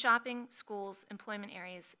and shopping, schools, employment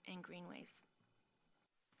areas, and greenways.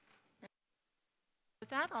 With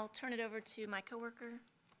that, I'll turn it over to my coworker,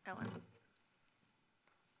 Ellen.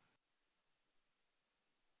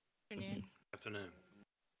 Good afternoon. Afternoon.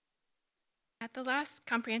 At the last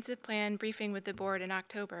comprehensive plan briefing with the board in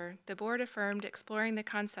October, the board affirmed exploring the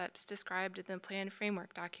concepts described in the plan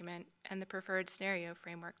framework document and the preferred scenario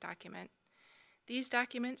framework document. These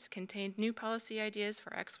documents contained new policy ideas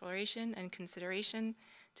for exploration and consideration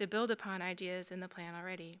to build upon ideas in the plan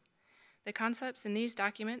already. The concepts in these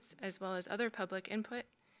documents, as well as other public input,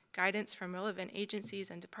 guidance from relevant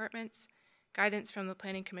agencies and departments, guidance from the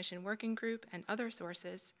Planning Commission Working Group and other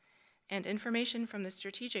sources, and information from the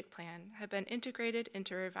strategic plan have been integrated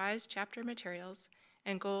into revised chapter materials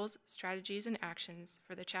and goals, strategies, and actions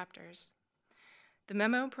for the chapters. The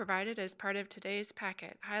memo provided as part of today's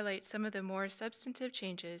packet highlights some of the more substantive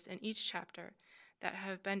changes in each chapter that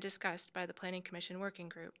have been discussed by the Planning Commission Working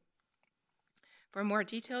Group. For more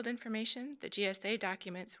detailed information, the GSA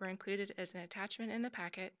documents were included as an attachment in the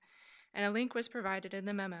packet, and a link was provided in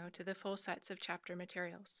the memo to the full sets of chapter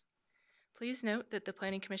materials. Please note that the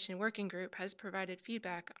Planning Commission Working Group has provided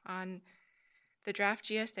feedback on the draft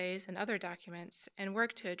GSAs and other documents and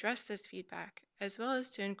work to address this feedback, as well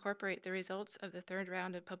as to incorporate the results of the third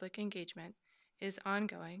round of public engagement, is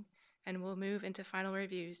ongoing and will move into final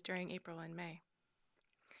reviews during April and May.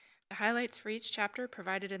 The highlights for each chapter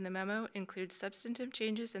provided in the memo include substantive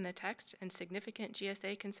changes in the text and significant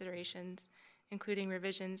GSA considerations, including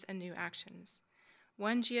revisions and new actions.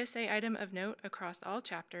 One GSA item of note across all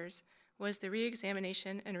chapters was the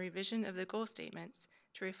re-examination and revision of the goal statements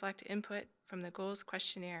to reflect input from the goals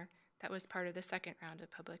questionnaire that was part of the second round of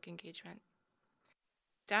public engagement.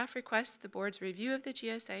 Staff requests the board's review of the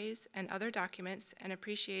GSAs and other documents and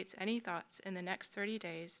appreciates any thoughts in the next 30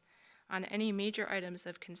 days on any major items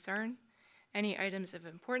of concern, any items of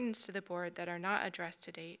importance to the board that are not addressed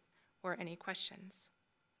to date, or any questions.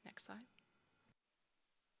 Next slide.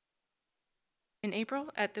 In April,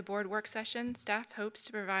 at the board work session, staff hopes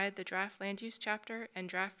to provide the draft land use chapter and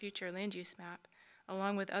draft future land use map,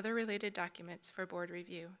 along with other related documents for board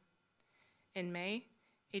review. In May,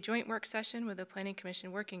 a joint work session with the Planning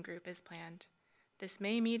Commission Working Group is planned. This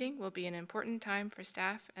May meeting will be an important time for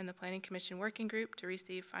staff and the Planning Commission Working Group to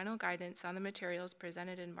receive final guidance on the materials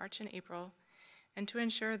presented in March and April, and to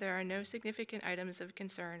ensure there are no significant items of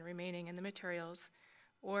concern remaining in the materials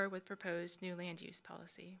or with proposed new land use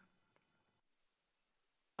policy.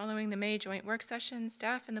 Following the May joint work session,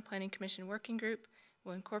 staff and the Planning Commission Working Group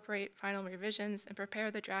will incorporate final revisions and prepare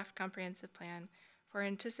the draft comprehensive plan for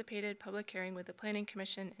anticipated public hearing with the Planning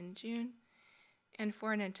Commission in June and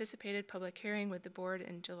for an anticipated public hearing with the board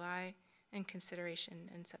in July and consideration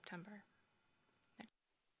in September.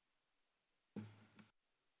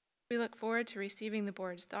 We look forward to receiving the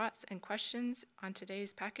board's thoughts and questions on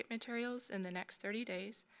today's packet materials in the next 30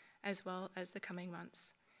 days, as well as the coming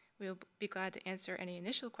months. We will be glad to answer any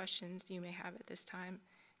initial questions you may have at this time,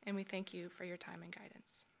 and we thank you for your time and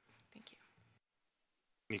guidance. Thank you.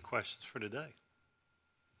 Any questions for today?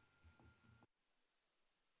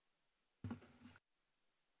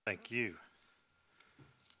 Thank you.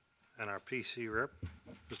 And our PC rep,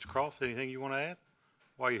 Mr. Croft, anything you want to add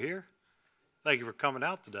while you're here? Thank you for coming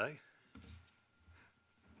out today.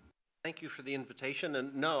 Thank you for the invitation.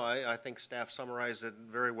 And no, I think staff summarized it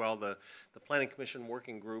very well. The Planning Commission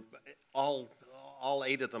Working Group, all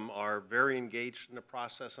 8 of them are very engaged in the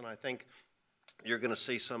process, and I think you're going to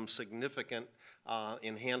see some significant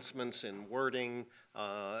enhancements in wording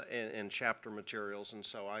and chapter materials, and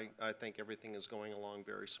so I think everything is going along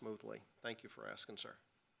very smoothly. Thank you for asking, sir.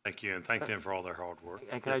 Thank you, and thank them for all their hard work.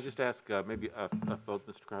 And can I just ask, maybe both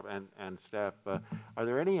Mr. Crump and staff, are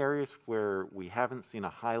there any areas where we haven't seen a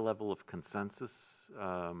high level of consensus,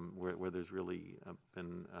 where there's really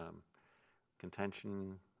been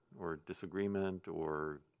contention or disagreement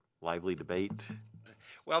or lively debate?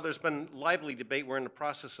 Well, there's been lively debate. We're in the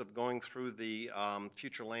process of going through the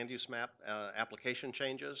future land use map application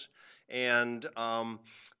changes, and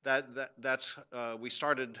we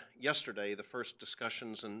started yesterday the first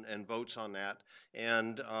discussions and votes on that.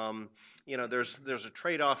 And you know, there's a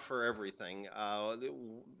trade-off for everything.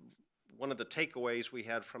 One of the takeaways we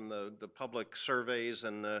had from the public surveys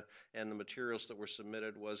and the materials that were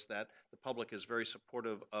submitted was that the public is very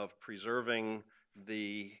supportive of preserving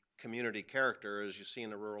the community character, as you see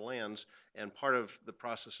in the rural lands, and part of the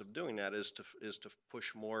process of doing that is to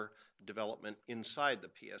push more development inside the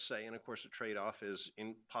PSA, and of course the trade-off is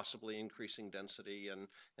in possibly increasing density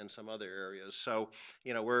and some other areas. So,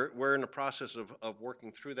 you know, we're in the process of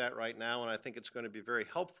working through that right now, and I think it's going to be very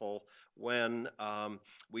helpful when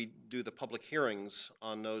we do the public hearings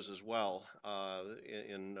on those as well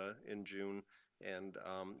in June, and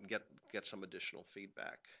get some additional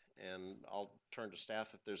feedback. And I'll turn to staff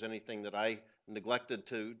if there's anything that I neglected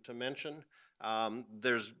to mention.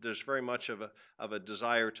 There's very much of a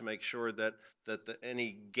desire to make sure that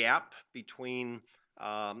any gap between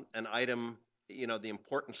an item, you know, the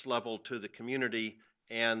importance level to the community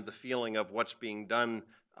and the feeling of what's being done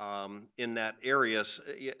in that area,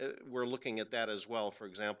 we're looking at that as well. For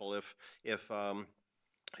example, if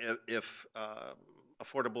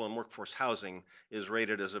affordable and workforce housing is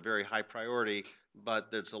rated as a very high priority, but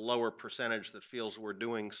there's a lower percentage that feels we're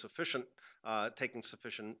doing sufficient, taking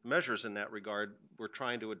sufficient measures in that regard. We're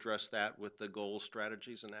trying to address that with the goals,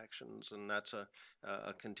 strategies, and actions, and that's a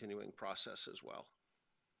continuing process as well.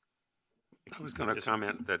 I was going to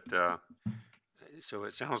comment that, so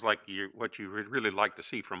it sounds like what you would really like to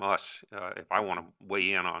see from us, if I want to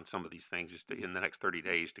weigh in on some of these things, is in the next 30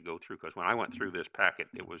 days to go through, because when I went through this packet,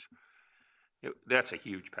 that's a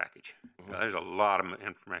huge package. There's a lot of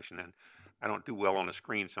information, and I don't do well on the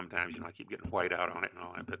screen sometimes. You know, I keep getting white out on it and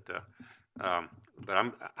all that.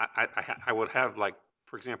 But I would have, like,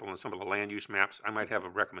 for example, in some of the land use maps, I might have a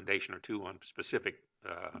recommendation or two on specific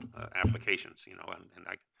applications. You know, and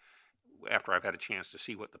after I've had a chance to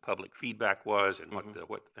see what the public feedback was and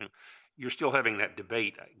you're still having that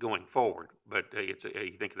debate going forward, but you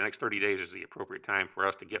think the next 30 days is the appropriate time for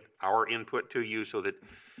us to get our input to you, so that,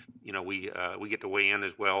 you know, we get to weigh in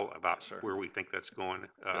as well about where we think that's going.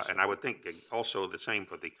 And I would think also the same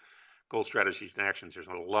for the goal, strategies, and actions. There's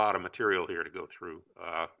a lot of material here to go through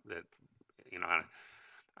that, you know,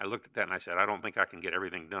 I looked at that and I said, I don't think I can get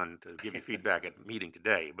everything done to give you feedback at the meeting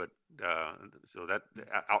today, but, so that,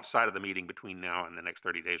 outside of the meeting between now and the next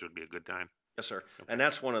 30 days would be a good time. Yes, sir. And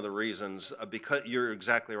that's one of the reasons, because you're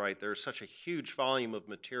exactly right. There's such a huge volume of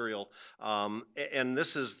material. And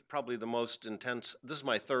this is probably the most intense. This is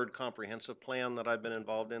my third comprehensive plan that I've been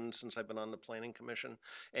involved in since I've been on the Planning Commission.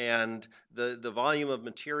 And the volume of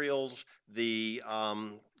materials, the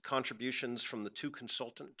contributions from the two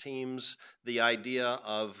consultant teams, the idea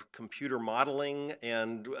of computer modeling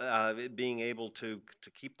and being able to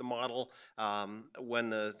keep the model when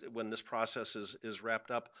this process is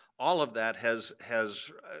wrapped up. All of that has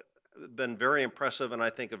been very impressive and I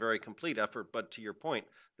think a very complete effort. But to your point,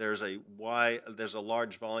 there's a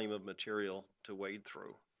large volume of material to wade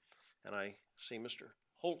through, and I see Mr.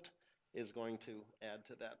 Holt is going to add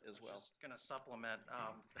to that as well. Just going to supplement,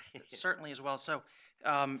 certainly as well. So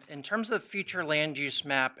in terms of the future land use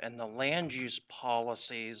map and the land use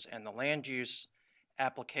policies and the land use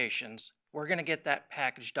applications, we're going to get that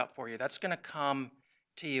packaged up for you. That's going to come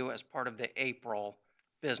to you as part of the April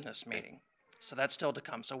business meeting. So that's still to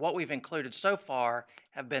come. So what we've included so far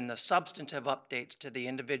have been the substantive updates to the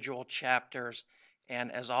individual chapters.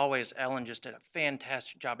 And as always, Ellen just did a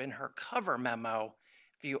fantastic job in her cover memo.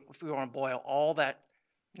 If we want to boil all that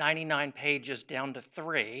 99 pages down to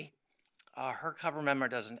 3, her cover memo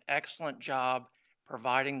does an excellent job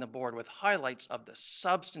providing the board with highlights of the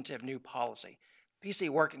substantive new policy. PC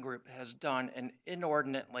Working Group has done an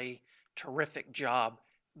inordinately terrific job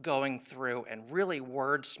going through and really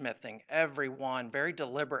wordsmithing every one very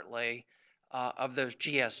deliberately of those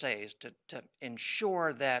GSAs to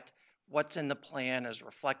ensure that what's in the plan is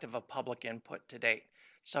reflective of public input to date.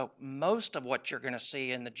 So most of what you're going to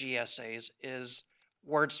see in the GSAs is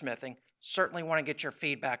wordsmithing. Certainly want to get your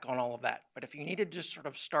feedback on all of that. But if you need to just sort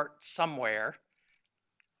of start somewhere,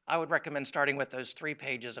 I would recommend starting with those 3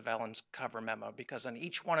 pages of Ellen's cover memo, because on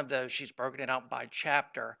each one of those, she's broken it out by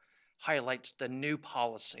chapter, highlights the new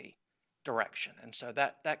policy direction. And so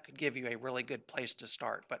that could give you a really good place to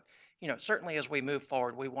start. But, you know, certainly as we move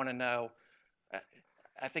forward, we want to know,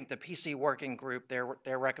 I think the PC Working Group,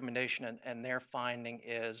 their recommendation and their finding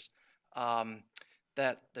is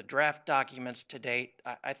that the draft documents to date,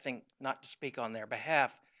 I think, not to speak on their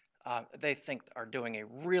behalf, they think are doing a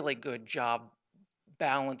really good job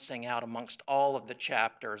balancing out amongst all of the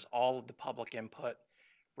chapters, all of the public input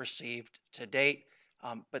received to date.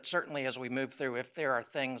 But certainly as we move through, if there are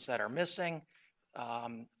things that are missing,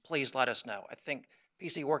 please let us know. I think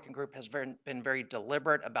PC Working Group has been very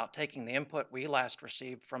deliberate about taking the input we last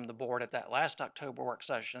received from the board at that last October work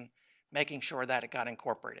session, making sure that it got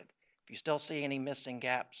incorporated. If you still see any missing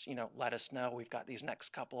gaps, you know, let us know. We've got these next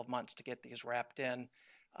couple of months to get these wrapped in.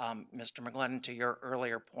 Mr. McGlennon, to your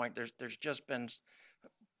earlier point, there's just been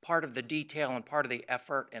part of the detail and part of the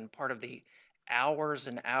effort and part of the hours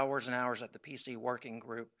and hours and hours that the PC Working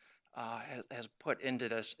Group has put into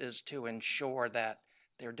this is to ensure that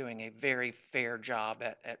they're doing a very fair job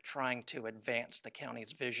at trying to advance the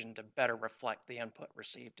county's vision to better reflect the input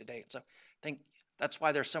received to date. So I think that's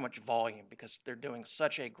why there's so much volume, because they're doing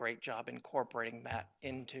such a great job incorporating that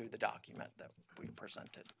into the document that we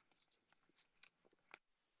presented.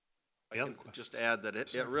 I can just add that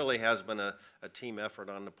it really has been a team effort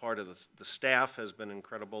on the part of the staff has been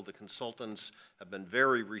incredible. The consultants have been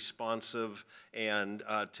very responsive and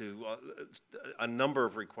to a number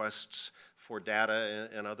of requests for data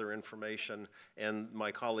and other information. And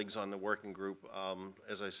my colleagues on the working group,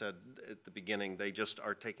 as I said at the beginning, they just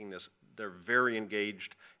are taking this, they're very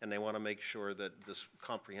engaged, and they want to make sure that this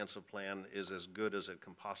comprehensive plan is as good as it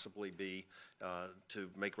can possibly be to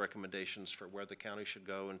make recommendations for where the county should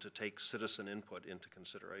go and to take citizen input into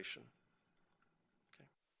consideration. Okay.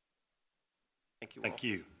 Thank you all. Thank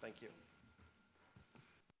you. Thank you.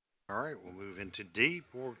 All right, we'll move into D,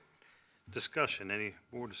 board discussion. Any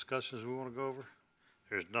board discussions we want to go over?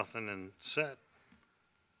 There's nothing in set.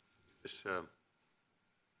 Just, okay,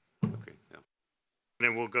 yeah. And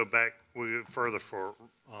then we'll go back further for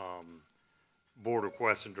board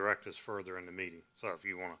requests and directives further in the meeting. So if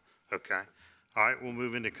you want to, okay. All right, we'll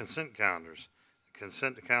move into consent calendars. The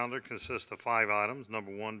consent calendar consists of 5 items.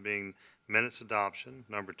 Number 1 being minutes adoption.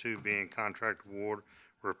 Number 2 being contract award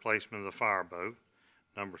replacement of the fireboat.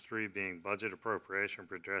 Number 3 being budget appropriation,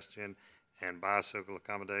 pedestrian and bicycle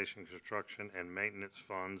accommodation, construction and maintenance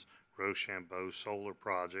funds, Rochambeau Solar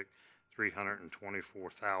Project,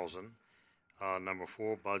 $324,000. Number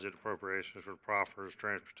 4, budget appropriations for the Proffers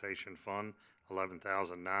Transportation Fund,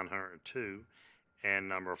 $11,902. And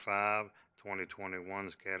number 5, 2021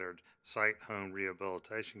 Scattered Site Home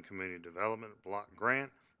Rehabilitation Community Development Block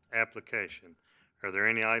Grant application. Are there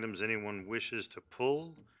any items anyone wishes to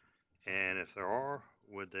pull? And if there are,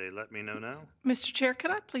 would they let me know now? Mr. Chair,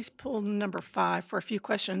 could I please pull number 5 for a few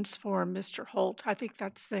questions for Mr. Holt? I think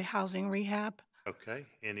that's the housing rehab. Okay,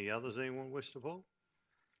 any others anyone wish to pull?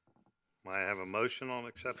 May I have a motion on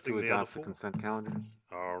accepting To the other adopt the four? consent calendar?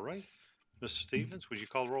 All right. Mr. Stevens, would you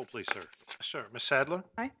call the roll, please, sir? Sir, Ms. Sadler?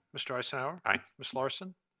 Aye. Mr. Eisenhower? Aye. Ms.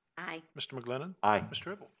 Larson? Aye. Mr. McGlinnan? Aye.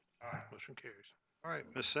 Mr. Hippel? Aye. Motion carries. All right,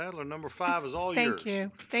 Ms. Sadler, number 5 is all yours. Thank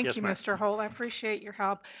you. Thank Yes, you, ma'am. Mr. Holt. I appreciate your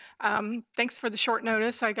help. Thanks for the short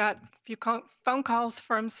notice. I got a few phone calls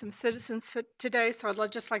from some citizens today, so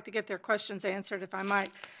I'd just like to get their questions answered, if I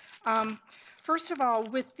might. First of all,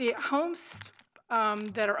 with the homes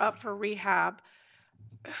that are up for rehab,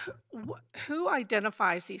 who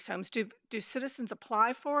identifies these homes? Do citizens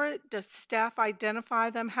apply for it? Does staff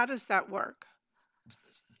identify them? How does that work?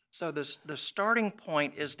 So the starting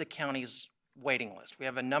point is the county's waiting list. We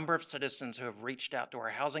have a number of citizens who have reached out to our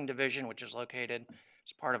housing division, which is located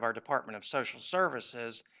as part of our Department of Social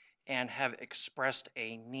Services, and have expressed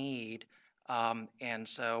a need. And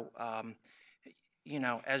so, you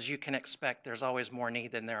know, as you can expect, there's always more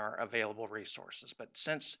need than there are available resources. But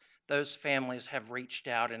since those families have reached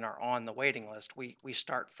out and are on the waiting list, we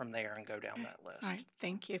start from there and go down that list. All right,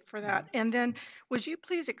 thank you for that. And then, would you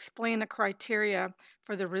please explain the criteria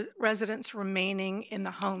for the residents remaining in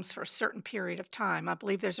the homes for a certain period of time? I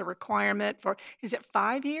believe there's a requirement for, is it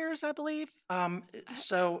 5 years, I believe? I'm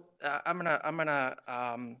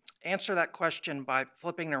gonna answer that question by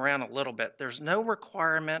flipping it around a little bit. There's no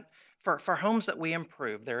requirement for homes that we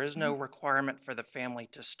improve. There is no requirement for the family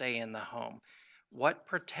to stay in the home. What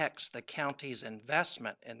protects the county's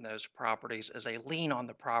investment in those properties is a lien on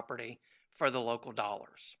the property for the local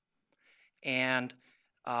dollars. And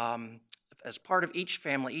as part of each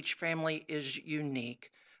family is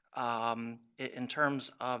unique in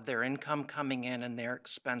terms of their income coming in and their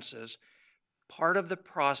expenses. Part of the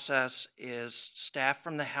process is staff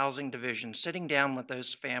from the housing division sitting down with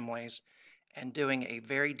those families and doing a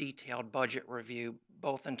very detailed budget review,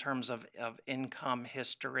 both in terms of income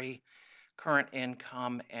history, current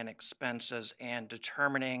income and expenses, and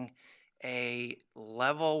determining a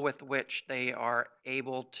level with which they are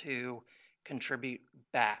able to contribute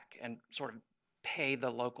back and sort of pay the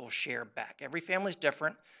local share back. Every family's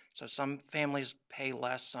different, so some families pay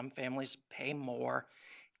less, some families pay more,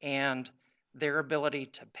 and their ability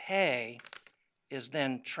to pay is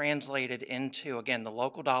then translated into, again, the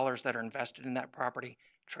local dollars that are invested in that property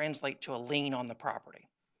translate to a lien on the property.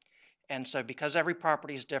 And so because every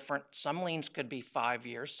property is different, some liens could be 5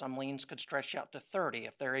 years, some liens could stretch out to 30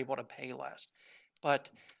 if they're able to pay less.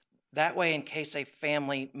 But that way, in case a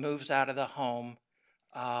family moves out of the home,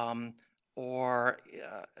 then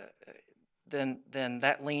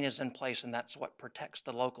that lien is in place, and that's what protects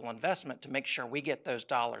the local investment to make sure we get those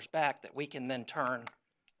dollars back that we can then turn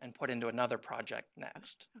and put into another project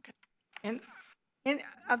next. Okay. And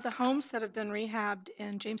of the homes that have been rehabbed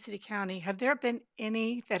in James City County, have there been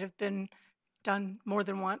any that have been done more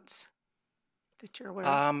than once that you're aware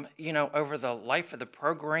of? You know, over the life of the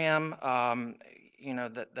program, you know,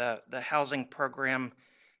 the housing program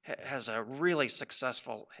has a really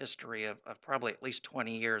successful history of probably at least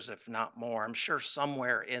 20 years, if not more. I'm sure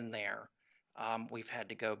somewhere in there we've had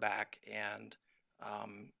to go back and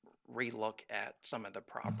relook at some of the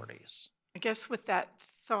properties. I guess with that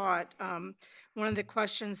thought, one of the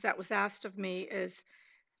questions that was asked of me is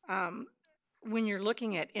when you're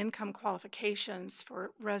looking at income qualifications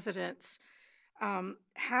for residents,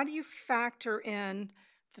 how do you factor in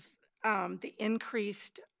the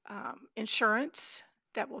increased insurance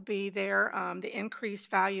that will be there, the increased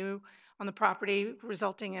value on the property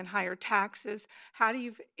resulting in higher taxes? How do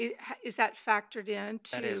you, is that factored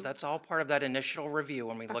into? That's all part of that initial review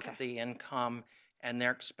when we look Okay. at the income and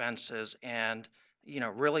their expenses and, you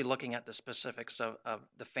know, really looking at the specifics of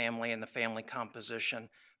the family and the family composition.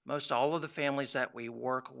 Most all of the families that we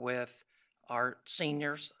work with are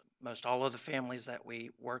seniors. Most all of the families that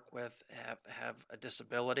we work with have a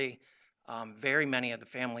disability. Very many of the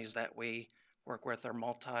families that we work with are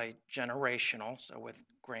multi-generational, so with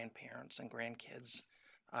grandparents and grandkids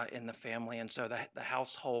in the family, and so the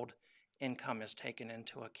household income is taken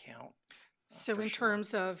into account. So in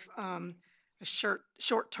terms of a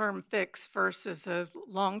short-term fix versus a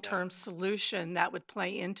long-term solution, that would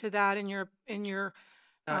play into that in your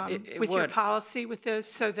with your policy with this,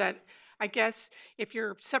 so that I guess if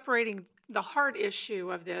you're separating the hard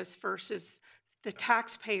issue of this versus the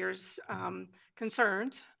taxpayers'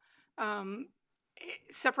 concerns,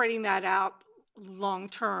 separating that out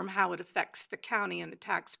long-term, how it affects the county and the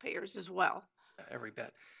taxpayers as well. Every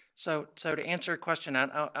bit. So to answer your question,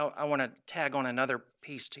 I want to tag on another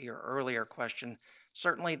piece to your earlier question.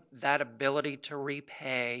 Certainly that ability to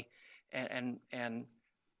repay and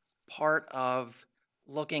part of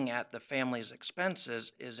looking at the family's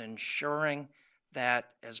expenses is ensuring that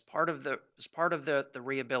as part of the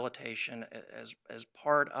rehabilitation, as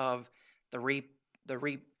part of the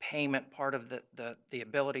repayment, part of the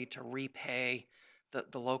ability to repay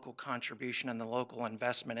the local contribution and the local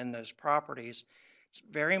investment in those properties, it's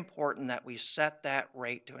very important that we set that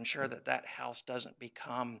rate to ensure that that house doesn't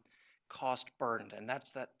become cost burdened. And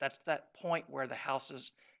that's that point where the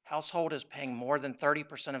household is paying more than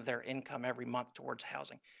 30% of their income every month towards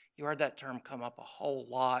housing. You heard that term come up a whole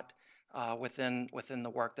lot within the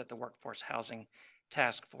work that the Workforce Housing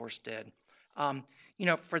Task Force did.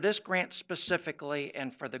 For this grant specifically,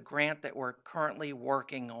 and for the grant that we're currently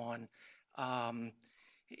working on, I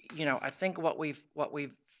think what we've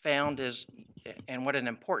found is, and what an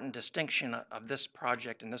important distinction of this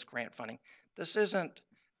project and this grant funding, this isn't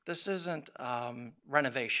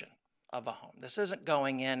renovation of a home. This isn't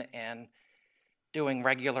going in and doing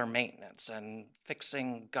regular maintenance and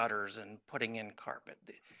fixing gutters and putting in carpet.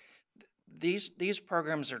 These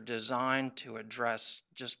programs are designed to address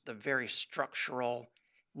just the very structural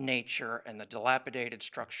nature and the dilapidated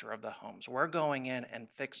structure of the homes. We're going in and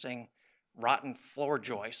fixing rotten floor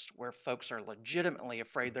joists where folks are legitimately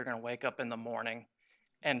afraid they're going to wake up in the morning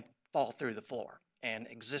and fall through the floor, and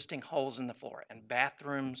existing holes in the floor, and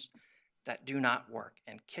bathrooms that do not work,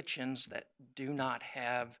 and kitchens that do not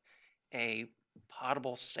have a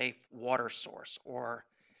potable, safe water source, or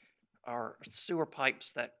sewer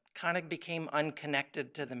pipes that kind of became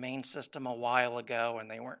unconnected to the main system a while ago and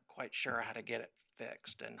they weren't quite sure how to get it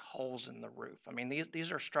fixed, and holes in the roof. I mean,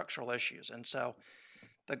 these are structural issues. And so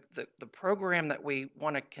the program that we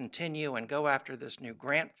want to continue and go after this new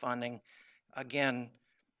grant funding, again,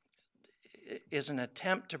 is an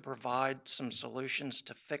attempt to provide some solutions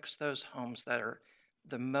to fix those homes that are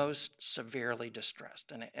the most severely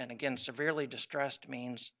distressed. And again, severely distressed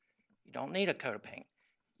means you don't need a coat of paint.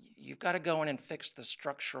 You've got to go in and fix the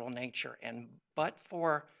structural nature. But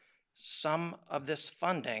for some of this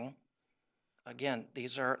funding, again,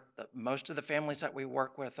 most of the families that we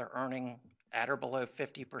work with are earning at or below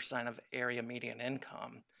 50% of area median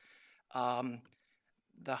income.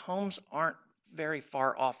 The homes aren't very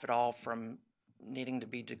far off at all from needing to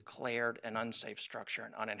be declared an unsafe structure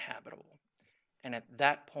and uninhabitable. And at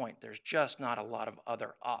that point, there's just not a lot of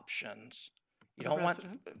other options. You don't want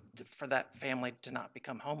for that family to not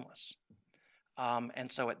become homeless.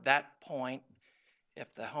 And so at that point,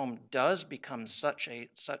 if the home does become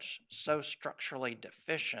so structurally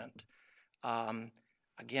deficient,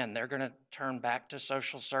 again, they're going to turn back to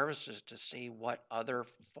social services to see what other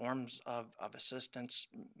forms of assistance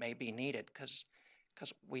may be needed, because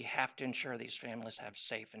we have to ensure these families have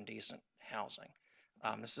safe and decent housing.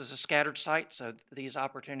 This is a scattered site, so these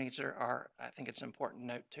opportunities are, I think it's important to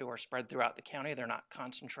note too, are spread throughout the county. They're not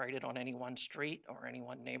concentrated on any one street or any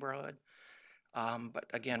one neighborhood. But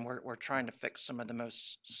again, we're trying to fix some of the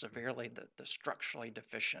most severely, the structurally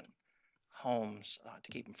deficient homes to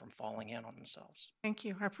keep them from falling in on themselves. Thank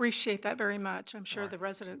you. I appreciate that very much. I'm sure the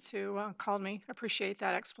residents who called me appreciate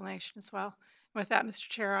that explanation as well. With that, Mr.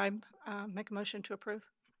 Chair, I make a motion to approve.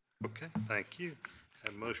 Okay, thank you.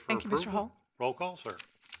 Have a motion for Thank you, approval. Mr. Hall. Roll call, sir.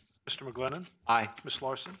 Mr. McGlinnan. Aye. Ms.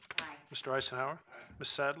 Larson. Aye. Mr. Eisenhower. Ms.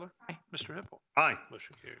 Sadler. Aye. Mr. Hippel. Aye.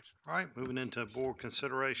 Motion carries. All right, moving into board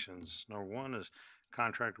considerations. Number one is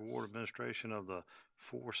contract award administration of the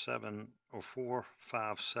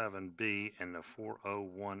 457B and the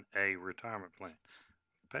 401A retirement plan.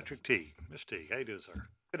 Patrick T. Ms. T. How you doing, sir?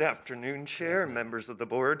 Good afternoon, Chair and members of the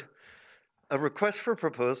board. A request for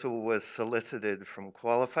proposal was solicited from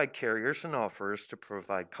qualified carriers and offerers to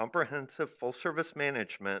provide comprehensive full-service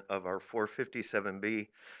management of our 457B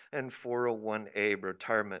and 401A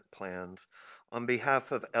retirement plans on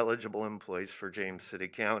behalf of eligible employees for James City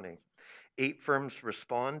County. 8 firms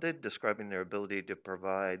responded, describing their ability to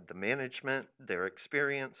provide the management, their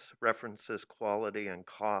experience, references, quality, and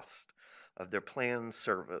cost of their plan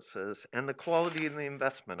services, and the quality of the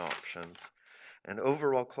investment options, and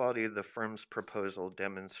overall quality of the firm's proposal,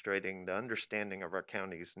 demonstrating the understanding of our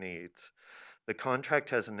county's needs. The contract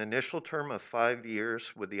has an initial term of 5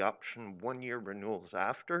 years with the option 1-year renewals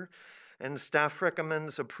after, and staff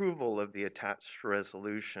recommends approval of the attached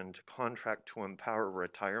resolution to contract to empower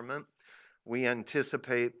retirement. We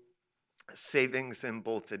anticipate savings in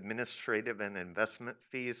both administrative and investment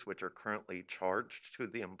fees, which are currently charged to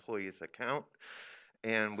the employee's account.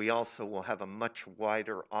 And we also will have a much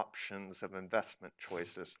wider options of investment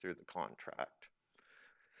choices through the contract.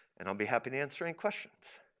 And I'll be happy to answer any questions.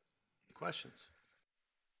 questions?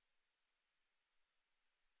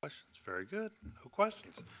 Questions? Very good. No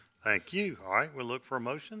questions. Thank you. All right, we'll look for a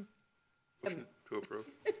motion. Motion to approve.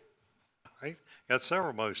 All right, got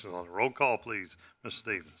several motions on the roll call, please. Mr.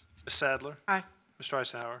 Stevens. Ms. Sadler? Aye. Mr.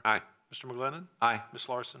 Eisenhower? Aye. Mr. McGlinnan? Aye. Ms.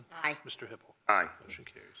 Larson? Aye. Mr. Hippel? Aye. Motion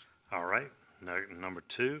carries. All right. Number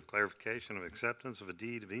 2, clarification of acceptance of a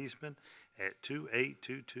deed of easement at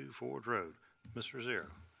 2822 Ford Road. Mr. Zero.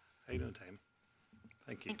 How you doing, Tammy?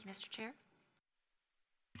 Thank you. Thank you, Mr. Chair.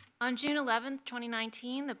 On June 11th,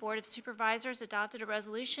 2019, the Board of Supervisors adopted a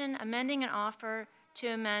resolution amending an offer to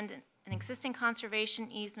amend an existing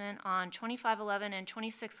conservation easement on 2511 and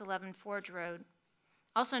 2611 Forge Road,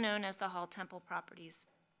 also known as the Hall Temple properties.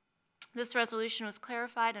 This resolution was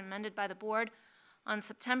clarified and amended by the Board on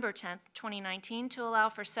September 10th, 2019, to allow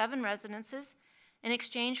for 7 residences in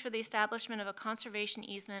exchange for the establishment of a conservation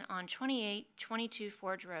easement on 2822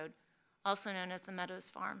 Forge Road, also known as the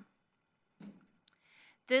Meadows Farm.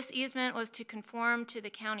 This easement was to conform to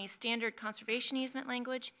the county's standard conservation easement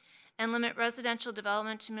language and limit residential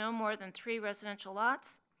development to no more than 3 residential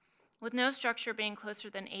lots, with no structure being closer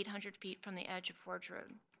than 800 feet from the edge of Forge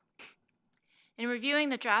Road. In reviewing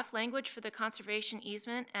the draft language for the conservation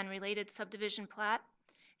easement and related subdivision plat,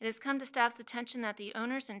 it has come to staff's attention that the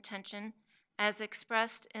owner's intention, as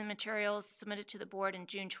expressed in materials submitted to the board in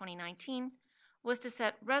June 2019, was to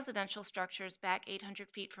set residential structures back 800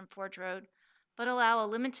 feet from Forge Road, but allow a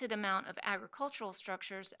limited amount of agricultural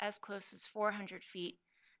structures as close as 400 feet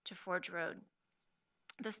to Forge Road.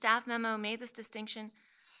 The staff memo made this distinction,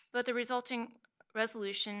 but the resulting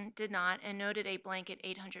resolution did not and noted a blanket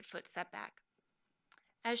 800-foot setback.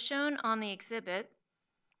 As shown on the exhibit,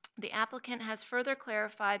 the applicant has further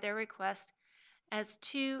clarified their request as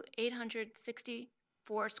 2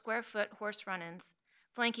 864 square foot horse run-ins,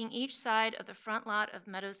 flanking each side of the front lot of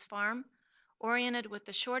Meadows Farm, oriented with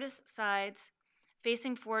the shortest sides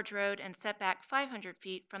facing Forge Road and set back 500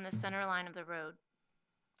 feet from the center line of the road.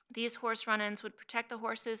 These horse run-ins would protect the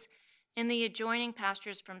horses in the adjoining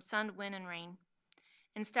pastures from sun, wind, and rain.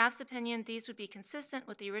 In staff's opinion, these would be consistent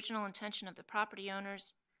with the original intention of the property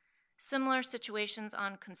owners, similar situations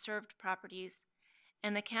on conserved properties,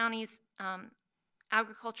 and the county's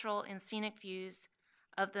agricultural and scenic views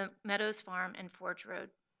of the Meadows Farm and Forge Road.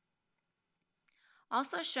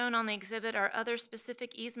 Also shown on the exhibit are other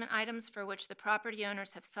specific easement items for which the property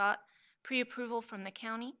owners have sought pre-approval from the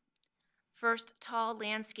county. First, tall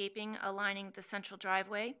landscaping aligning the central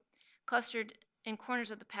driveway, clustered in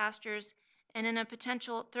corners of the pastures, and in a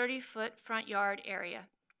potential 30-foot front yard area.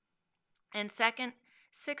 And second,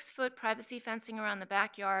 6-foot privacy fencing around the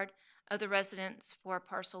backyard of the residence for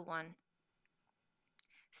Parcel 1.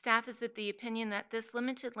 Staff is of the opinion that this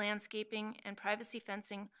limited landscaping and privacy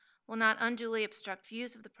fencing will not unduly obstruct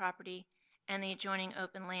views of the property and the adjoining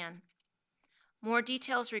open land. More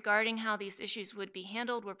details regarding how these issues would be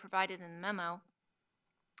handled were provided in the memo.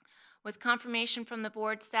 With confirmation from the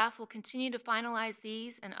board, staff will continue to finalize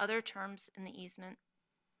these and other terms in the easement.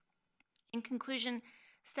 In conclusion,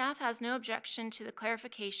 staff has no objection to the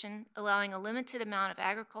clarification allowing a limited amount of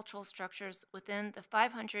agricultural structures within the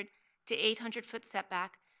 500 to 800 foot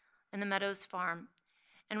setback in the Meadows Farm,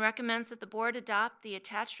 and recommends that the board adopt the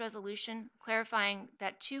attached resolution clarifying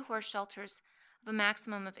that 2 horse shelters of a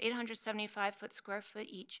maximum of 875 square foot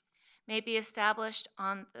each may be established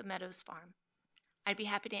on the Meadows Farm. I'd be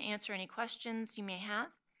happy to answer any questions you may have.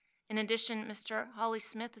 In addition, Mr. Holly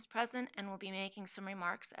Smith is present and will be making some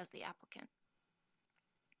remarks as the applicant.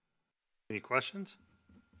 Any questions?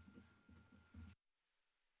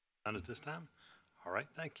 None at this time? All right,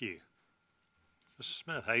 thank you. Mr.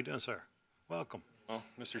 Smith, how you doing, sir? Welcome. Well,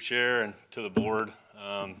 Mr. Chair and to the board,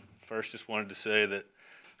 first just wanted to say that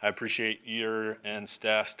I appreciate your and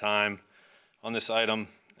staff's time on this item.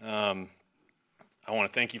 I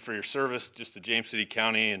want to thank you for your service just to James City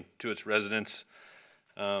County and to its residents,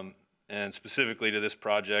 and specifically to this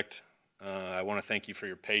project. I want to thank you for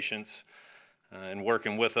your patience in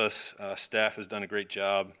working with us. Staff has done a great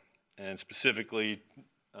job, and specifically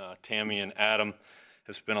Tammy and Adam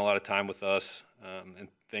have spent a lot of time with us, and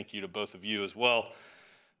thank you to both of you as well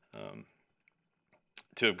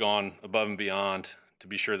to have gone above and beyond to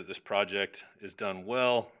be sure that this project is done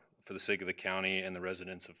well for the sake of the county and the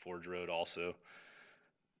residents of Forge Road also.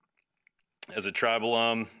 As a tribe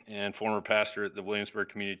alum and former pastor at the Williamsburg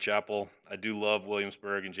Community Chapel, I do love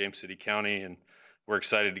Williamsburg and James City County, and we're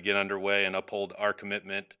excited to get underway and uphold our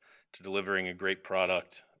commitment to delivering a great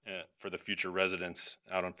product for the future residents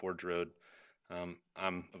out on Forge Road.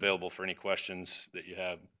 I'm available for any questions that you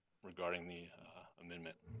have regarding the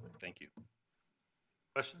amendment. Thank you.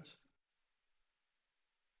 Questions?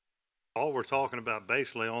 All we're talking about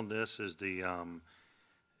basically on this is the,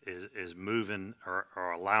 is moving or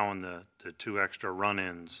allowing the two extra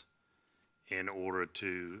run-ins in order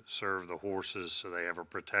to serve the horses so they have a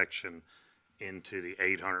protection into the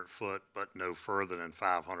 800 foot, but no further than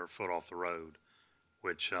 500 foot off the road,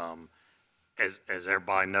 which, as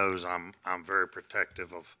everybody knows, I'm very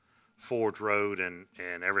protective of Forge Road and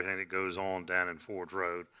everything that goes on down in Forge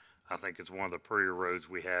Road. I think it's one of the prettier roads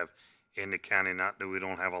we have in the county. Not that we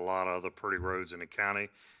don't have a lot of other pretty roads in the county.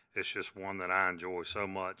 It's just one that I enjoy so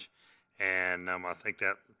much. And I think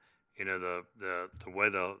that, you know, the way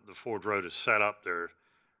the Forge Road is set up, the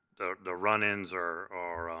run-ins are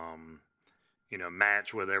you know,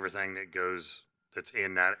 match with everything that's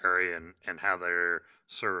in that area and how that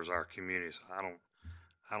serves our community. So I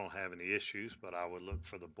don't have any issues, but I would look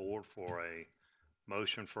for the board for a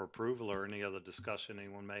motion for approval or any other discussion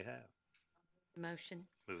anyone may have. Motion.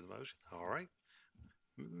 Move the motion. All right.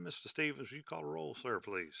 Mr. Stevens, will you call the roll, sir,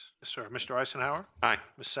 please? Yes, sir. Mr. Eisenhower? Aye.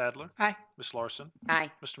 Ms. Sadler? Aye. Ms. Larson?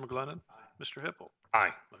 Aye. Mr. McGlennon? Mr. Hippel?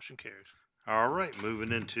 Aye. Motion carries. All right,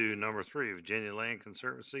 moving into number 3, Virginia Land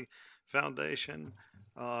Conservancy Foundation,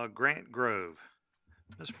 Grant Grove.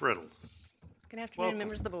 Ms. Brittle. Good afternoon, Welcome.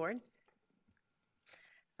 members of the board.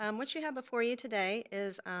 What you have before you today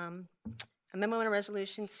is a memo and a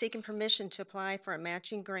resolution seeking permission to apply for a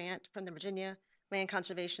matching grant from the Virginia Land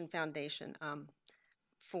Conservation Foundation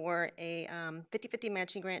for a 50-50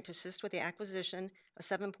 matching grant to assist with the acquisition of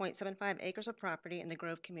 7.75 acres of property in the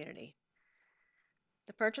Grove community.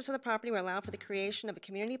 The purchase of the property will allow for the creation of a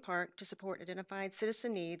community park to support identified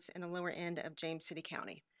citizen needs in the lower end of James City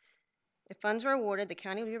County. If funds are awarded, the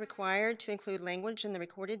county will be required to include language in the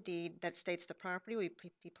recorded deed that states the property will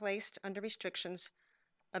be placed under restrictions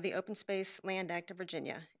of the Open Space Land Act of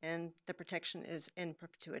Virginia, and the protection is in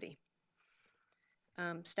perpetuity.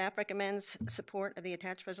 Staff recommends support of the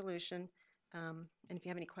attached resolution, and if you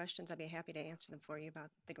have any questions, I'd be happy to answer them for you about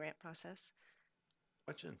the grant process.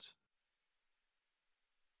 Questions?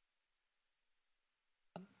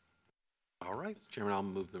 All right. Mr. Chairman, I'll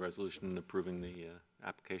move the resolution approving the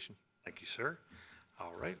application. Thank you, sir.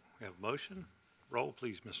 All right, we have a motion. Roll,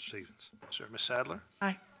 please, Mr. Stevens. Sir, Ms. Sadler?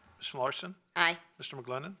 Aye. Ms. Larson? Aye. Mr.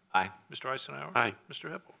 McGlennon? Aye. Mr. Eisenhower? Aye.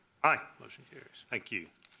 Mr. Hippel? Aye. Motion carries. Thank you.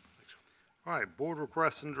 All right, board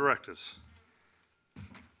requests and directives.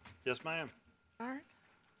 Yes, ma'am. All right.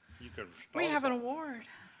 You can We start have us an off. award.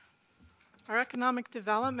 Our Economic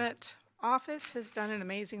Development Office has done an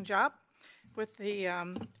amazing job with the,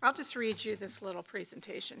 I'll just read you this little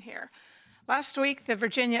presentation here. Last week, the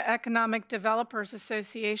Virginia Economic Developers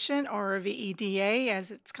Association, or VEDA as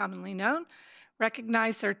it's commonly known,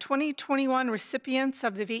 recognized their 2021 recipients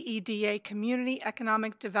of the VEDA Community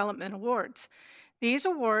Economic Development Awards. These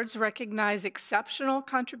awards recognize exceptional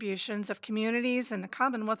contributions of communities in the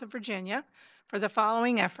Commonwealth of Virginia for the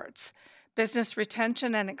following efforts: business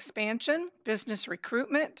retention and expansion, business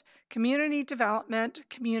recruitment, community development,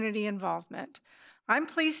 community involvement. I'm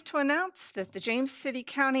pleased to announce that the James City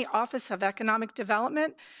County Office of Economic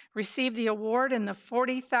Development received the award in the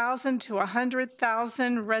 40,000 to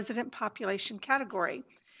 100,000 resident population category.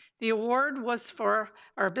 The award was for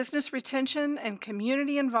our business retention and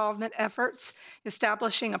community involvement efforts,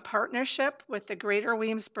 establishing a partnership with the Greater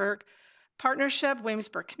Williamsburg Partnership,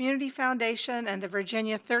 Williamsburg Community Foundation, and the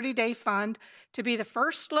Virginia 30-Day Fund to be the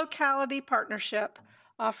first locality partnership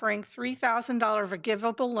offering $3,000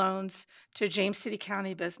 forgivable loans to James City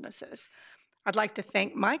County businesses. I'd like to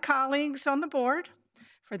thank my colleagues on the board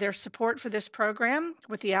for their support for this program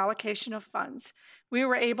with the allocation of funds. We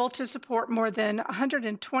were able to support more than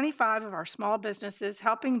 125 of our small businesses,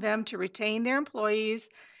 helping them to retain their employees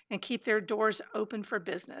and keep their doors open for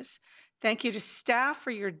business. Thank you to staff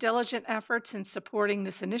for your diligent efforts in supporting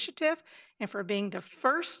this initiative and for being the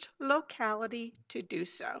first locality to do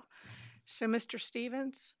so. So, Mr.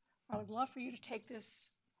 Stevens, I would love for you to take this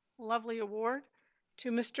lovely award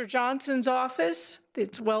to Mr. Johnson's office.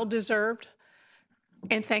 It's well-deserved.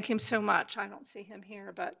 And thank him so much. I don't see him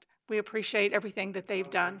here, but we appreciate everything that they've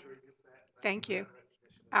done. Thank you.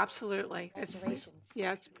 Absolutely.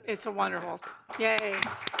 It's a wonderful. Yay.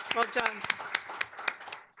 Well done.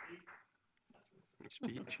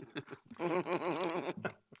 Speech. That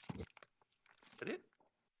it?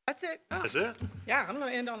 That's it. That's it? Yeah, I'm going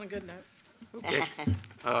to end on a good note. Okay.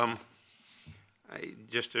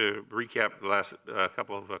 Just to recap the last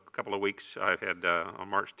couple of weeks, I've had on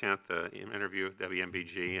March 10th an interview with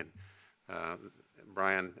WMBG, and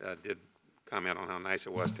Brian did comment on how nice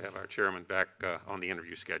it was to have our chairman back on the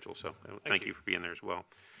interview schedule. So thank you for being there as well.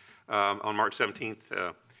 On March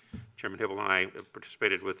 17th, Chairman Hibble and I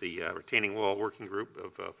participated with the retaining wall working group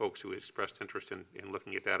of folks who expressed interest in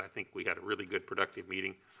looking at that. I think we had a really good, productive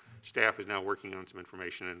meeting. Staff is now working on some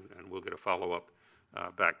information, and we'll get a follow-up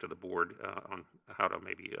back to the board on how to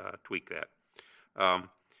maybe tweak that.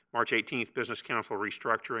 March 18th, Business Council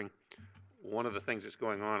restructuring. One of the things that's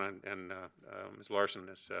going on, and Ms. Larson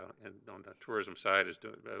is, on the tourism side has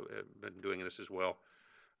been doing this as well.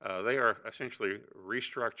 They are essentially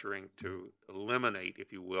restructuring to eliminate,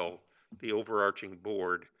 if you will, the overarching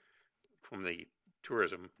board from the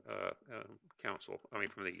tourism council,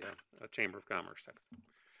 from the Chamber of Commerce.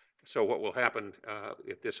 So what will happen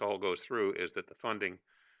if this all goes through is that the funding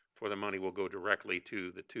for the money will go directly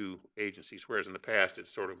to the two agencies, whereas in the past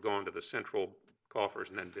it's sort of gone to the central coffers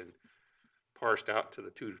and then been parsed out to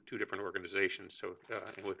the two different organizations. So,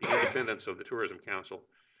 and with the independence of the Tourism Council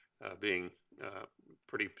being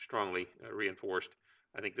pretty strongly reinforced,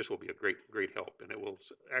 I think this will be a great help, and it will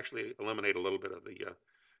actually eliminate a little bit of the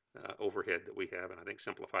overhead that we have, and I think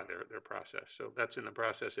simplify their process. So that's in the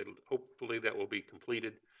process. Hopefully that will be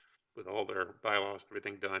completed with all their bylaws,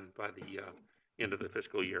 everything done by the end of the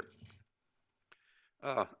fiscal year.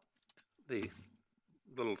 The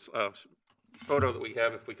little photo that we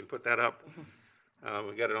have, if we can put that up,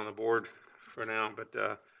 we got it on the board for now,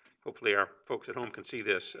 but hopefully our folks at home can see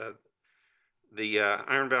this. The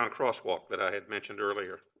Ironbound crosswalk that I had mentioned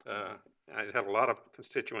earlier, I have a lot of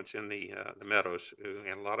constituents in the Meadows,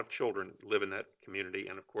 and a lot of children live in that community,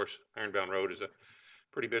 and of course Ironbound Road is a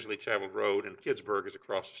pretty busily traveled road, and Kidsburg is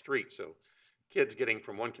across the street, so kids getting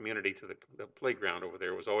from one community to the playground over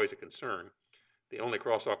there was always a concern. The only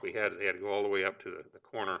crosswalk we had, they had to go all the way up to the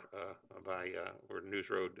corner by where News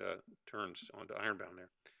Road turns onto Ironbound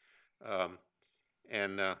there.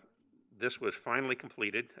 This was finally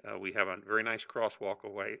completed. We have a very nice crosswalk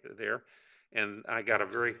away there, and I got a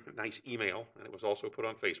very nice email, and it was also put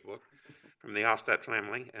on Facebook, from the Ostad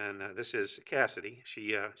family, and this is Cassidy.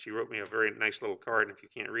 She wrote me a very nice little card, and if you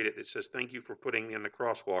can't read it, it says, "Thank you for putting in the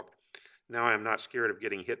crosswalk. Now I am not scared of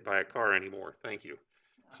getting hit by a car anymore. Thank you."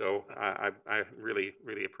 So I really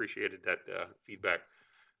appreciated that feedback.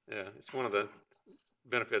 It's one of the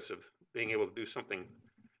benefits of being able to do something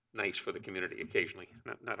nice for the community occasionally.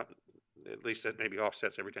 Not at least that maybe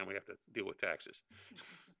offsets every time we have to deal with taxes.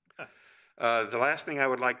 The last thing I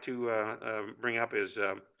would like to bring up is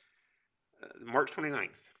March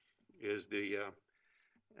 29th is the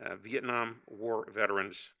Vietnam War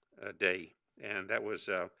Veterans Day, and that was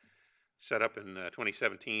set up in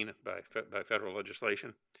 2017 by federal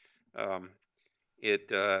legislation.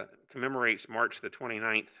 It commemorates March the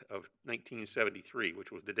 29th of 1973,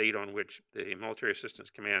 which was the date on which the Military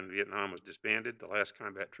Assistance Command in Vietnam was disbanded, the last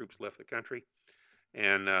combat troops left the country,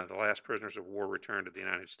 and the last prisoners of war returned to the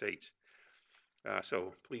United States.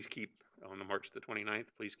 So please keep, on the March the 29th,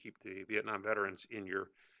 please keep the Vietnam veterans in your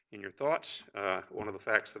thoughts. One of the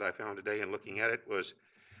facts that I found today in looking at it was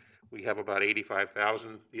we have about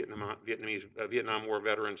 85,000 Vietnam War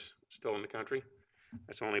veterans still in the country.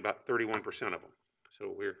 That's only about 31% of them.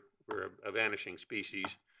 So we're a vanishing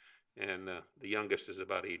species, and the youngest is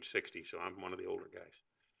about age 60. So I'm one of the older guys.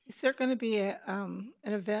 Is there going to be an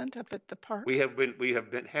event up at the park? We have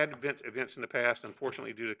had events in the past.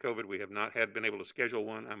 Unfortunately, due to COVID, we have not been able to schedule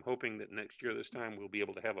one. I'm hoping that next year this time we'll be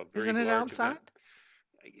able to have a very Isn't it large outside? event.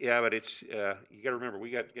 Yeah, but it's you got to remember we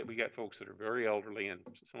got folks that are very elderly, and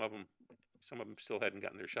some of them still hadn't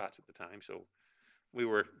gotten their shots at the time. So we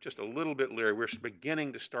were just a little bit leery. We're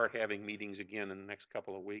beginning to start having meetings again in the next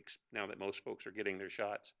couple of weeks now that most folks are getting their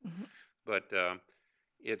shots. Mm-hmm. But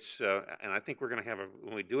it's and I think we're going to have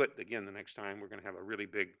when we do it again the next time, we're going to have a really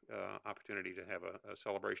big opportunity to have a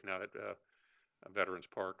celebration out at Veterans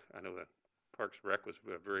Park. I know that Parks Rec was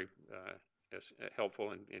very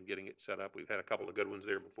helpful in getting it set up. We've had a couple of good ones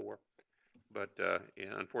there before, but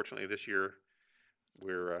unfortunately this year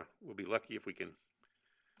we'll be lucky if we can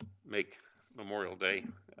make Memorial Day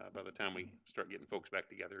by the time we start getting folks back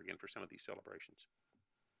together again for some of these celebrations.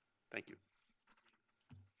 Thank you.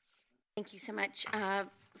 Thank you so much.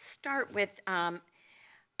 Start with, I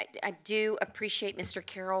do appreciate Mr.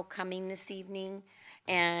 Carroll coming this evening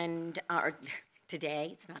and, or today,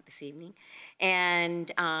 it's not this evening,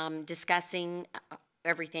 and discussing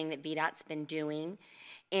everything that VDOT's been doing.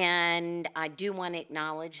 And I do want to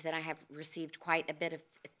acknowledge that I have received quite a bit of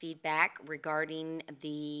feedback regarding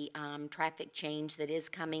the traffic change that is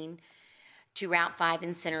coming to Route 5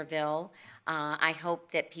 in Centerville. I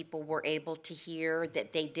hope that people were able to hear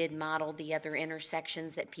that they did model the other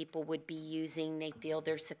intersections that people would be using. They feel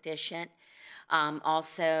they're sufficient.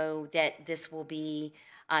 Also that this will be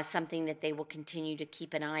something that they will continue to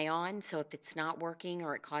keep an eye on. So if it's not working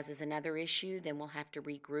or it causes another issue, then we'll have to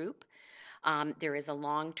regroup. There is a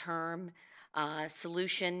long-term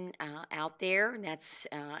solution out there, and that's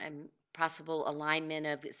possible alignment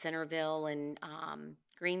of Centerville and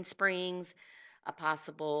Green Springs, a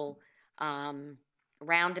possible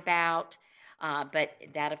roundabout. But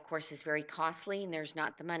that, of course, is very costly, and there's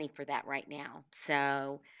not the money for that right now.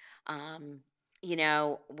 So, you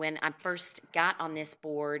know, when I first got on this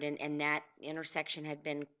board and that intersection had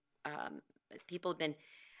been, people have been,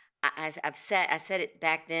 I said it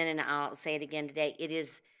back then, and I'll say it again today. It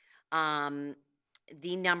is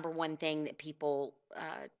the number one thing that people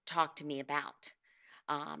talk to me about.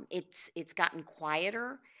 It's gotten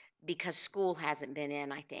quieter because school hasn't been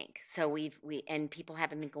in, I think. So and people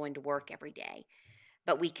haven't been going to work every day.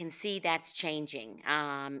 But we can see that's changing.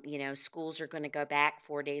 You know, schools are going to go back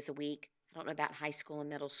 4 days a week. I don't know about high school and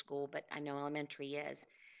middle school, but I know elementary is.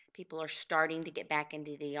 People are starting to get back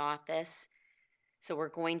into the office. So we're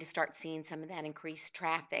going to start seeing some of that increased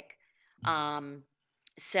traffic.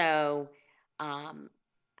 So,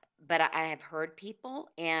 but I have heard people,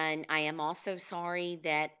 and I am also sorry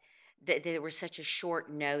that there was such a short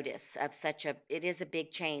notice of such a, it is a big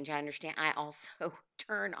change. I understand. I also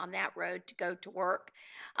turn on that road to go to work.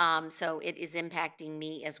 So it is impacting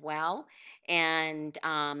me as well. And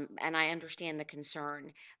I understand the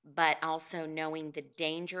concern, but also knowing the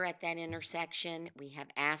danger at that intersection, we have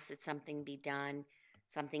asked that something be done.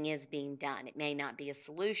 Something is being done. It may not be a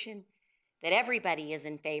solution that everybody is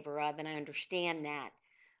in favor of, and I understand that.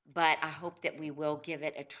 But I hope that we will give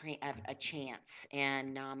it a chance,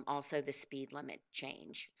 and also the speed limit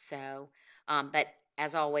change. So, but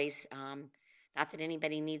as always, not that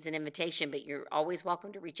anybody needs an invitation, but you're always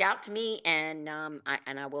welcome to reach out to me, and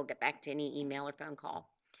I will get back to any email or phone call.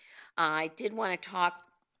 I did want to talk.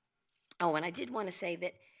 Oh, and I did want to say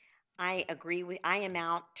that I agree with. I am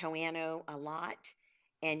out Toano a lot,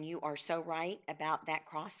 and you are so right about that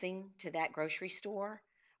crossing to that grocery store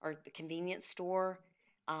or the convenience store.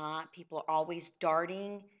 People are always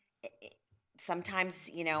darting. Sometimes,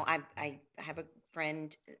 you know, I have a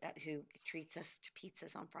friend who treats us to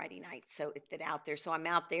pizzas on Friday nights, so it's out there. So I'm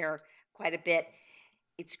out there quite a bit.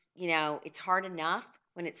 It's, you know, it's hard enough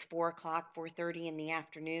when it's 4 o'clock, 4:30 in the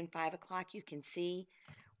afternoon, 5 o'clock. You can see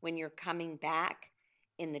when you're coming back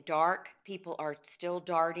in the dark, people are still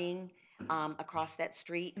darting across that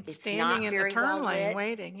street. It's standing not in the very turn well lane lit.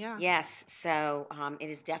 waiting, yeah. Yes, so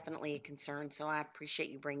it is definitely a concern, so I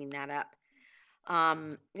appreciate you bringing that up.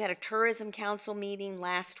 We had a tourism council meeting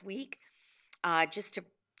last week, just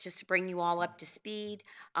to bring you all up to speed.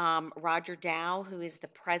 Roger Dow, who is the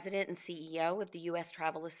president and CEO of the U.S.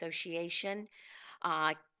 Travel Association,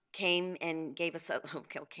 came and gave us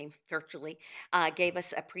came virtually, gave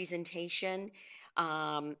us a presentation.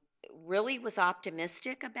 Really was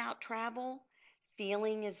optimistic about travel.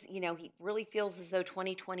 Feeling is, you know, he really feels as though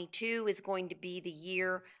 2022 is going to be the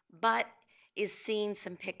year, but is seeing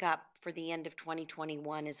some pickup for the end of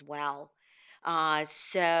 2021 as well.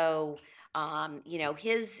 You know,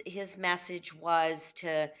 his message was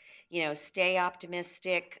to, you know, stay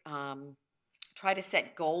optimistic, try to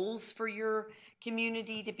set goals for your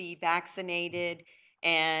community to be vaccinated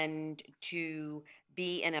and to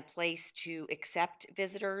be in a place to accept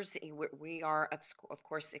visitors. We are, of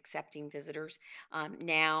course, accepting visitors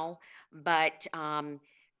now, but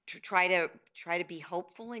to try to be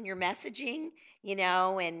hopeful in your messaging, you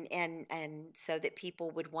know, and so that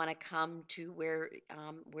people would want to come to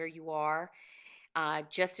where you are.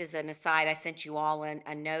 Just as an aside, I sent you all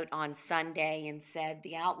a note on Sunday and said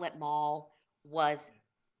the outlet mall was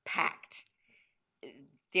packed.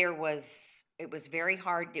 It was very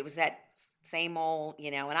hard. It was that same old, you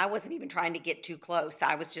know, and I wasn't even trying to get too close.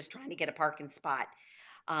 I was just trying to get a parking spot.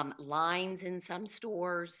 Lines in some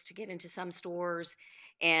stores to get into some stores,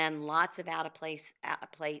 and lots of out of state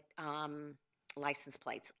license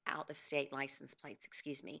plates,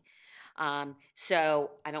 excuse me.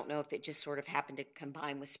 So I don't know if it just sort of happened to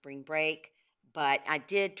combine with spring break, but I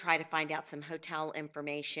did try to find out some hotel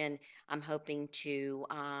information. I'm hoping to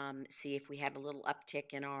see if we had a little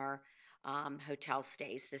uptick in our hotel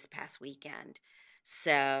stays this past weekend.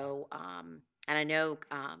 So, and I know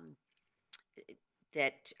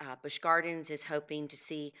that Busch Gardens is hoping to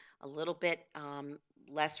see a little bit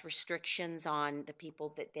less restrictions on the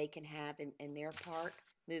people that they can have in their park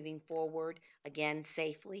moving forward. Again,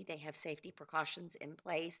 safely. They have safety precautions in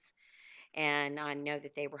place. And I know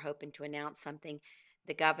that they were hoping to announce something.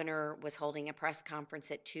 The governor was holding a press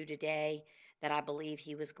conference at 2 today that I believe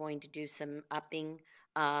he was going to do some upping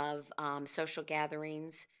of social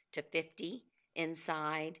gatherings to 50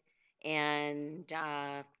 inside and,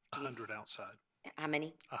 100 outside. how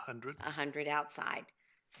many? 100. 100 outside.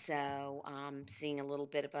 So, seeing a little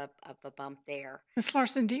bit of a bump there. Ms.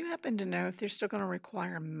 Larson, do you happen to know if they're still going to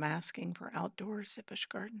require masking for outdoors at Busch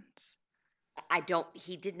Gardens? I don't,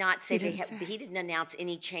 he did not say He they didn't have, say. he didn't announce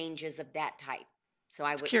any changes of that type. So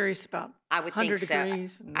I was would. curious about I would think 100 so.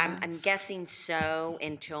 degrees and I'm masks. guessing so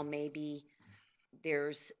until maybe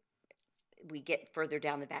we get further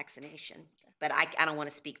down the vaccination. But I don't want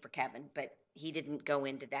to speak for Kevin, but he didn't go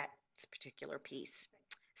into that particular piece.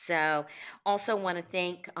 So also want to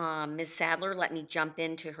thank Ms. Sadler. Let me jump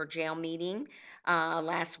into her jail meeting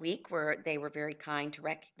last week where they were very kind to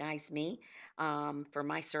recognize me for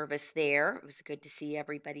my service there. It was good to see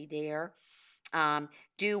everybody there.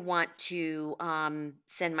 Do want to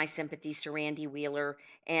send my sympathies to Randy Wheeler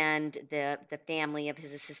and the family of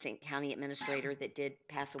his assistant county administrator that did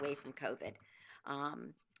pass away from COVID.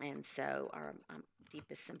 And so our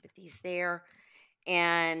deepest sympathies there.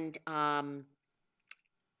 And,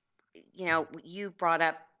 you know, you brought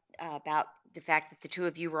up about the fact that the two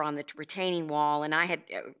of you were on the retaining wall, and I had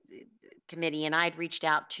committee, and I had reached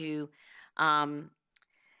out to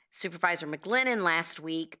Supervisor McGlinnan last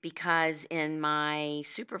week because in my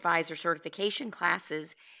supervisor certification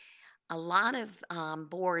classes, a lot of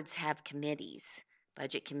boards have committees,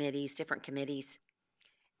 budget committees, different committees,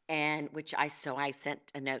 and I sent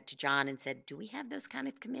a note to John and said, do we have those kind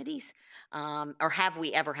of committees? Or have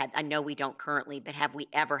we ever had, I know we don't currently, but have we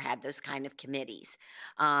ever had those kind of committees?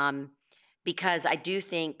 Because I do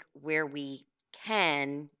think where we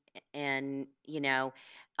can, and, you know,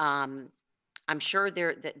 I'm sure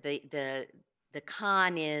the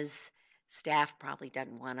con is staff probably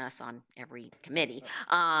doesn't want us on every committee.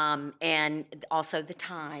 And also the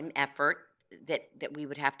time, effort that we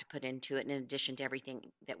would have to put into it in addition to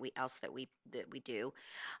everything that we do.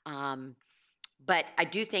 But I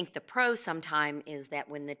do think the pro sometime is that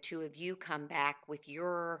when the two of you come back with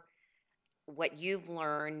what you've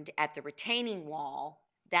learned at the retaining wall,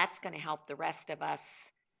 that's going to help the rest of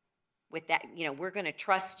us with that. You know, we're going to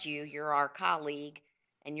trust you, you're our colleague,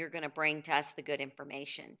 and you're going to bring to us the good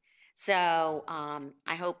information. So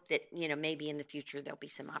I hope that, you know, maybe in the future there'll be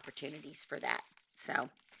some opportunities for that. So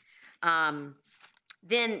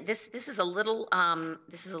then this is a little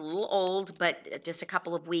old, but just a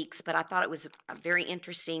couple of weeks, but I thought it was very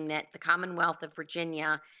interesting that the Commonwealth of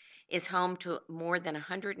Virginia is home to more than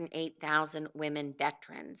 108,000 women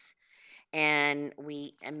veterans. And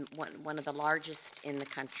we am one of the largest in the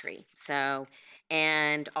country. So,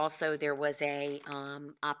 and also there was a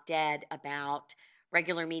op-ed about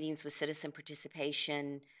regular meetings with citizen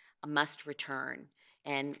participation, a must return,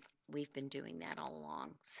 and we've been doing that all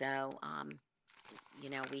along. So, you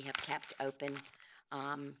know, we have kept open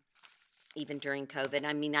even during COVID.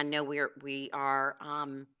 I mean, I know we are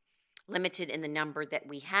limited in the number that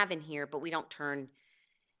we have in here, but we don't turn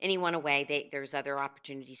anyone away. There's other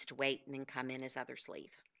opportunities to wait and then come in as others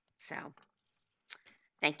leave. So,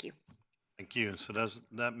 thank you. Thank you. So does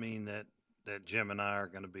that mean that Jim and I are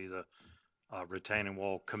going to be the retaining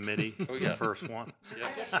wall committee, Oh, yeah. the first one? Yeah.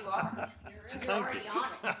 I guess you are. You're already on it.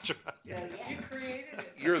 That's right. So, yes. You created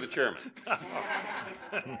it. You're the chairman.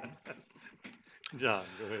 John,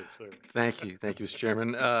 go ahead, sir. Thank you, Mr.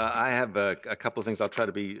 Chairman. I have a couple of things. I'll try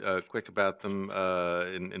to be quick about them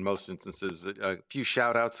in most instances. A few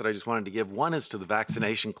shout outs that I just wanted to give. One is to the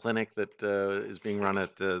vaccination clinic that is being run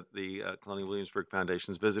at the Colonial Williamsburg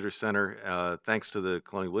Foundation's Visitor Center. Thanks to the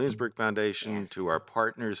Colonial Williamsburg Foundation, to our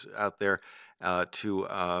partners out there,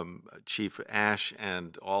 to Chief Ash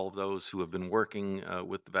and all of those who have been working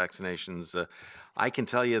with the vaccinations. I can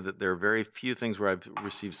tell you that there are very few things where I've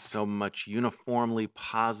received so much uniformly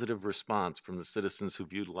positive response from the citizens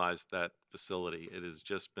who've utilized that facility. It has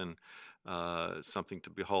just been something to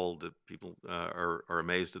behold. That people are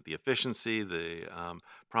amazed at the efficiency, the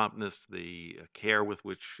promptness, the care with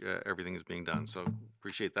which everything is being done. So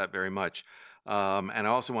appreciate that very much. And I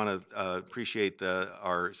also want to appreciate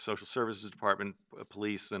our social services department,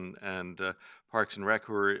 police, and Parks and Rec,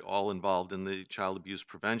 who are all involved in the Child Abuse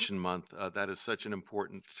Prevention Month. That is such an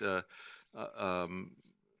important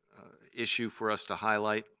issue for us to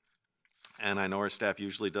highlight. And I know our staff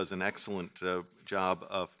usually does an excellent job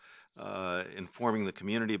of informing the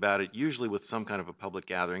community about it, usually with some kind of a public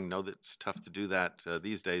gathering. Know that it's tough to do that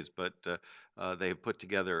these days, but they have put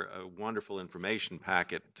together a wonderful information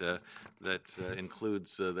packet that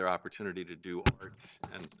includes their opportunity to do art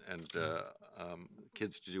and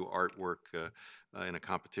kids to do artwork in a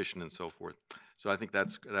competition and so forth. So I think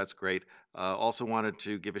that's great. Also wanted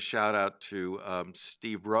to give a shout out to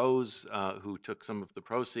Steve Rose, who took some of the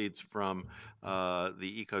proceeds from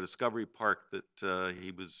the Eco Discovery Park that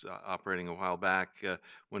he was operating a while back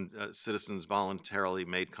when citizens voluntarily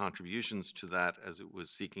made contributions to that as it was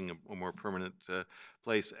seeking a more permanent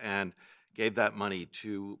place, and gave that money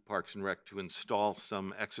to Parks and Rec to install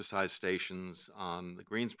some exercise stations on the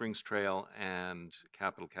Green Springs Trail and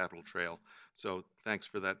Capitol Trail. So thanks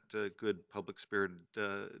for that good public spirited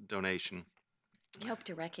donation. We hope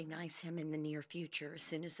to recognize him in the near future as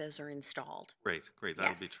soon as those are installed. Great, that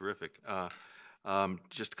would be terrific.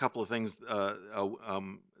 Just a couple of things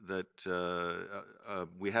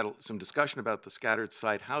we had some discussion about the scattered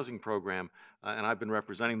site housing program, and I've been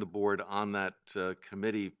representing the board on that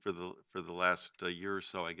committee for the last year or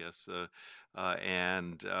so, I guess.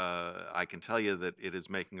 And I can tell you that it is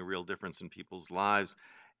making a real difference in people's lives.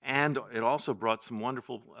 And it also brought some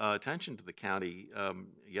wonderful attention to the county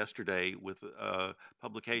yesterday with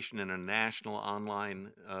publication in a national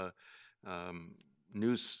online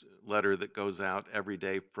newsletter that goes out every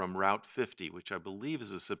day from Route 50, which I believe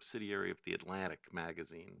is a subsidiary of the Atlantic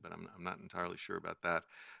magazine, but I'm not entirely sure about that.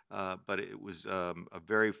 But it was a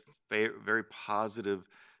very positive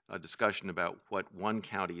discussion about what one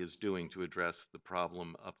county is doing to address the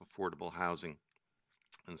problem of affordable housing.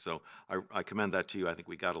 And so I commend that to you. I think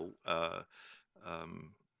we got a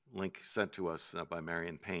link sent to us by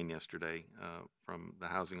Marion Payne yesterday from the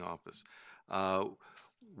housing office.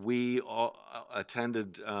 We all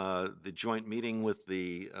attended the joint meeting with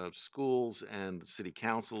the schools and the city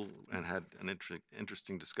council and had an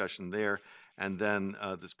interesting discussion there. And then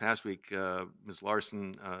this past week, Ms.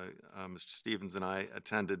 Larson, Mr. Stevens, and I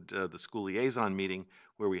attended the school liaison meeting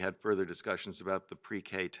where we had further discussions about the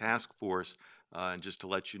pre-K task force. And just to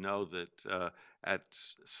let you know that at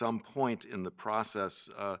some point in the process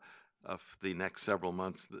of the next several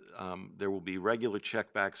months, there will be regular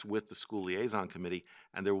checkbacks with the school liaison committee,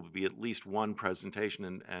 and there will be at least one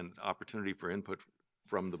presentation and opportunity for input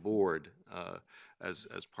from the board as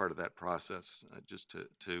part of that process, just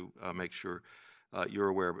to make sure you're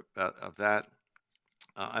aware of that.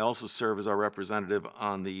 I also serve as our representative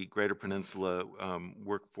on the Greater Peninsula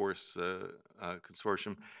Workforce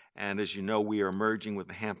Consortium, and as you know, we are merging with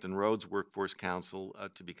the Hampton Roads Workforce Council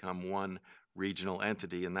to become one regional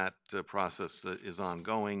entity, and that process is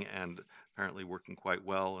ongoing and apparently working quite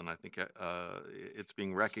well, and I think it's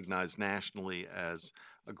being recognized nationally as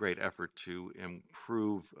a great effort to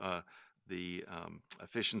improve the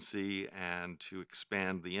efficiency and to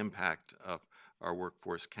expand the impact of our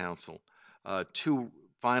Workforce Council. Two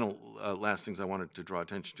final last things I wanted to draw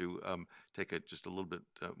attention to, just a little bit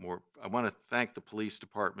more. I want to thank the police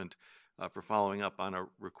department for following up on a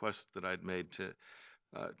request that I'd made to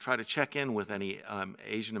try to check in with any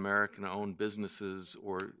Asian American owned businesses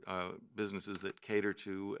or businesses that cater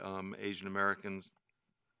to Asian Americans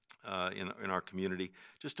in our community,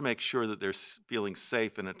 just to make sure that they're feeling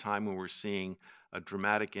safe in a time when we're seeing a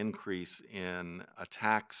dramatic increase in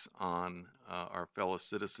attacks on our fellow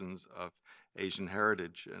citizens of Asian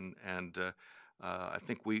heritage. And I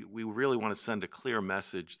think we really want to send a clear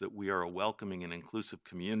message that we are a welcoming and inclusive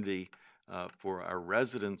community for our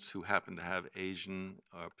residents who happen to have Asian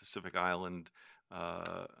Pacific Island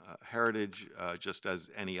heritage, just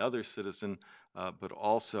as any other citizen, but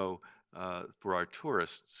also for our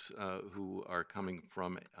tourists who are coming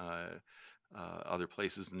from other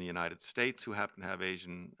places in the United States who happen to have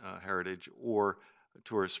Asian heritage, or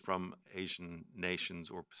tourists from Asian nations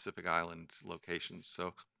or Pacific Island locations.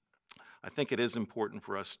 So I think it is important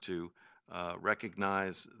for us to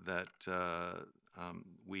recognize that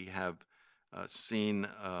we have seen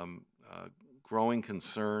growing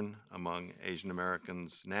concern among Asian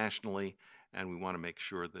Americans nationally, and we want to make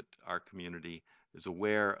sure that our community is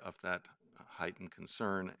aware of that heightened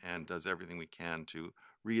concern and does everything we can to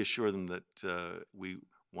reassure them that we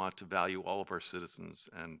want to value all of our citizens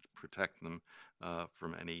and protect them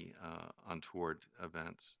from any untoward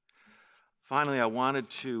events. Finally, I wanted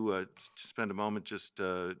to spend a moment just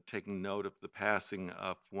taking note of the passing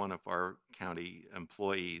of one of our county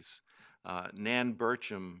employees. Nan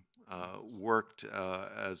Burcham worked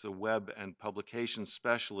as a web and publication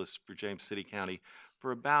specialist for James City County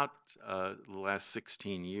for about the last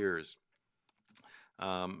 16 years.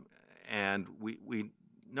 And we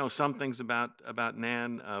know some things about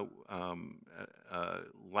Nan.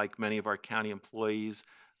 Like many of our county employees,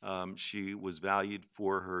 She was valued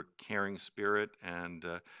for her caring spirit and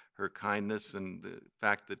her kindness and the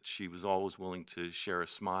fact that she was always willing to share a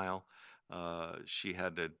smile. She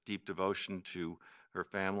had a deep devotion to her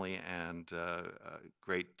family and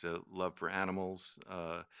great love for animals.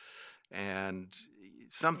 And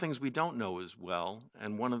some things we don't know as well.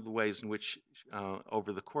 And one of the ways in which,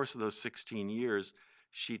 over the course of those 16 years,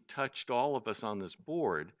 she touched all of us on this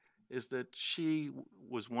board is that she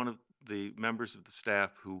was one of the members of the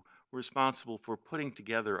staff who were responsible for putting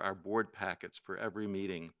together our board packets for every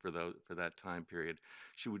meeting for that time period.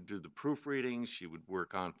 She would do the proofreading, she would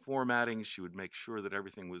work on formatting, she would make sure that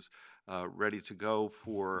everything was ready to go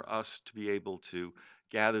for us to be able to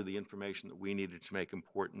gather the information that we needed to make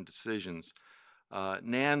important decisions.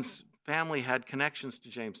 Nan's family had connections to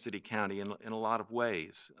James City County in a lot of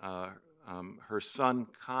ways. Her son,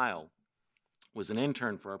 Kyle, was an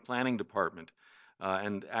intern for our planning department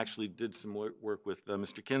and actually did some work with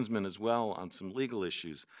Mr. Kinsman as well on some legal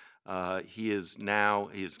issues. He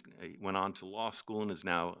went on to law school and is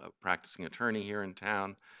now a practicing attorney here in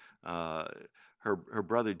town. Her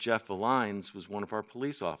brother, Jeff Valines, was one of our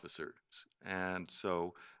police officers. And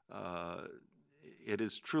so it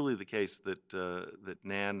is truly the case that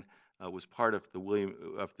Nan was part of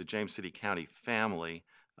the James City County family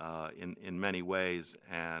in many ways,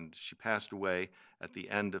 and she passed away at the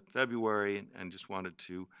end of February, and just wanted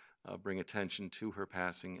to bring attention to her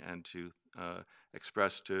passing and to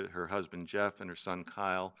express to her husband Jeff and her son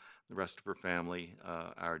Kyle, the rest of her family,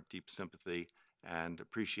 our deep sympathy and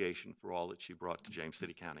appreciation for all that she brought to James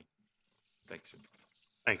City County. Thanks.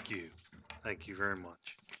 Thank you. Thank you very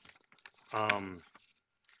much.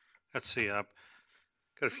 Let's see, I've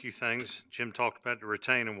got a few things. Jim talked about the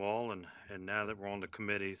retaining wall, and now that we're on the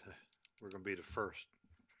committee, we're going to be the first.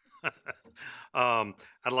 I'd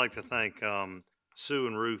like to thank Sue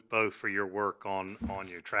and Ruth both for your work on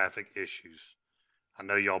your traffic issues. I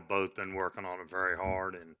know y'all both been working on it very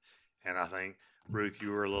hard, and I think, Ruth,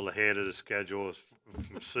 you were a little ahead of the schedule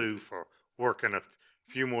from Sue for working a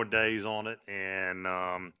few more days on it,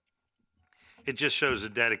 and it just shows the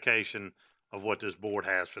dedication of what this board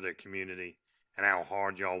has for their community and how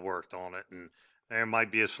hard y'all worked on it. And there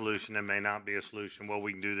might be a solution, there may not be a solution. Well,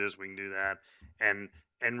 we can do this, we can do that. And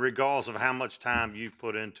regardless of how much time you've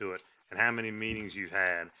put into it and how many meetings you've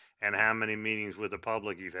had and how many meetings with the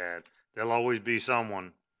public you've had, there'll always be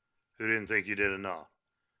someone who didn't think you did enough.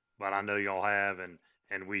 But I know y'all have,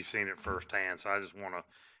 and we've seen it firsthand. So I just want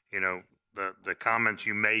to, the comments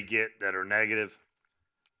you may get that are negative,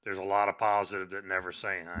 there's a lot of positive that never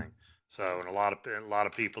say anything. So, and a lot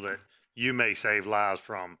of people that you may save lives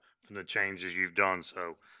from the changes you've done.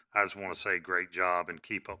 So I just want to say great job and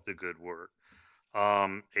keep up the good work.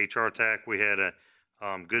 HR TAC, we had a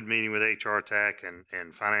good meeting with HR TAC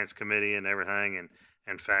and Finance Committee and everything. And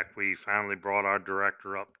in fact, we finally brought our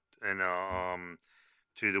director up and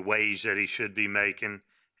to the wage that he should be making.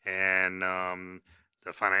 And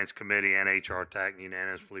the Finance Committee and HR TAC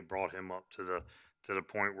unanimously brought him up to the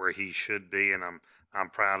point where he should be. And I'm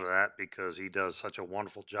proud of that because he does such a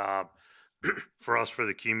wonderful job for us, for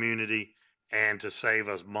the community, and to save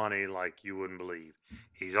us money like you wouldn't believe.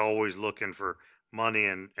 He's always looking for money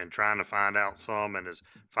and trying to find out some. And as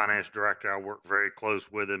finance director, I work very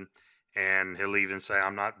close with him. And he'll even say,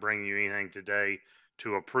 I'm not bringing you anything today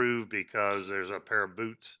to approve because there's a pair of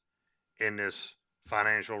boots in this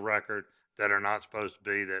financial record that are not supposed to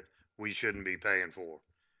be, that we shouldn't be paying for.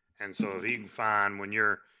 And so if he can find, when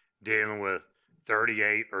you're dealing with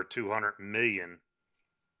 38 or 200 million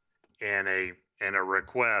in a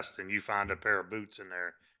request and you find a pair of boots in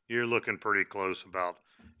there, you're looking pretty close about,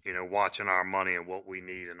 watching our money and what we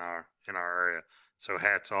need in our area. So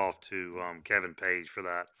hats off to Kevin Page for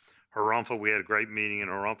that. Harumfa, we had a great meeting in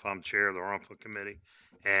Harumfa. I'm chair of the Harumfa committee,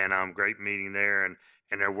 and great meeting there. And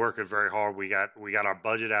they're working very hard. We got our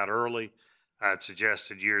budget out early. I had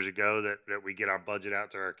suggested years ago that we get our budget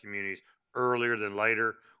out to our communities earlier than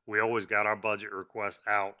later. We always got our budget request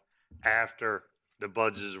out after the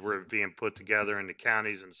budgets were being put together in the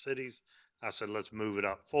counties and cities. I said, let's move it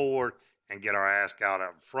up forward and get our ask out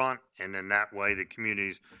up front. And then that way the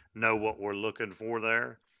communities know what we're looking for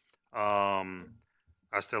there.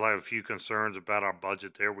 I still have a few concerns about our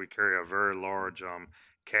budget there. We carry a very large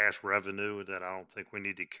cash revenue that I don't think we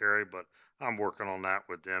need to carry, but I'm working on that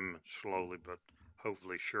with them slowly, but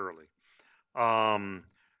hopefully surely.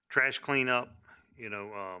 Trash cleanup,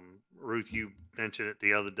 Ruth, you mentioned it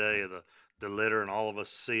the other day of the litter, and all of us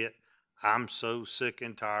see it. I'm so sick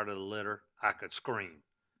and tired of the litter, I could scream.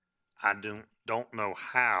 I don't know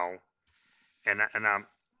how. And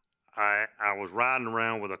I was riding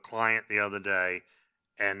around with a client the other day,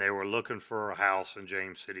 and they were looking for a house in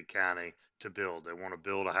James City County to build. They want to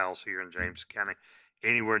build a house here in James County,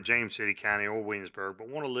 anywhere in James City County or Williamsburg, but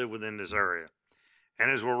want to live within this area. And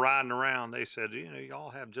as we're riding around, they said, you know, y'all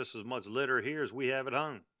have just as much litter here as we have at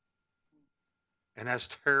home. And that's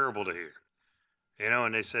terrible to hear, you know.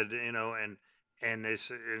 And they said, you know, and they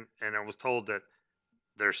said, and I was told that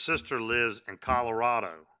their sister lives in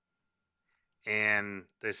Colorado, and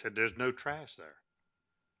they said there's no trash there.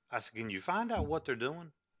 I said, can you find out what they're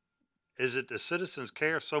doing? Is it the citizens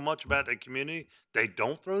care so much about the community they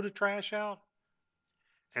don't throw the trash out?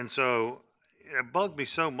 And so it bugged me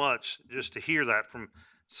so much just to hear that from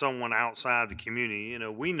someone outside the community. You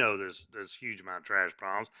know, we know there's huge amount of trash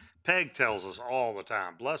problems. Peg tells us all the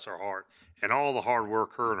time, bless her heart, and all the hard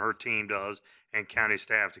work her and her team does and county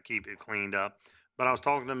staff to keep it cleaned up. But I was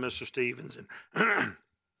talking to Mr. Stevens, and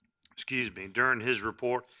excuse me, during his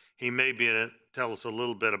report, he may be able to tell us a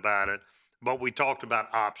little bit about it, but we talked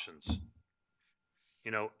about options.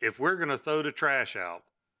 You know, if we're going to throw the trash out,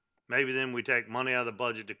 maybe then we take money out of the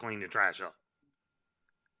budget to clean the trash up.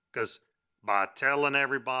 Because by telling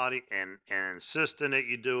everybody and insisting that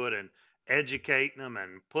you do it and educating them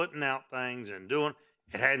and putting out things and doing,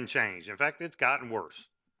 it hadn't changed. In fact, it's gotten worse.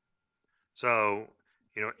 So,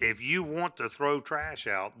 you know, if you want to throw trash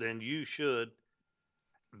out, then you should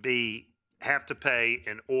have to pay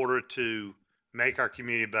in order to make our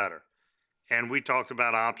community better. And we talked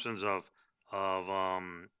about options of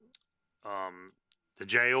the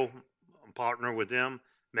jail, partner with them,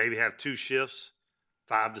 maybe have 2 shifts,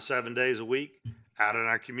 5 to 7 days a week out in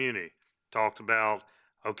our community. Talked about,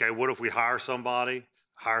 okay, what if we hire somebody,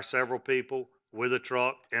 hire several people with a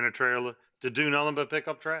truck and a trailer to do nothing but pick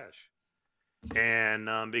up trash?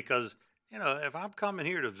 And because, you know, if I'm coming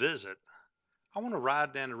here to visit, I want to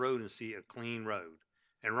ride down the road and see a clean road.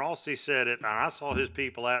 And Rossi said it, and I saw his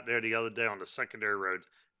people out there the other day on the secondary roads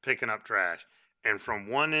picking up trash. And from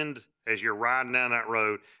one end, as you're riding down that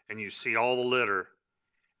road and you see all the litter,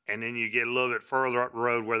 and then you get a little bit further up the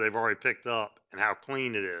road where they've already picked up and how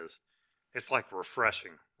clean it is, it's like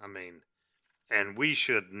refreshing. I mean, and we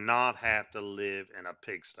should not have to live in a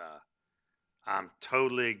pigsty. I'm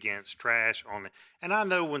totally against trash on it. And I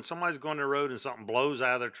know when somebody's going down the road and something blows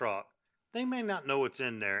out of their truck, they may not know what's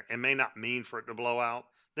in there and may not mean for it to blow out.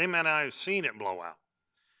 They may not have seen it blow out.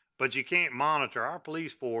 But you can't monitor. Our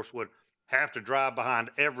police force would have to drive behind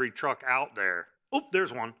every truck out there. Oop,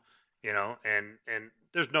 there's one, you know, and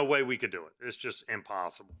there's no way we could do it. It's just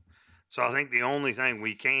impossible. So I think the only thing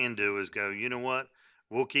we can do is go, you know what?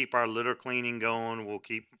 We'll keep our litter cleaning going. We'll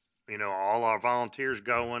keep, you know, all our volunteers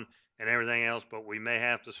going and everything else, but we may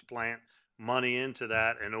have to supplant money into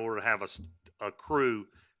that in order to have a crew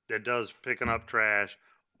that does picking up trash,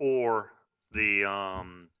 or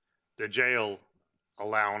the jail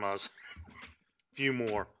allowing us a few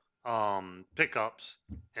more pickups,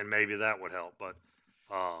 and maybe that would help. But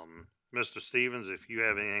Mr. Stevens, if you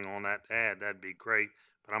have anything on that to add, that'd be great.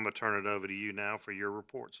 But I'm going to turn it over to you now for your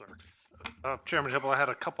report, sir. Chairman Hippel, I had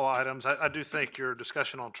a couple items. I do think your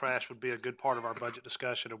discussion on trash would be a good part of our budget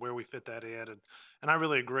discussion of where we fit that in. And I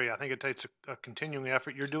really agree. I think it takes a continuing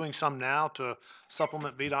effort. You're doing some now to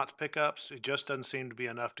supplement VDOT's pickups. It just doesn't seem to be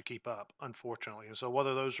enough to keep up, unfortunately. And so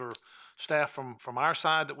whether those are staff from our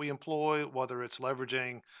side that we employ, whether it's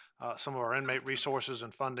leveraging some of our inmate resources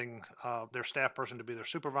and funding their staff person to be their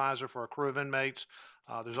supervisor for a crew of inmates.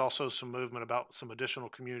 There's also some movement about some additional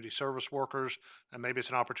community service workers, and maybe it's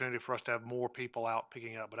an opportunity for us to have more people out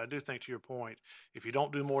picking up. But I do think, to your point, if you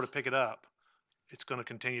don't do more to pick it up, it's going to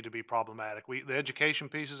continue to be problematic. The education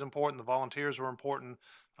piece is important, the volunteers are important,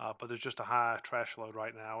 but there's just a high trash load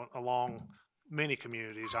right now along many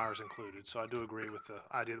communities, ours included. So I do agree with the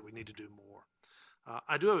idea that we need to do more.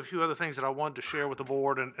 I do have a few other things that I wanted to share with the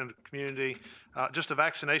board and the community. Just a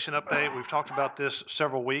vaccination update. We've talked about this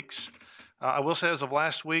several weeks. I will say, as of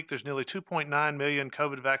last week, there's nearly 2.9 million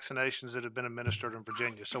COVID vaccinations that have been administered in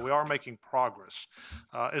Virginia. So we are making progress.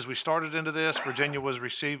 As we started into this, Virginia was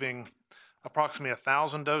receiving approximately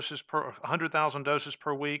 100,000 doses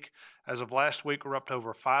per week. As of last week, we're up to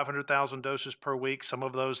over 500,000 doses per week. Some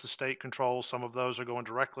of those the state controls, some of those are going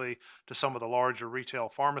directly to some of the larger retail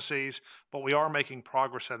pharmacies, but we are making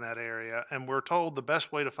progress in that area. And we're told the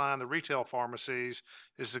best way to find the retail pharmacies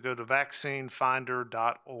is to go to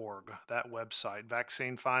vaccinefinder.org, that website,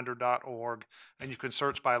 vaccinefinder.org, and you can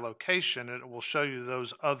search by location and it will show you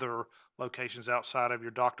those other locations outside of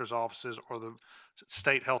your doctor's offices or the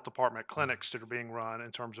state health department clinics that are being run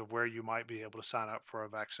in terms of where you might be able to sign up for a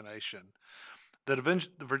vaccination. The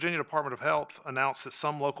Virginia Department of Health announced that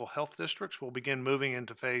some local health districts will begin moving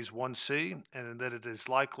into Phase 1C, and that it is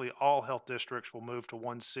likely all health districts will move to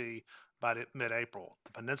 1C by mid-April.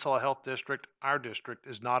 The Peninsula Health District, our district,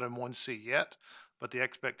 is not in 1C yet, but the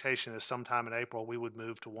expectation is sometime in April, we would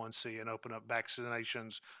move to 1C and open up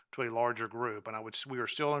vaccinations to a larger group. And we are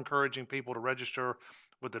still encouraging people to register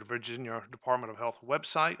with the Virginia Department of Health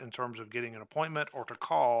website in terms of getting an appointment, or to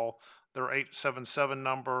call their 877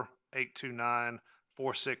 number,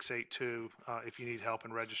 829-4682, if you need help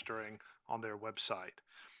in registering on their website.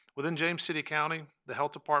 Within James City County, the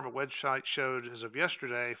Health Department website showed, as of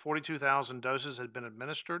yesterday, 42,000 doses had been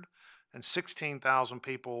administered and 16,000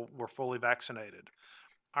 people were fully vaccinated.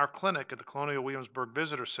 Our clinic at the Colonial Williamsburg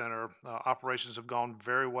Visitor Center operations have gone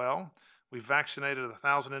very well. We vaccinated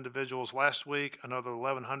 1,000 individuals last week. Another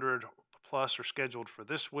 1,100 plus are scheduled for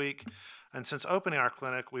this week. And since opening our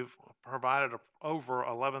clinic, we've provided over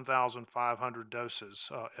 11,500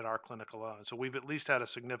 doses at our clinic alone. So we've at least had a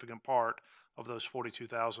significant part of those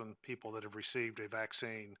 42,000 people that have received a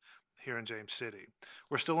vaccine here in James City.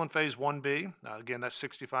 We're still in phase 1B. Again, that's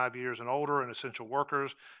 65 years and older and essential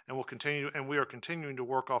workers, and we are continuing to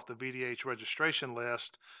work off the VDH registration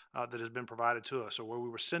list that has been provided to us. So where we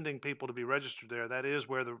were sending people to be registered there, that is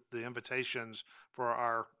where the invitations for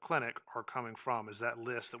our clinic are coming from, is that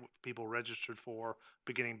list that people registered for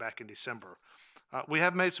beginning back in December. We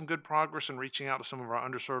have made some good progress in reaching out to some of our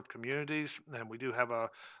underserved communities, and we do have a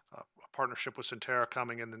partnership with Centera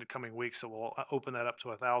coming in the coming weeks that will open that up to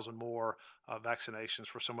 1,000 more vaccinations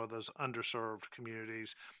for some of those underserved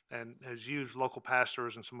communities, and has used local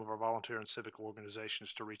pastors and some of our volunteer and civic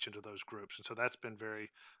organizations to reach into those groups. And so that's been very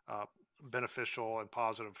beneficial and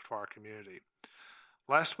positive for our community.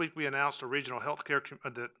 Last week, we announced that our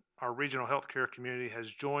regional healthcare community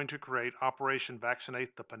has joined to create Operation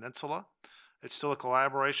Vaccinate the Peninsula. It's still a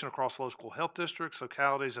collaboration across local health districts,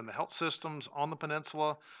 localities, and the health systems on the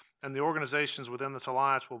peninsula, and the organizations within this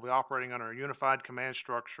alliance will be operating under a unified command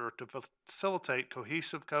structure to facilitate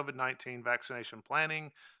cohesive COVID-19 vaccination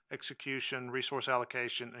planning, execution, resource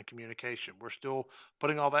allocation, and communication. We're still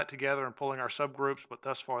putting all that together and pulling our subgroups, but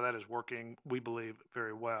thus far that is working, we believe,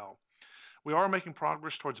 very well. We are making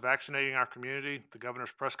progress towards vaccinating our community. The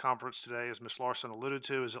governor's press conference today, as Ms. Larson alluded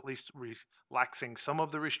to, is at least relaxing some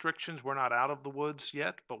of the restrictions. We're not out of the woods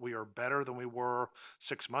yet, but we are better than we were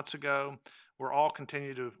 6 months ago. We're all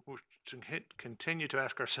continue to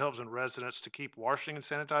ask ourselves and residents to keep washing and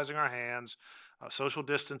sanitizing our hands, social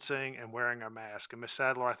distancing, and wearing our mask. And Ms.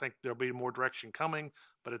 Sadler, I think there'll be more direction coming,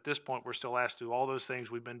 but at this point, we're still asked to do all those things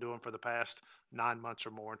we've been doing for the past 9 months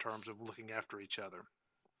or more in terms of looking after each other.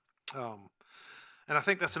 And I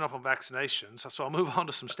think that's enough on vaccinations. So I'll move on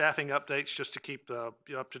to some staffing updates just to keep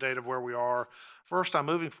you up to date of where we are. First, I'm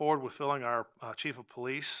moving forward with filling our chief of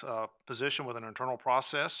police position with an internal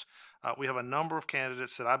process. We have a number of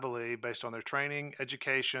candidates that I believe, based on their training,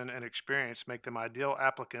 education, and experience, make them ideal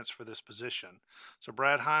applicants for this position. So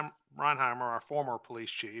Brad Reinheimer, our former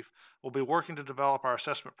police chief, will be working to develop our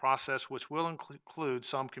assessment process, which will include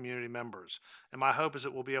some community members. And my hope is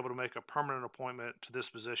that we'll be able to make a permanent appointment to this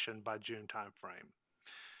position by June timeframe.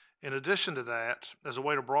 In addition to that, as a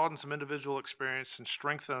way to broaden some individual experience and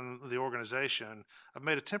strengthen the organization, I've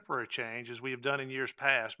made a temporary change, as we have done in years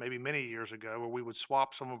past, maybe many years ago, where we would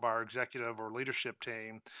swap some of our executive or leadership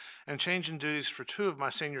team and change in duties for 2 of my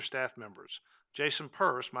senior staff members. Jason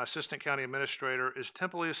Purse, my assistant county administrator, is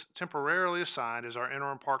temporarily assigned as our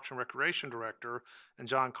interim Parks and Recreation director, and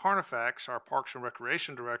John Carnifax, our Parks and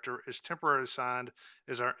Recreation director, is temporarily assigned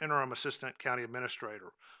as our interim assistant county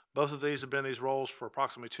administrator. Both of these have been in these roles for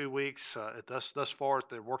approximately 2 weeks. Thus far,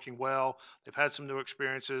 they're working well. They've had some new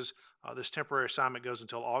experiences. This temporary assignment goes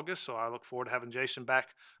until August, so I look forward to having Jason back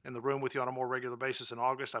in the room with you on a more regular basis in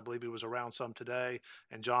August. I believe he was around some today,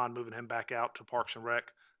 and John moving him back out to Parks and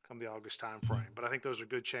Rec come the August timeframe. But I think those are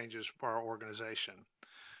good changes for our organization.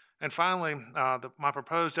 And finally, my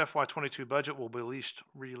proposed FY22 budget will be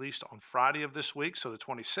released on Friday of this week, so the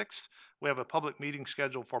 26th. We have a public meeting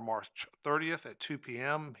scheduled for March 30th at 2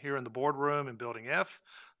 p.m. here in the boardroom in Building F.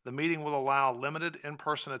 The meeting will allow limited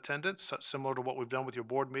in-person attendance, similar to what we've done with your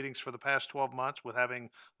board meetings for the past 12 months, with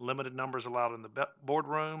having limited numbers allowed in the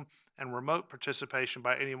boardroom, and remote participation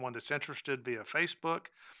by anyone that's interested via Facebook.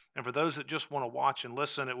 And for those that just want to watch and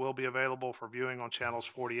listen, it will be available for viewing on channels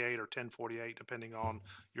 48 or 1048, depending on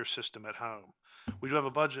your system at home. We do have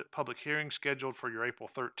a budget public hearing scheduled for your April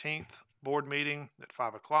 13th board meeting at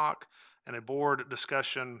 5 o'clock, and a board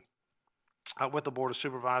discussion with the Board of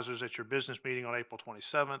Supervisors at your business meeting on April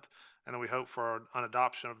 27th, and then we hope for an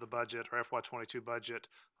adoption of the budget, or FY22 budget,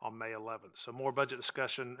 on May 11th. So more budget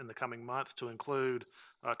discussion in the coming month to include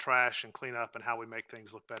trash and cleanup and how we make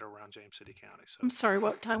things look better around James City County. So I'm sorry,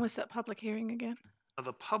 what time was that public hearing again?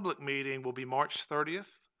 the public meeting will be March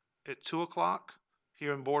 30th at 2 o'clock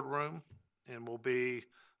here in boardroom and will be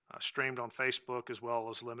streamed on Facebook as well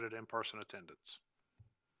as limited in-person attendance.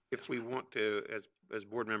 If we want to, as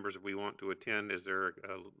board members, if we want to attend, is there,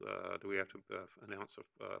 do we have to announce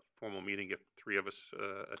a formal meeting if three of us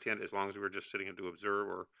attend, as long as we're just sitting in to observe,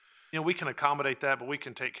 or? You know, we can accommodate that, but we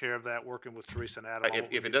can take care of that working with Teresa and Adam. on what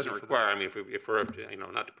we If need it to doesn't do for require, that. I mean, if we're, you know,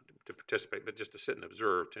 not to participate, but just to sit and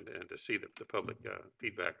observe and to see the public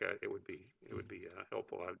feedback, it would be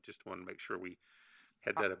helpful. I just want to make sure we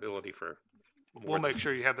had that ability for more. We'll make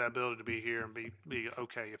sure you have that ability to be here and be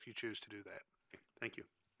okay if you choose to do that. Thank you.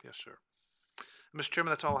 Yes, sir. Mr. Chairman,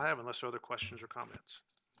 that's all I have, unless there are other questions or comments.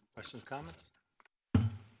 Questions, comments?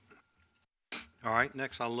 All right,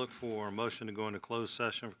 next I'll look for a motion to go into closed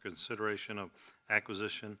session for consideration of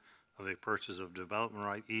acquisition of a purchase of development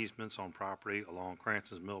right easements on property along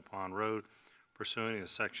Cranston's Mill Pond Road pursuant to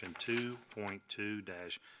section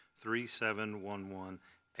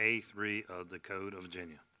 2.2-3711A3 of the Code of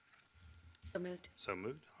Virginia. So moved. So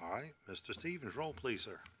moved. All right, Mr. Stevens, roll please,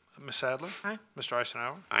 sir. Ms. Sadler? Aye. Mr.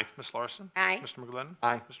 Eisenhower? Aye. Ms. Larson? Aye. Mr. McGlinnan?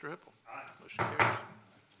 Aye. Mr. Hippel? Aye. Motion carries.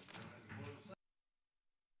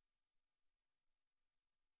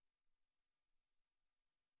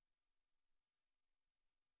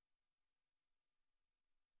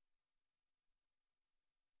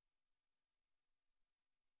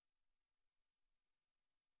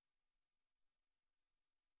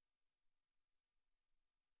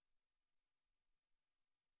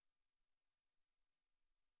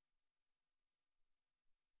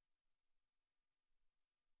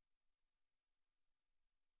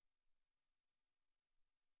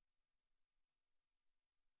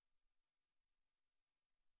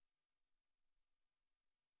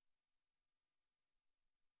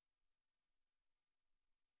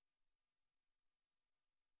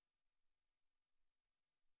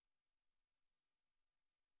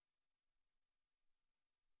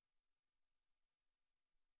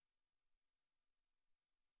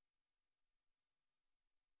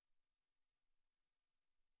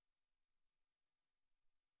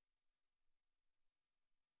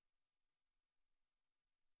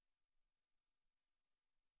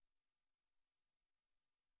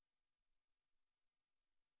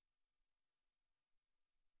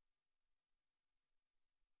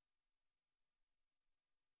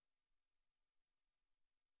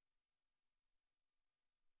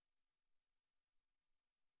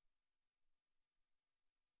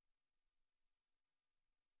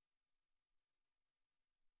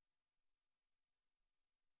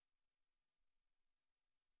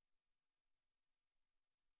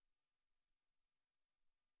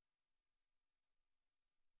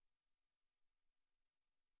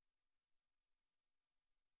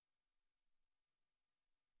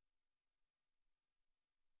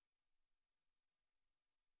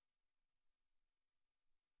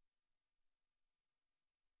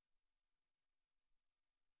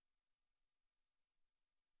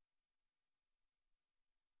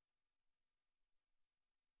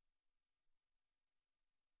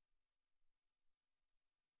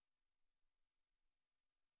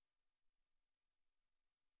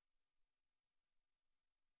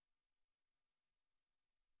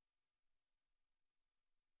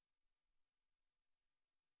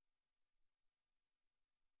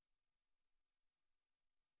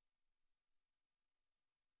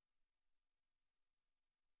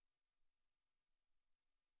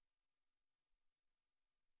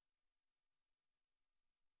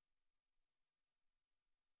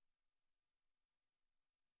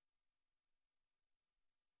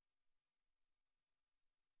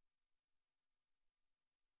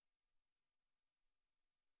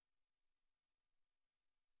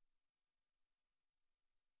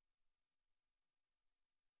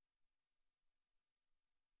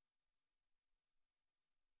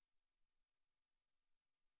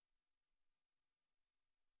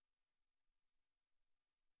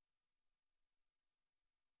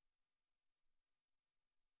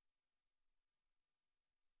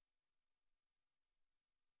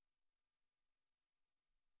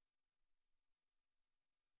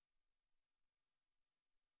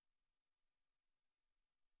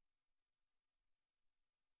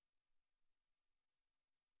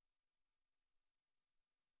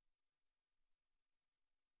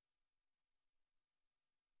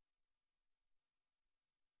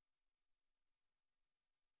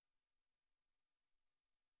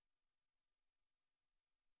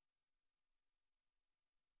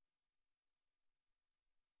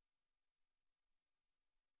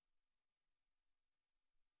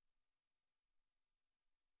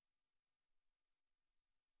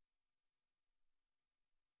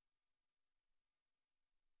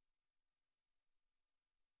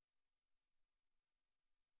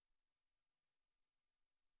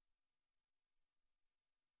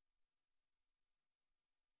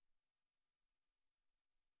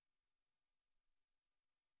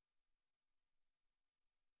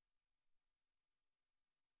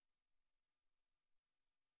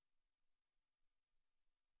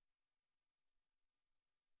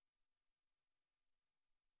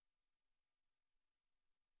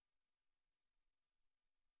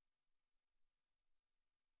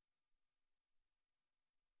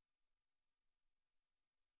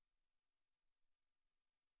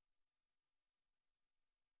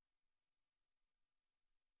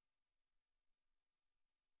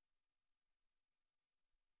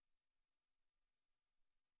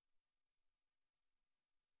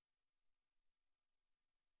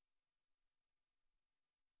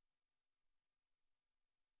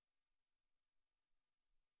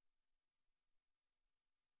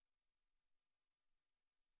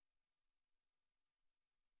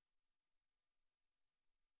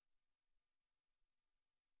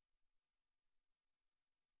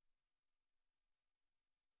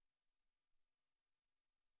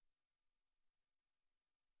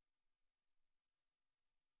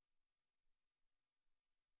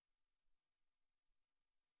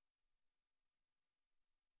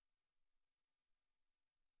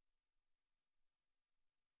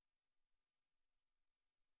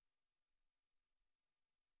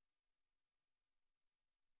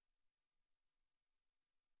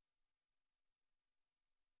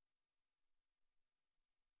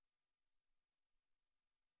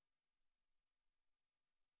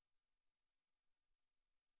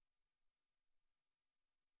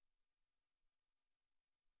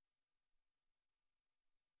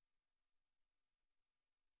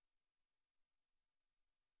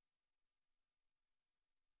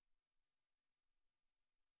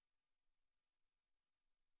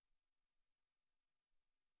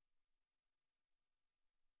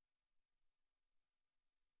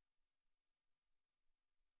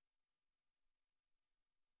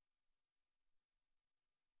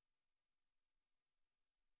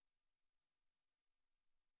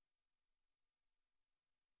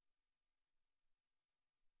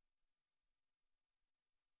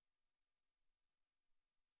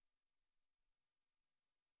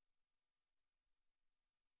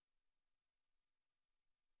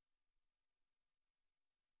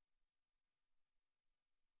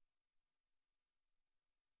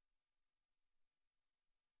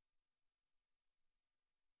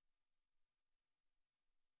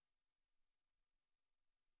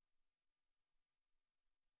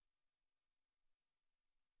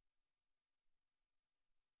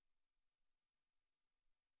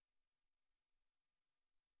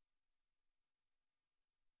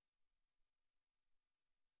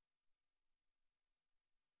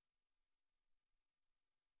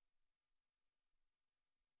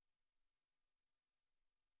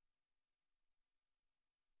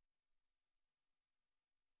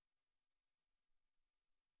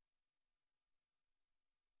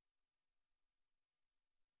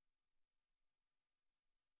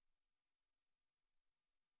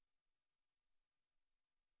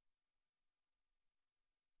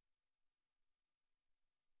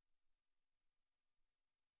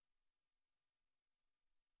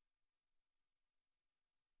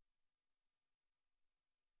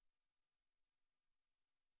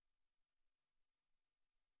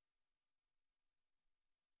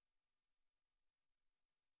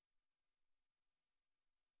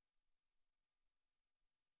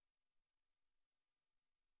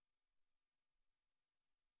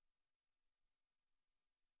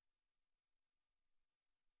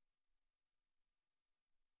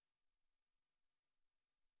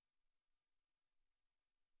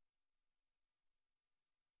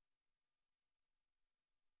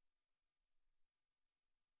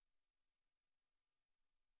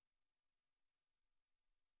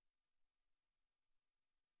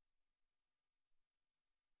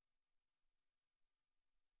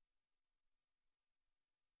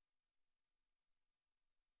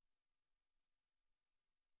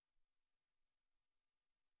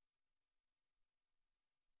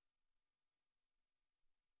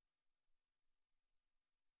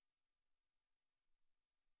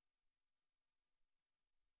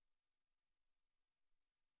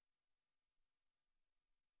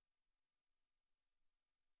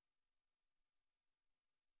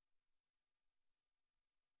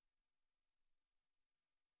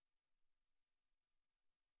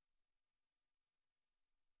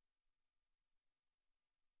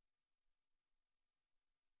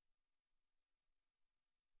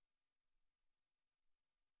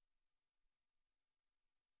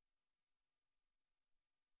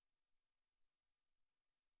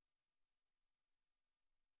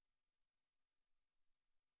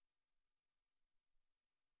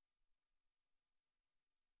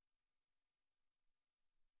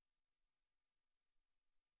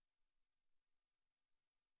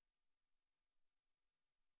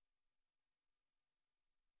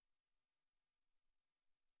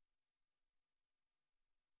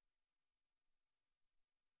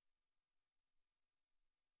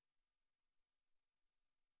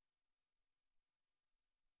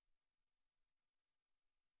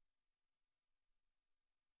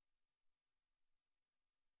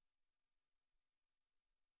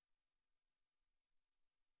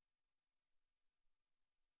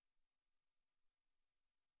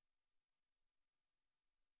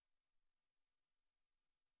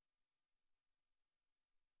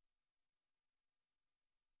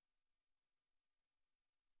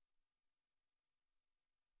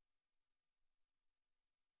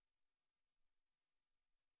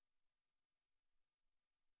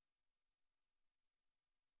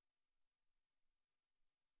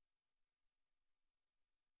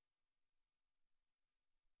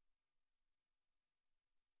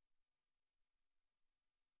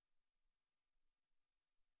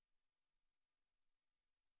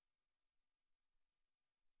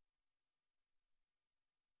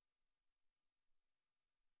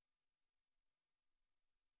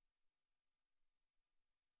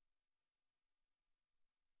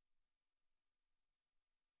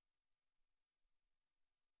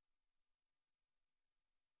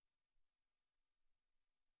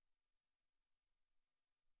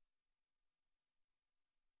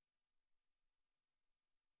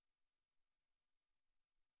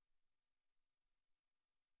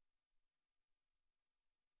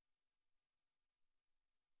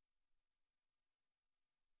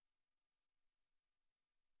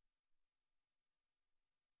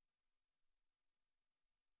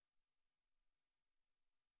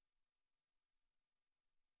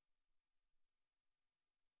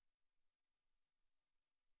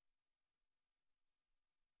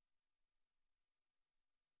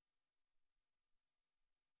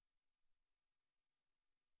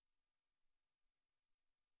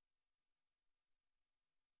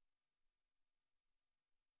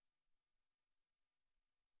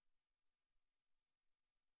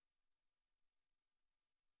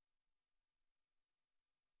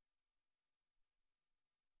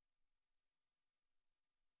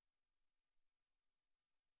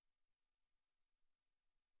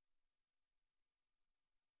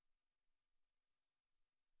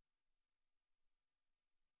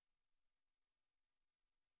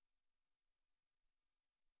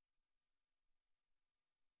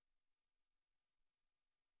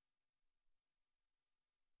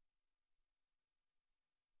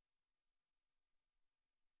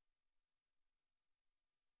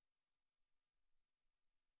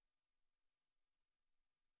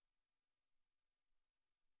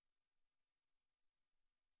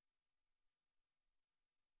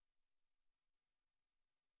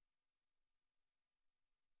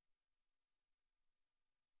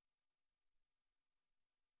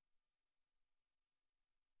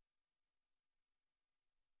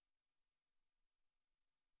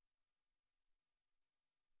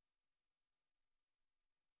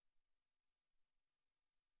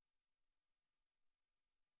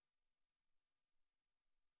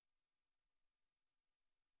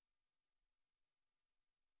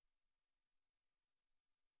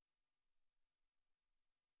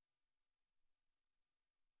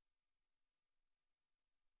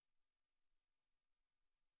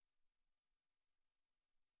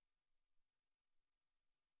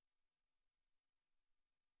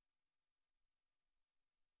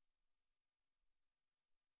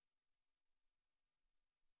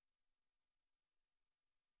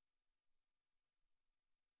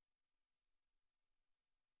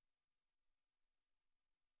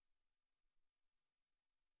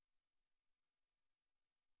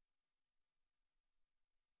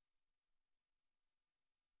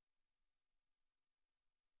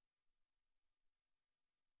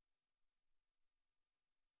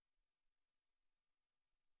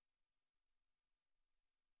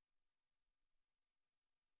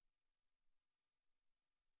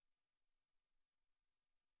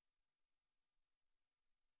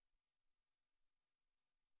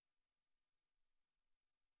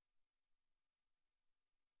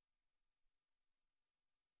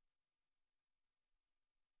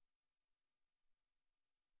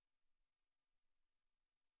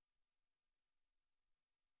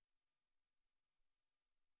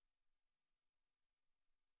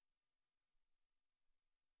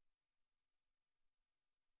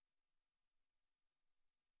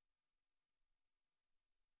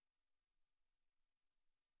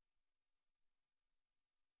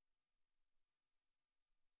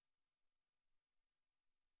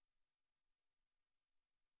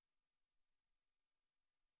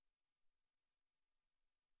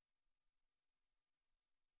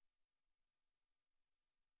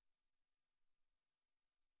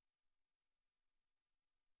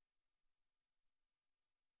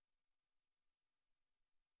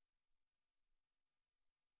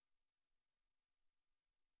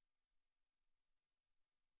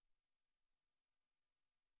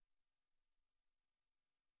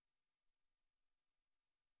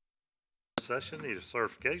 session. Need a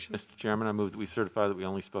certification? Mr. Chairman, I move that we certify that we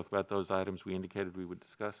only spoke about those items we indicated we would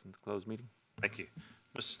discuss in the closed meeting. Thank you.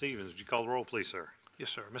 Mr. Stevens, would you call the roll, please, sir? Yes,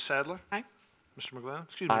 sir. Ms. Sadler? Aye. Mr. McGlinnan?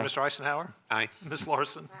 Excuse me, Aye. Mr. Eisenhower? Aye. Ms.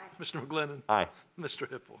 Larson? Mr. McGlinnan? Aye. Mr.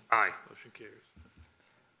 Hippel? Aye. Motion carries.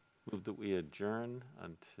 Move that we adjourn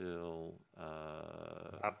until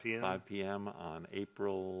 5 p.m. 5 p.m. on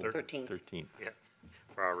April 13th. 13th. Yeah,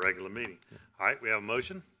 for our regular meeting. All right, we have a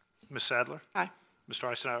motion. Ms. Sadler? Aye. Mr.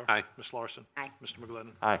 Eisenhower? Aye. Ms. Larson? Aye. Mr.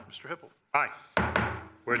 McGlinnan? Aye. Mr. Hippel? Aye.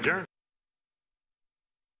 We're adjourned.